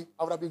it's money,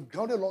 I would have been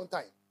grounded a long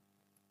time.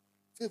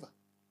 Favor.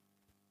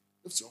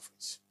 Lift your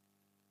offerings.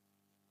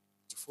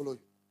 To follow you.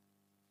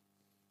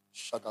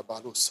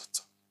 Shagabalo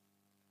Sata.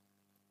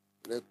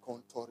 Le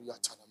Contoria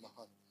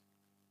Tanamahan.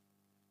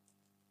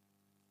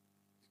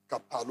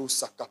 Kapalu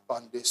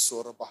Sakapande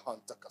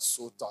Sorabahanta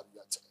Kasota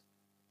Yate.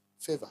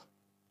 Favor.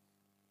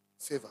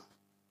 Favor.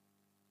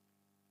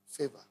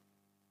 Favor.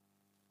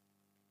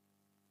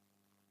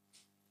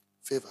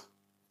 Favor.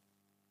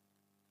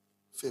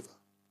 Favor.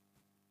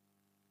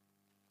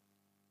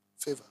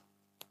 Favor.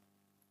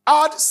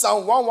 Add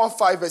Psalm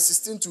 115 verse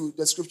 16 to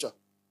the scripture.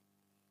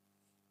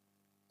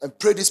 And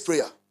pray this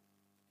prayer.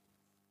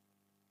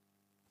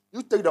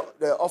 You take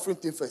the offering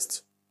thing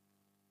first.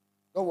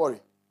 Don't worry.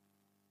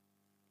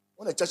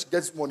 When the church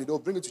gets money, they'll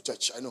bring it to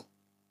church. I know.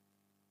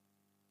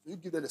 So you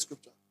give them the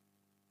scripture.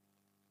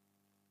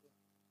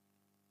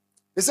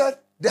 He said,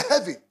 the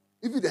heaven,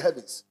 even the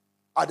heavens,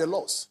 are the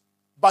Lord's.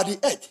 But the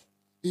earth,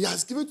 he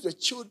has given to the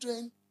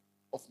children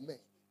of men.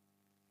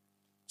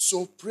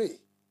 So pray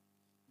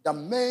that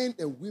men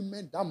and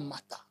women that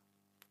matter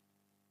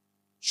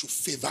should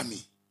favor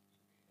me.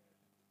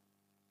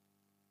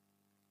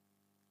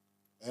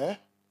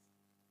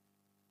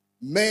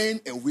 Men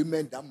and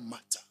women that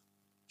matter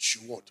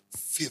should what?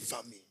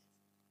 Favor me.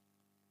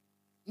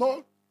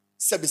 No,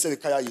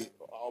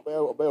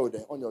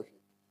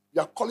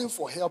 you are calling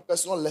for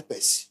helpers, not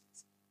lepers.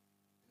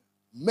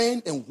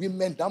 Men and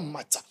women that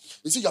matter.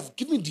 You see, you have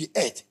given the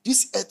earth.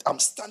 This earth I'm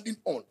standing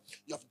on.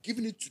 You have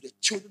given it to the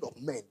children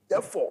of men.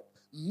 Therefore,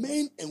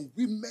 men and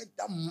women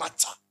that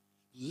matter,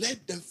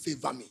 let them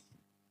favor me.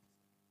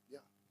 Yeah.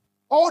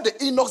 All the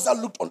Enochs that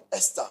looked on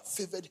Esther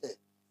favored her.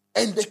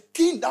 And the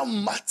king that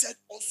mattered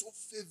also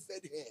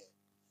favored her.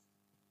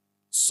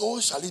 So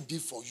shall it be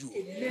for you.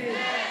 Amen.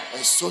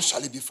 And so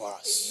shall it be for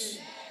us.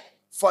 Amen.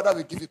 Father,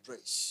 we give you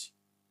praise.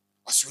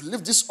 As we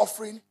lift this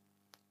offering,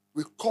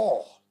 we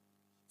call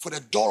for the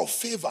door of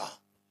favor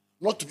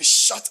not to be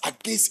shut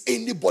against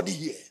anybody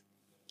here.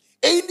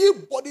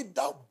 Anybody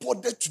that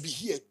bothered to be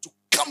here, to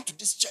come to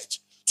this church,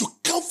 to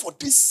come for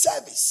this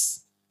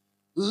service,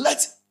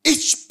 let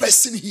each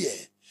person here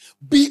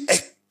be a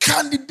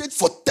candidate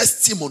for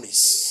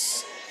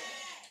testimonies.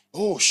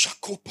 Oh,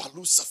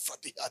 Shakopalusa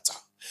Fadihata.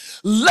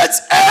 Let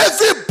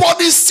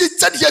everybody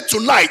seated here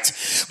tonight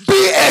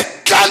be a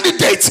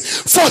candidate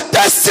for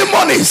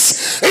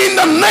testimonies in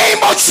the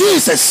name of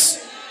Jesus.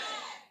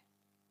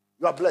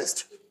 You are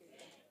blessed.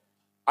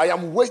 I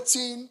am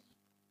waiting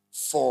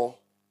for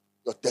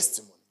your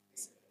testimony.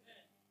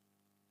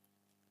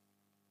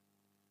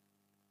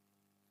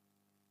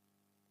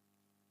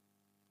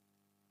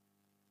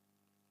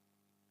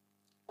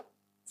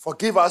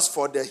 Forgive us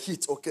for the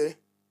heat, okay?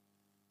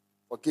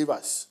 Forgive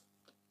us.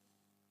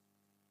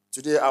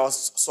 Today I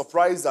was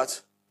surprised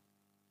that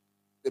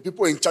the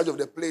people in charge of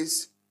the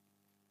place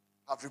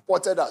have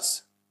reported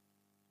us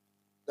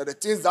that the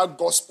things that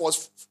God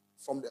spoils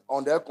from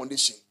on the air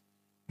condition,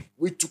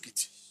 we took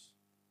it.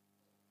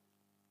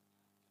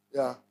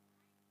 Yeah.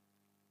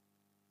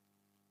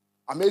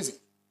 Amazing.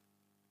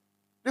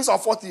 This is our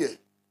 4th year.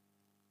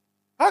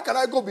 How can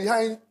I go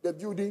behind the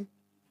building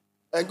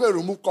and go and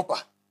remove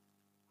copper?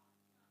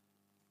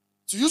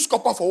 To use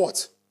copper for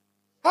what?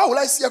 How will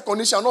I see a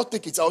condition and not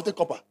take it? I'll take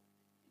copper.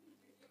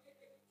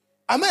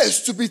 Am I a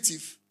stupid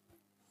thief?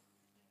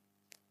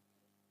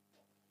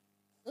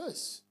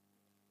 Yes.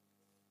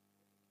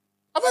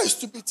 Am I a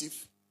stupid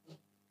thief?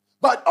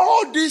 But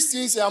all these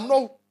things, I'm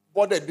not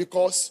bothered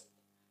because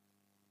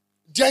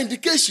they are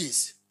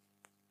indications.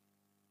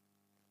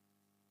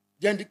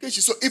 They are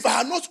indications. So if I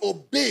had not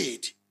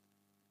obeyed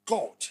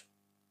God,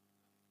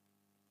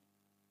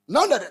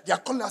 now that they are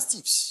calling us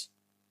thieves.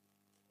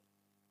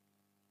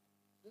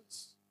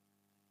 Yes.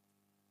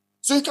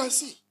 So you can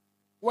see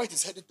where it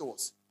is headed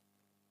towards.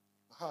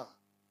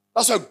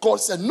 That's why God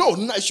said, no,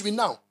 it should be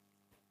now.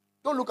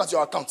 Don't look at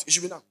your account. It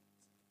should be now.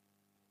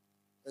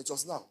 And it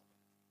was now.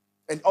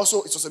 And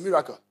also, it was a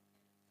miracle.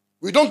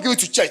 We don't give it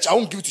to church. I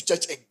won't give it to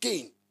church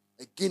again.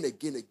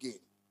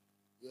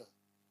 Yeah.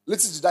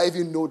 Little did I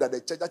even know that the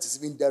church that is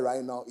even there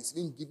right now is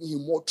even giving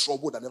him more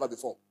trouble than ever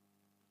before.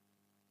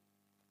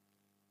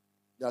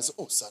 They say,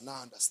 oh, sir, now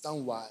I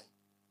understand why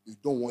you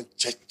don't want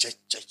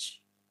church.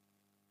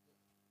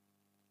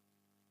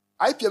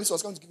 IPMC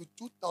was going to give you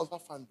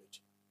 2,500.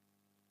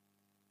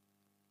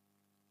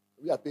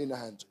 We are paying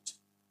 100.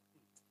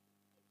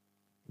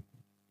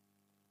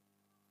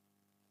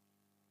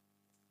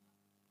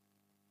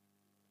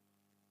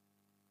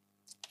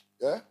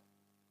 Yeah?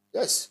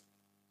 Yes.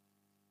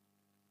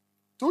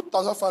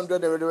 2,500,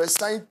 they were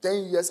signed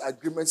 10 years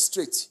agreement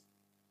straight.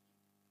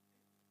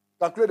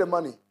 Calculate the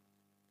money.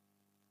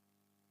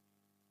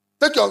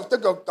 Take your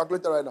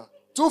calculator right now.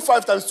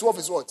 25 times 12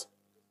 is what?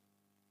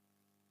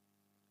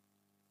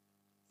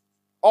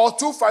 Or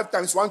 25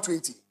 times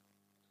 120.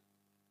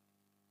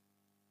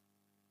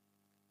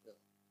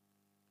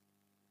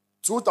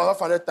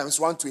 2,500 times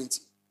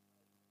 120.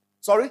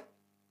 Sorry?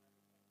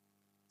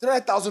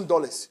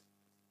 $300,000.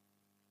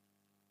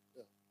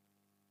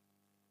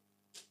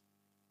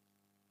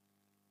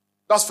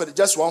 That's for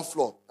just one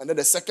floor. And then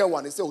the second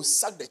one, they say, we'll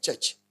sack the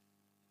church.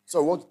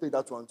 So we want to take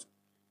that one too.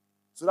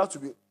 So that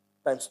will be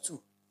times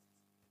 2.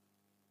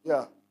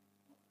 Yeah.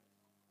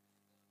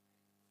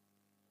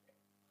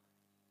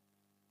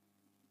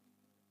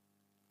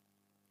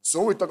 So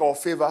when we talk about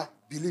favor,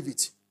 believe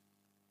it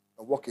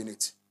and walk in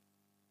it.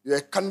 You're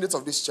a candidate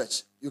of this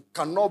church. You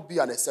cannot be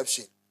an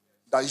exception.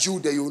 That you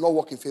will not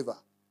walk in favor.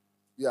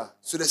 Yeah.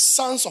 So the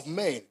sons of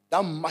men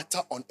that matter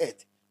on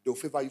earth, they will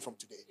favor you from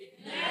today.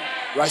 Amen.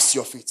 Rise to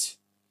your feet.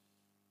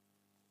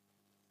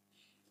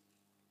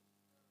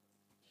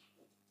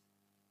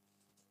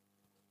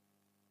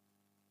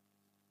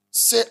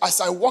 Say,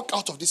 as I walk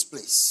out of this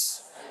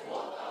place,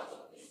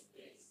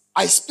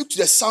 I speak to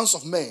the sons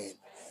of men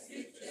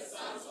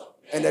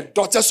and the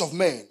daughters of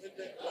men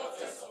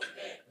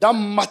that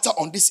matter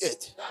on this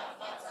earth.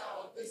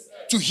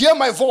 To hear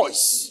my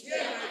voice.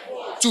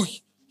 To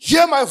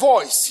hear my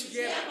voice.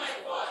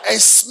 And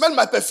smell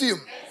my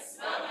perfume.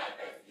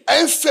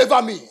 And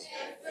favor me.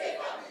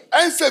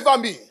 And favor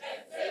me.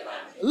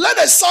 Let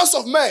the sons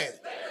of men,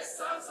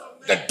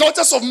 the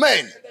daughters of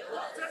men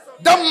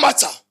that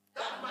matter,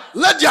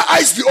 let their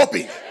eyes be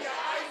open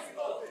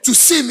to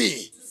see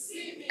me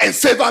and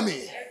favor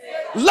me.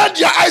 Let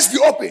their eyes be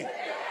open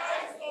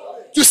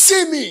to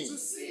see me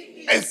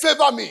and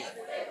favor me.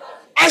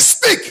 I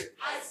speak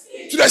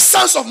to the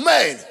sons of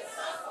men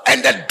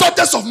and the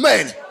daughters of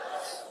men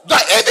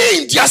that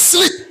even in their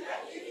sleep,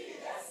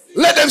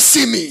 let them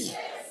see me.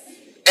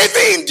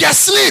 Even in their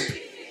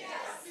sleep,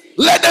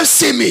 let them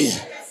see me.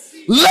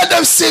 Let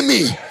them see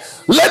me.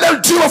 Let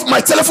them dream of my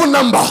telephone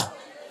number.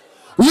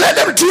 Let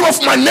them dream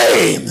of my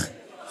name.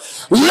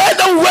 Let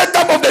them wake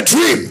up of the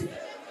dream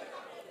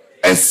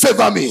and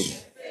favor me.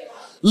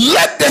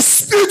 Let the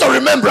spirit of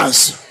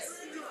remembrance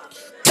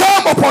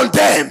come upon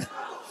them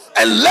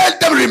and let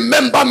them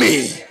remember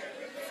me.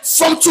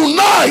 From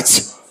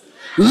tonight,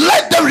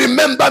 let them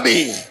remember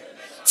me.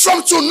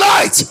 From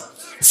tonight,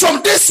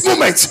 from this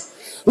moment,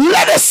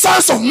 let the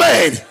sons of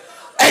men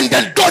and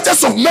the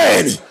daughters of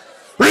men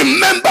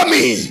remember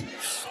me.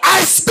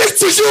 I speak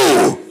to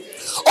you,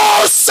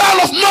 oh son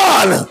of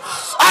man.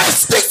 I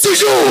speak to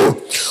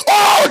you,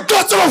 oh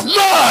daughter of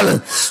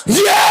man.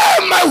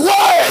 Hear my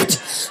word.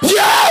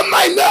 Hear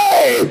my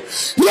name.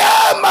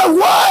 Hear my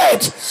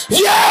word.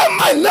 Hear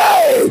my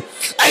name.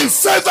 And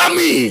favor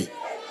me.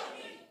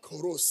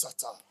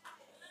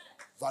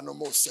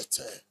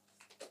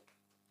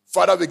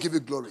 Father, we give you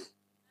glory.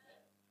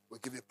 We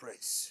give you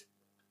praise.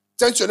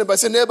 Turn to your neighbor and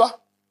say, neighbor,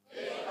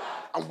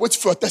 I'm waiting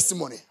for your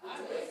testimony.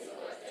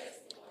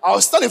 I'll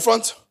stand in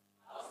front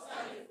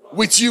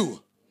with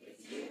you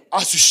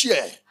as you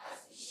share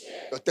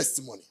your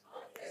testimony.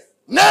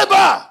 Neighbor,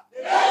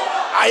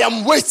 I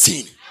am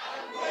waiting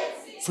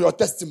for your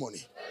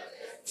testimony.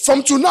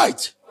 From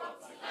tonight,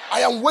 I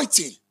am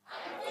waiting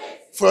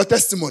for your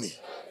testimony.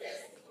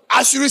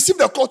 As you receive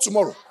the call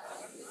tomorrow,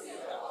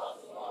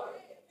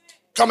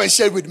 Come and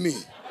share it with me.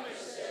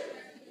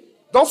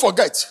 Don't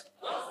forget.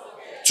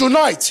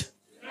 Tonight,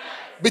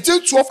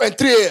 between 12 and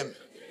 3 a.m.,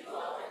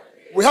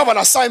 we have an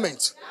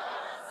assignment.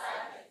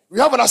 We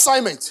have an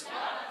assignment.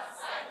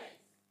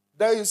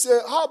 Then you say,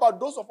 how about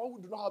those of us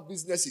who do not have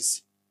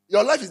businesses?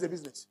 Your life is the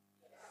business.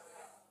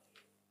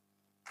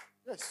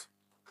 Yes.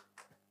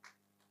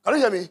 Can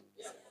you hear me?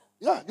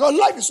 Yeah. Your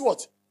life is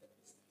what?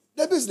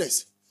 The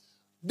business.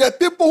 The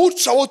people who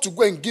traveled to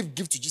go and give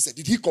gift to Jesus,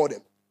 did he call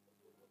them?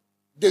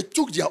 They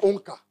took their own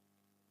car.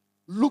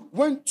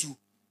 Went to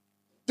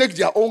take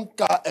their own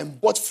car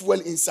and bought fuel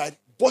inside,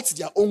 bought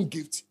their own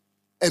gift,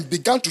 and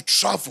began to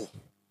travel.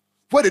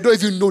 Where they don't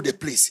even know the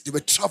place. They were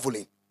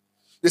traveling.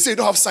 They say you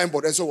don't have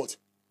signboard, and so what?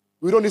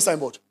 We don't need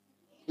signboard.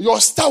 Your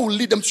star will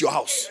lead them to your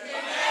house.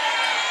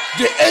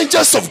 The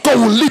angels of God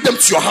will lead them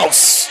to your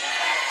house.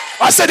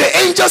 I said the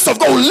angels of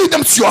God will lead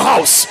them to your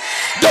house.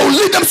 They will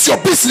lead them to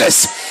your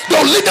business.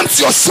 They will lead them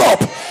to your shop.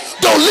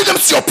 They will lead them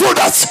to your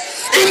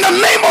products. In the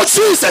name of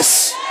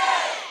Jesus.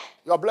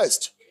 You are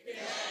blessed.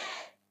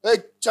 Hey,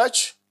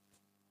 church.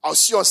 I'll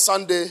see you on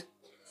Sunday.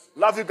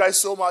 Love you guys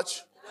so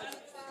much.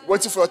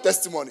 Waiting for your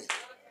testimony.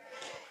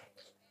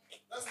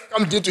 Let's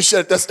come to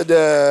share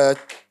the